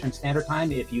 p.m. Eastern Standard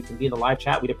Time. If you can be in the live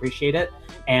chat, we'd appreciate it.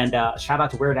 And shout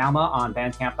out to Weird Alma on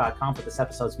Bandcamp.com for this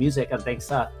episode's music. And thanks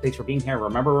for being here.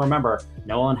 Remember,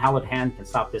 no unhallowed hand can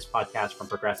stop this podcast from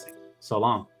progressing. So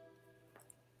long.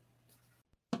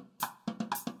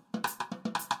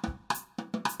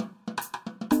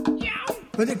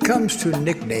 When it comes to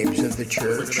nicknames of the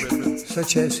church,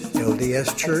 such as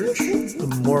LDS Church, the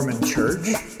Mormon Church,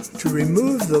 to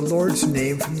remove the Lord's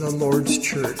name from the Lord's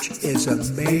church is a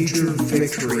major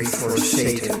victory for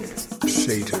Satan.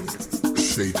 Satan.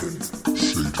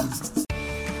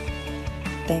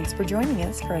 Thanks for joining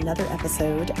us for another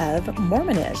episode of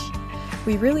Mormonish.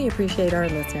 We really appreciate our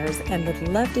listeners and would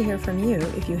love to hear from you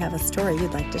if you have a story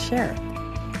you'd like to share.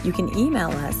 You can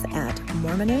email us at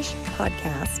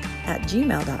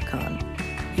mormonishpodcast@gmail.com.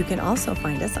 You can also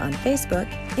find us on Facebook,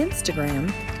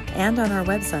 Instagram, and on our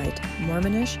website,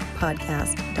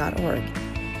 mormonishpodcast.org.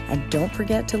 And don't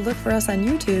forget to look for us on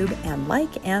YouTube and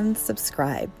like and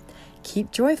subscribe.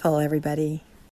 Keep joyful, everybody.